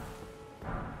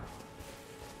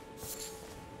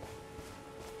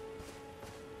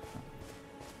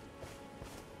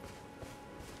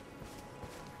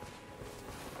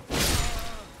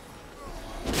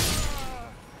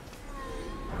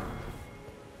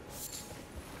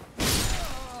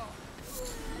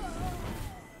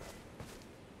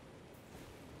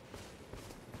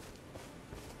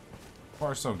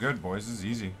 Far so good, boys. This is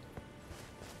easy.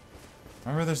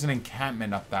 Remember there's an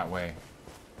encampment up that way.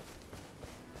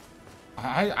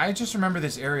 I just remember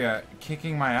this area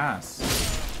kicking my ass.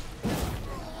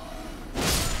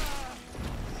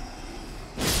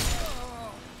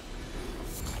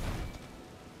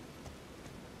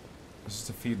 This is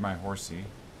to feed my horsey,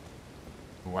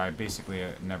 who I basically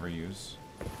never use.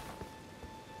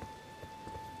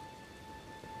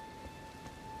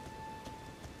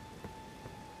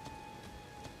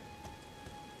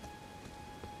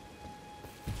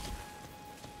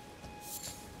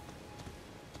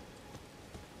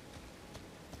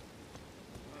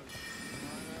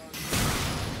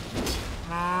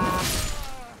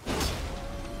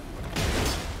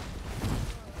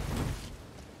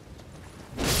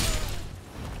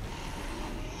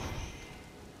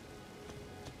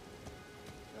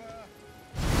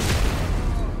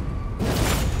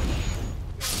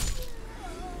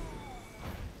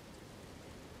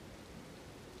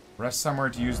 Rest somewhere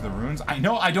to use the runes. I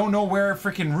know, I don't know where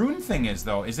freaking rune thing is,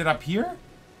 though. Is it up here?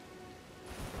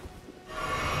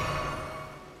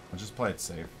 I'll just play it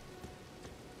safe.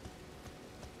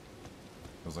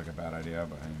 Feels like a bad idea,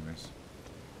 but anyways.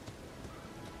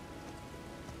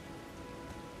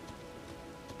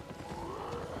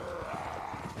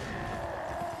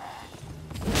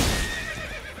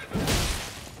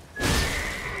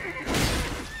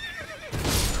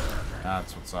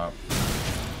 That's what's up.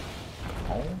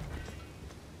 Oh.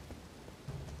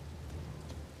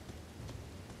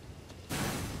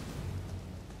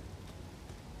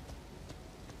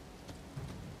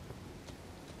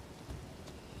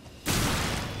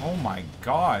 Oh my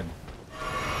God.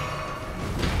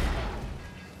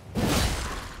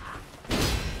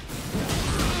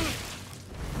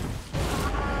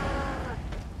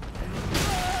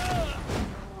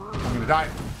 I'm gonna die.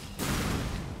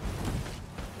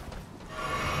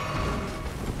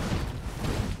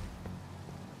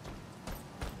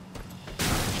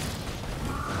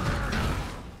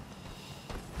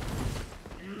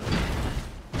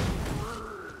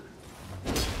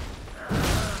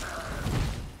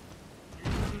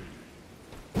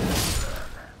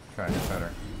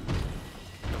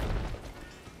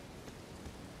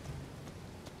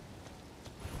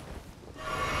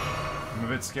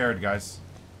 Scared, guys.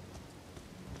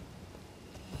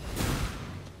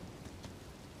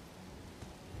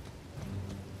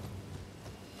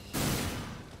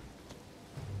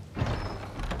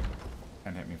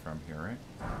 Can't hit me from here, right?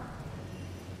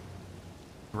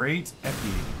 Great Epi.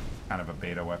 Kind of a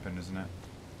beta weapon, isn't it?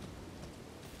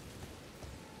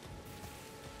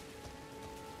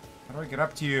 How do I get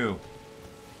up to you?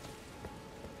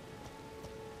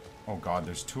 Oh God,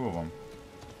 there's two of them.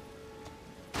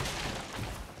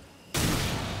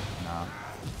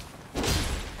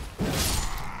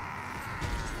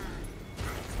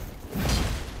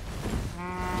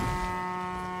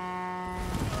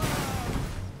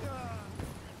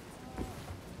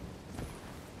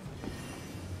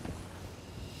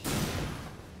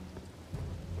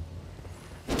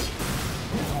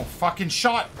 Fucking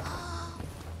shot.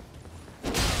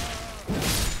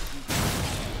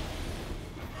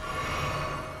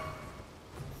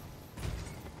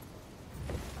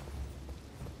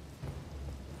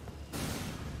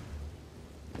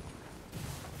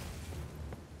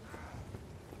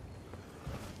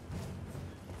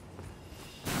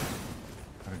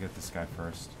 Gotta get this guy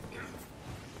first.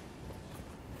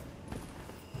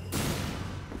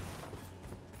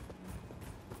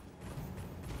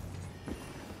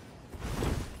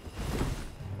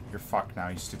 You're fucked now,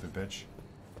 you stupid bitch.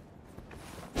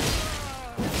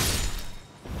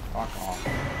 Fuck off.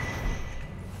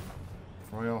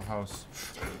 Royal House.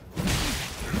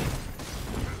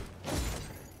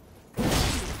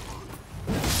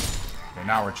 Okay,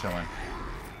 now we're chilling.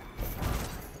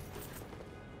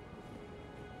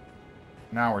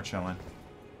 Now we're chilling.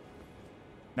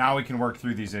 Now we can work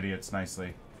through these idiots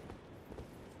nicely.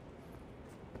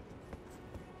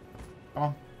 Come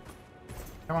on.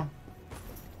 Come on.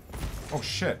 Oh,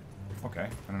 shit. Okay.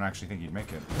 I don't actually think he'd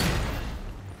make it.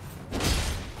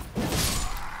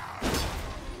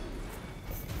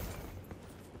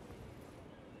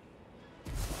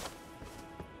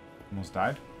 Almost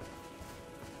died.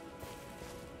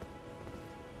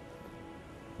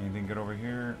 Anything good over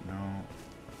here? No.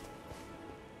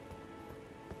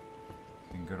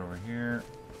 Anything good over here?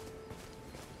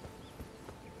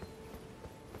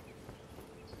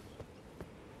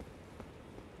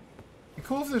 It'd be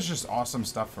cool if there's just awesome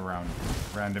stuff around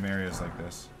random areas like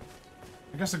this.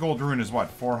 I guess a gold rune is what?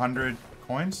 400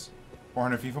 coins?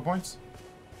 400 FIFA points?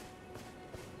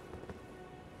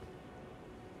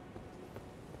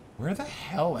 Where the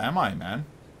hell am I, man?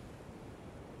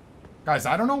 Guys,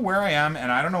 I don't know where I am,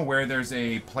 and I don't know where there's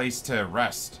a place to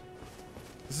rest.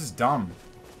 This is dumb.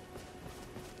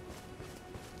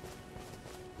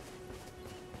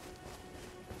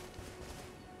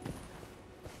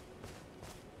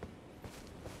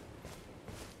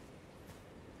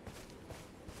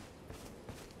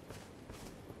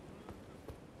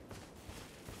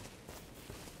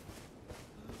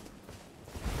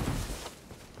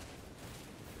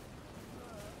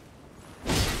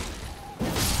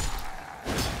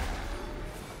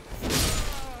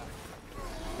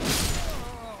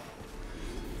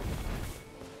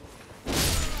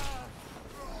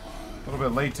 A little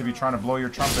bit late to be trying to blow your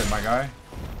trumpet, my guy.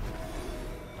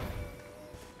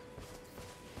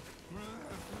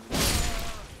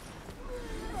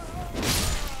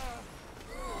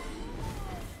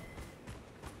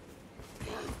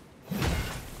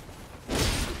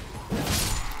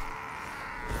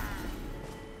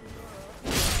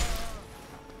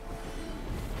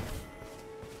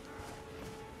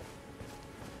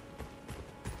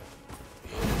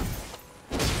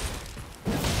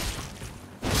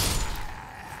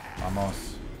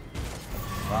 Vamos.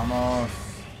 Vamos.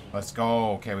 Let's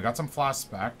go. Okay, we got some flasks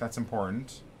back. That's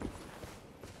important.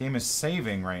 Game is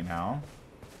saving right now.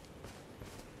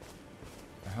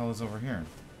 What the hell is over here?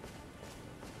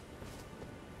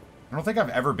 I don't think I've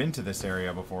ever been to this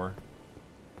area before.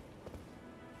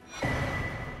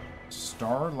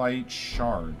 Starlight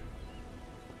Shard.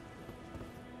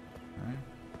 Alright.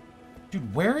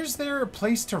 Dude, where is there a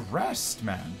place to rest,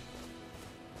 man?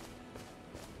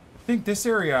 I think this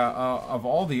area, of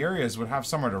all the areas, would have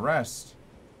somewhere to rest.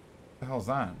 What the hell's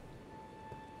that?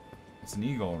 It's an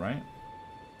eagle, right?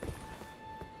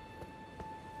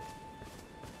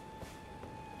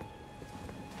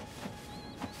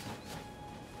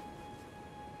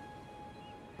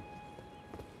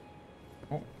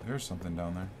 Oh, there's something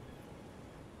down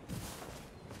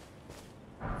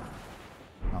there.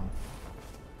 Oh.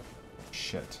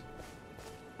 Shit.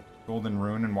 Golden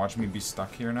rune and watch me be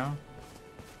stuck here now?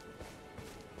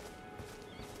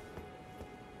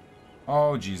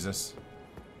 Oh, Jesus.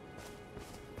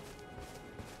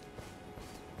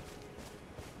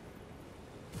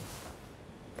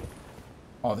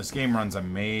 Oh, this game runs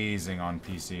amazing on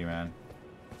PC, man.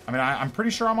 I mean, I'm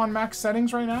pretty sure I'm on max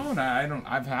settings right now, and I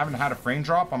haven't had a frame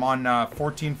drop. I'm on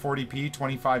 1440p,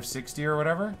 2560 or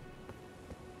whatever.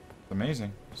 It's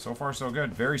amazing. So far, so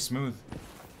good. Very smooth.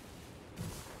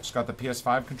 Just got the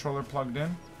PS5 controller plugged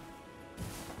in.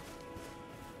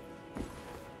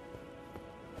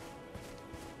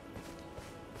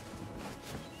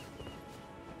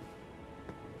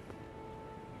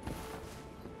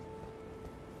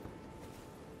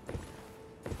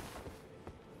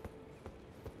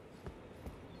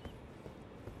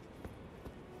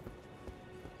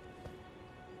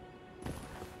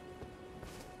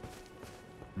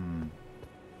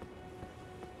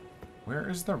 Where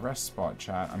is the rest spot,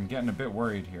 chat? I'm getting a bit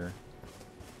worried here.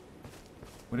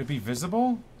 Would it be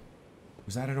visible?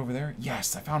 Was that it over there?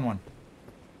 Yes, I found one.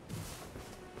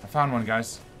 I found one,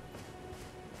 guys.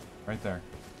 Right there.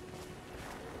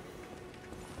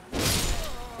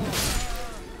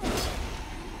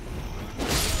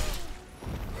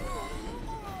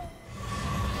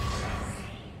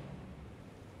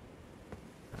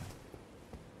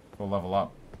 We'll level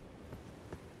up.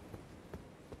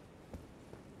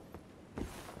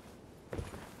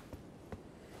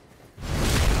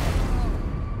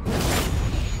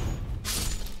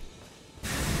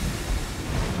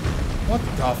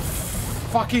 The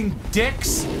fucking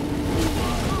dicks!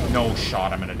 No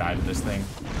shot, I'm gonna die to this thing.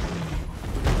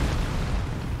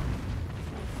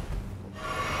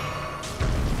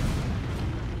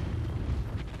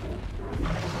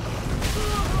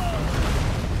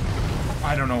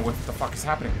 I don't know what the fuck is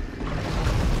happening.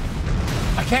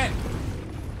 I can't!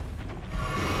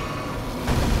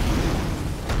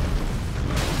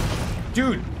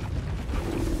 Dude!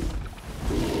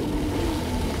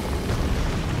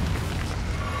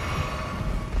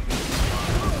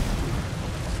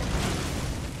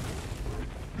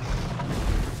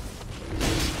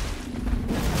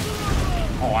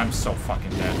 Oh, I'm so fucking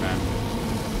dead, man.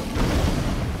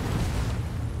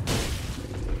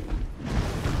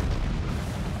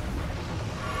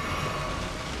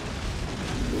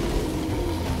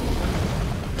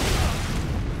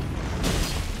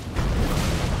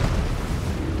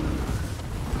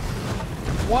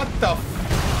 What the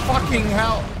fucking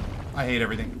hell? I hate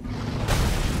everything.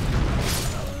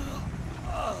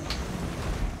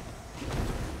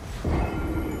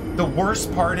 The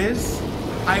worst part is,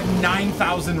 I have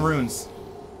 9,000 runes.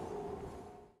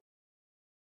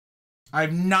 I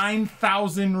have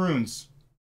 9,000 runes.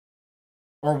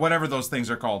 Or whatever those things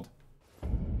are called.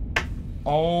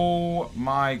 Oh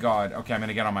my god. Okay, I'm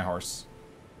gonna get on my horse.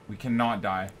 We cannot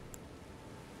die.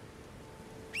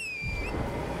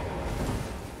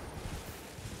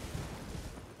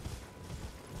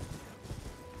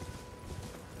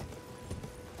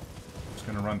 Just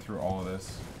gonna run through all of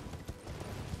this.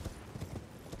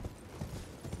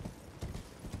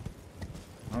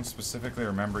 I don't specifically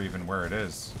remember even where it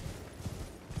is.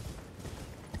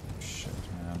 Shit,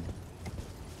 man.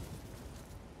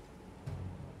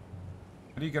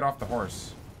 How do you get off the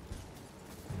horse?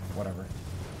 Whatever.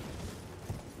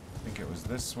 I think it was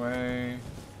this way.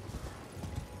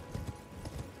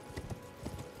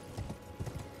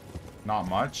 Not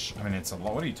much. I mean, it's a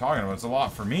lot. What are you talking about? It's a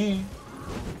lot for me.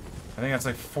 I think that's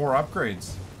like 4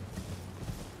 upgrades.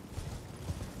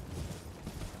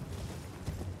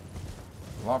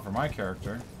 A lot for my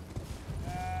character.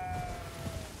 I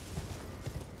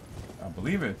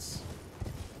believe it's.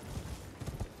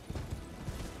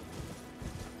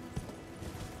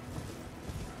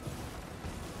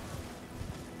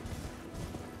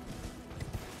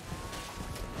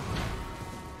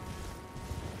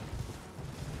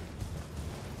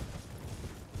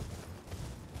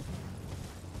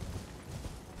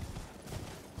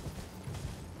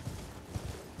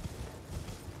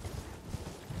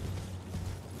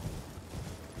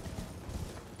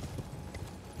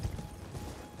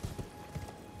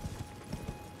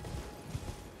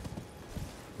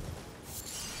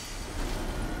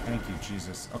 Thank you,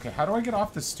 Jesus. Okay, how do I get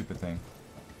off this stupid thing?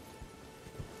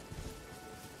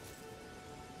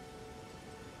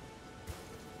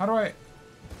 How do I...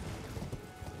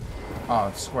 Oh,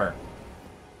 it's square.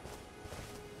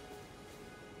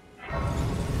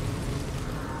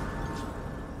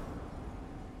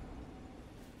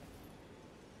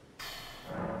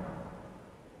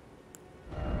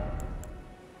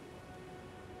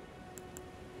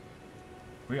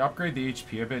 We upgrade the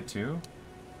HP a bit too?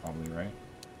 Probably, right?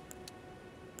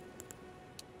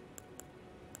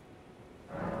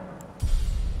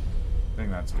 I think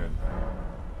that's good.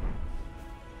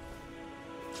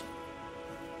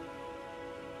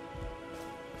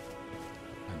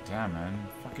 God damn, man.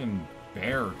 Fucking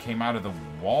bear came out of the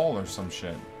wall or some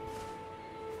shit.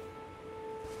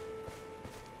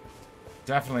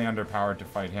 Definitely underpowered to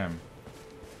fight him.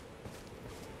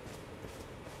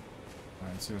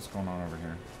 Alright, let's see what's going on over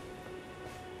here.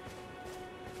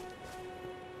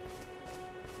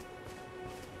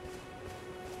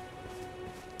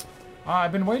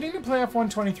 I've been waiting to play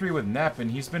F123 with Nep,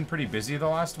 and he's been pretty busy the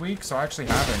last week, so I actually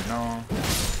haven't. No.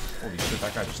 Holy shit,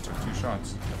 that guy just took 2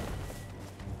 shots.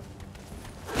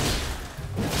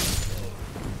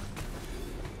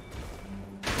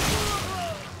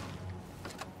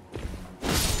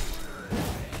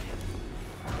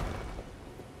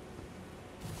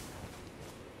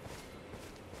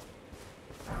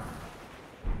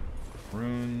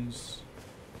 Runes.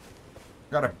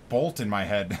 Got a bolt in my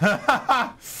head.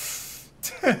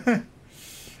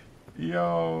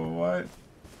 Yo, what?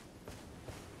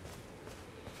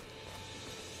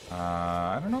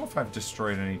 I don't know if I've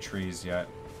destroyed any trees yet.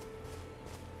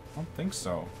 I don't think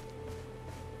so.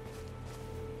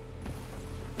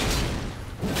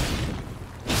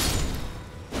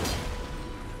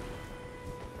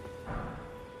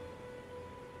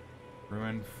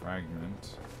 Ruin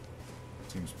fragment.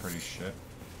 Seems pretty shit.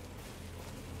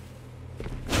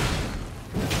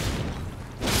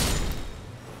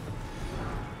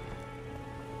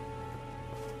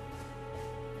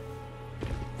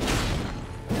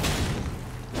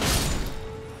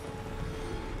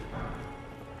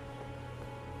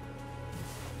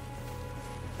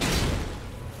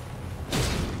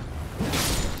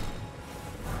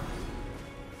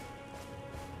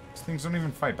 Things don't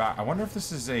even fight back. I wonder if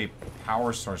this is a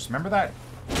power source. Remember that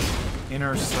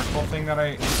inner circle thing that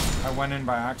I went in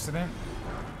by accident?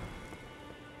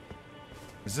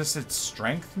 Is this its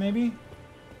strength, maybe?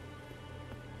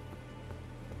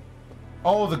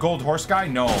 Oh, the gold horse guy?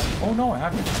 No. Oh, no, I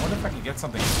haven't. I wonder if I could get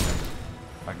something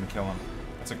if I can kill him.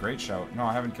 That's a great shout. No,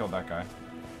 I haven't killed that guy.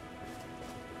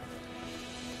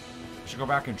 I should go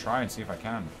back and try and see if I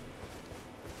can.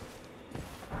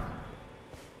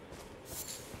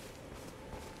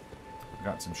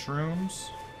 Got some shrooms.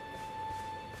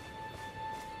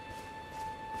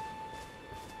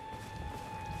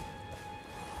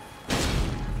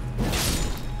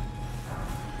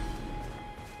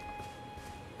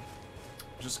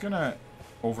 Just gonna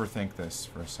overthink this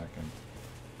for a second.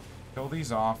 Kill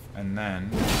these off and then...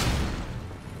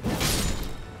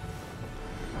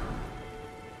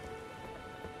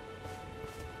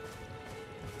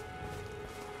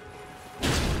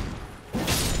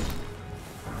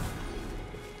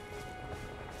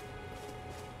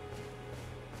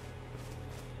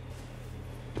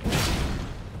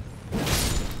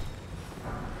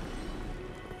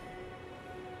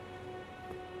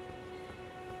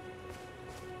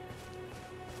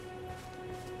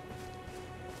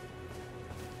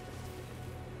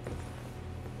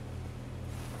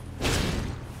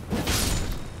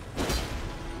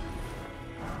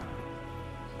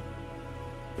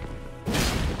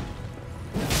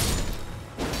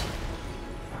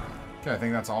 Okay, I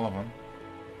think that's all of them.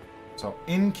 So,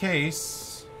 in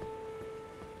case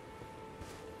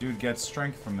dude gets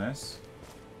strength from this,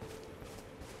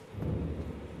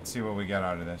 let's see what we get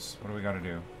out of this. What do we gotta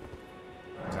do?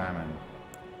 Examine.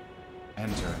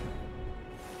 Enter.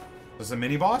 This is a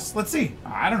mini boss? Let's see.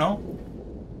 I don't know.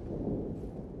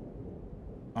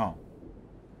 Oh.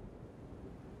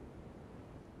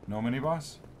 No mini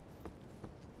boss?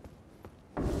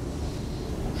 Oh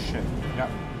shit.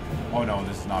 Yep. Oh no,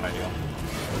 this is not ideal.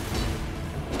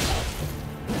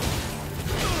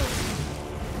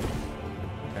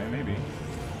 Okay, maybe.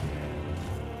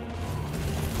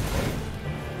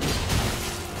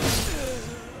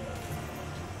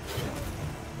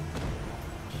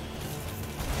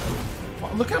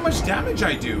 Well, look how much damage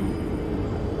I do.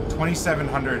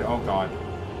 2,700. Oh god.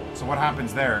 So what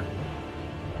happens there?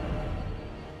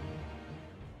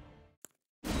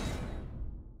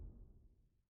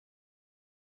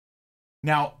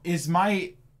 Now,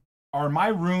 are my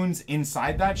runes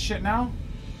inside that shit now?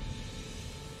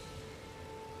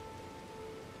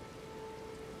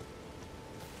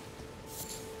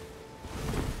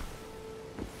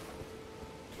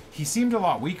 He seemed a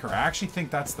lot weaker. I actually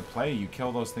think that's the play. You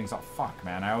kill those things. Oh, fuck,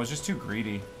 man. I was just too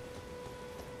greedy.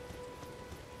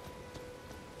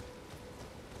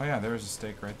 Oh, yeah, there's a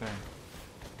stake right there.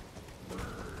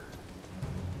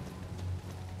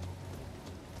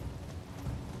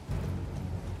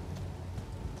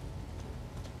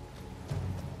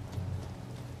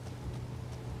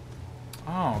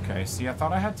 Oh, okay. See, I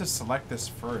thought I had to select this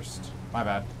first. My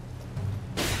bad.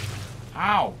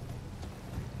 Ow!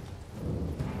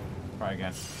 Try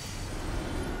again.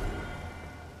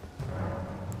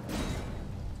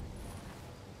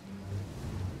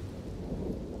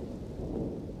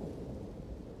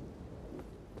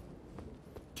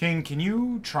 King, can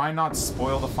you try not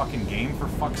spoil the fucking game for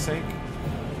fuck's sake?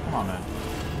 Come on, man.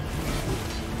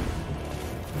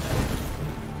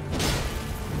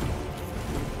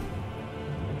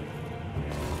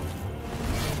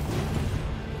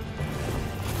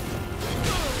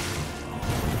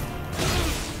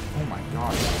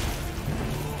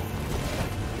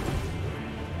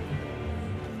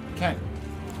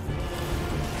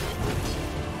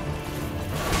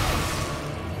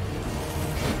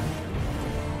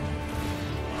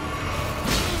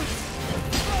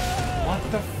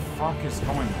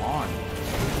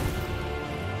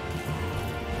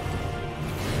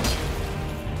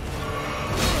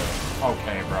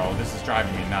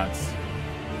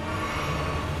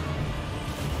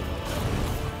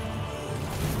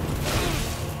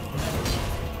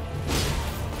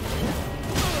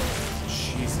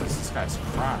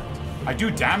 I do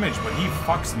damage, but he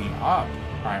fucks me up.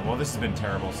 Alright, well, this has been a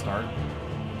terrible start.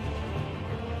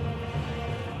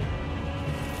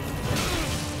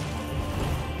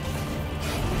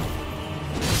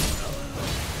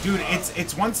 Dude,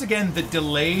 it's once again the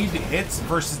delayed hits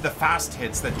versus the fast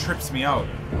hits that trips me out.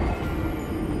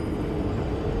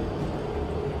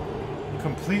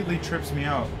 Completely trips me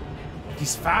out.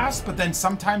 He's fast, but then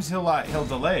sometimes he'll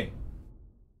delay.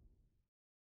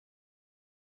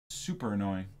 Super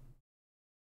annoying.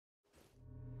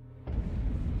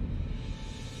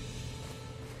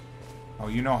 Oh,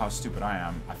 you know how stupid I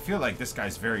am. I feel like this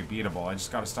guy's very beatable. I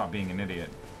just gotta stop being an idiot.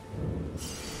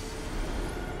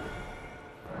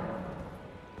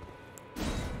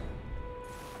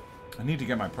 I need to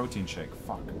get my protein shake.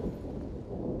 Fuck.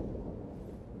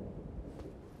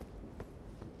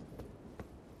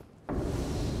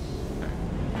 Okay.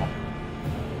 Come on.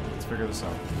 Let's figure this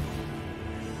out.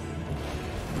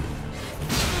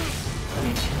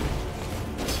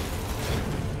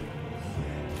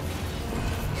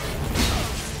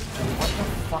 What the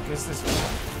fuck is this?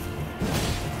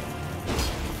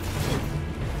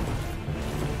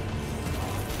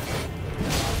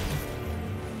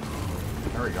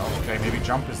 There we go. Okay, maybe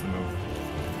jump is the move.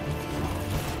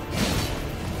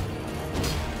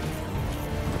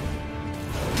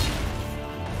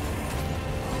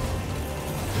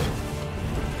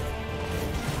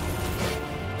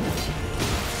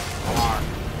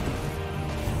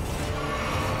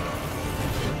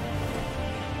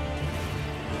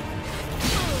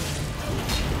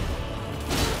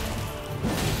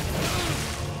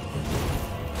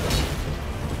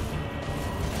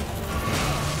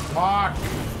 Fuck!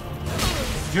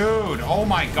 Dude, oh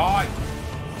my god!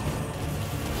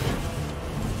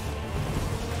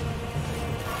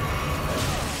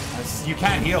 You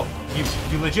can't heal.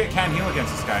 You legit can't heal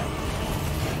against this guy.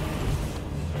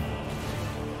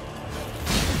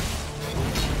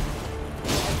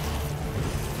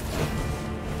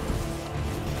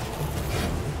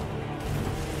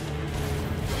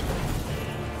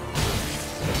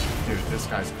 Dude, this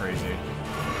guy's crazy.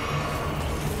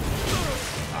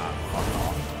 Fuck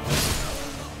off.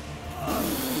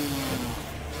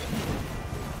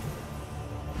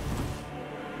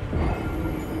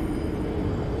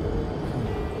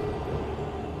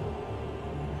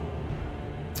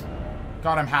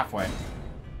 Got him halfway.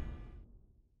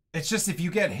 It's just if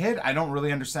you get hit, I don't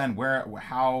really understand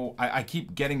how I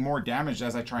keep getting more damage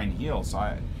as I try and heal, so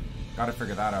I gotta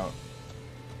figure that out.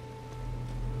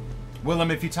 Willem,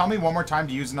 if you tell me one more time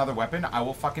to use another weapon, I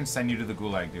will fucking send you to the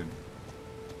gulag, dude.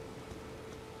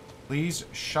 Please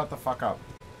shut the fuck up.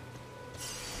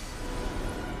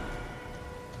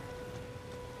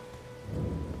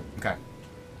 Okay.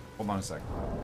 Hold on a sec.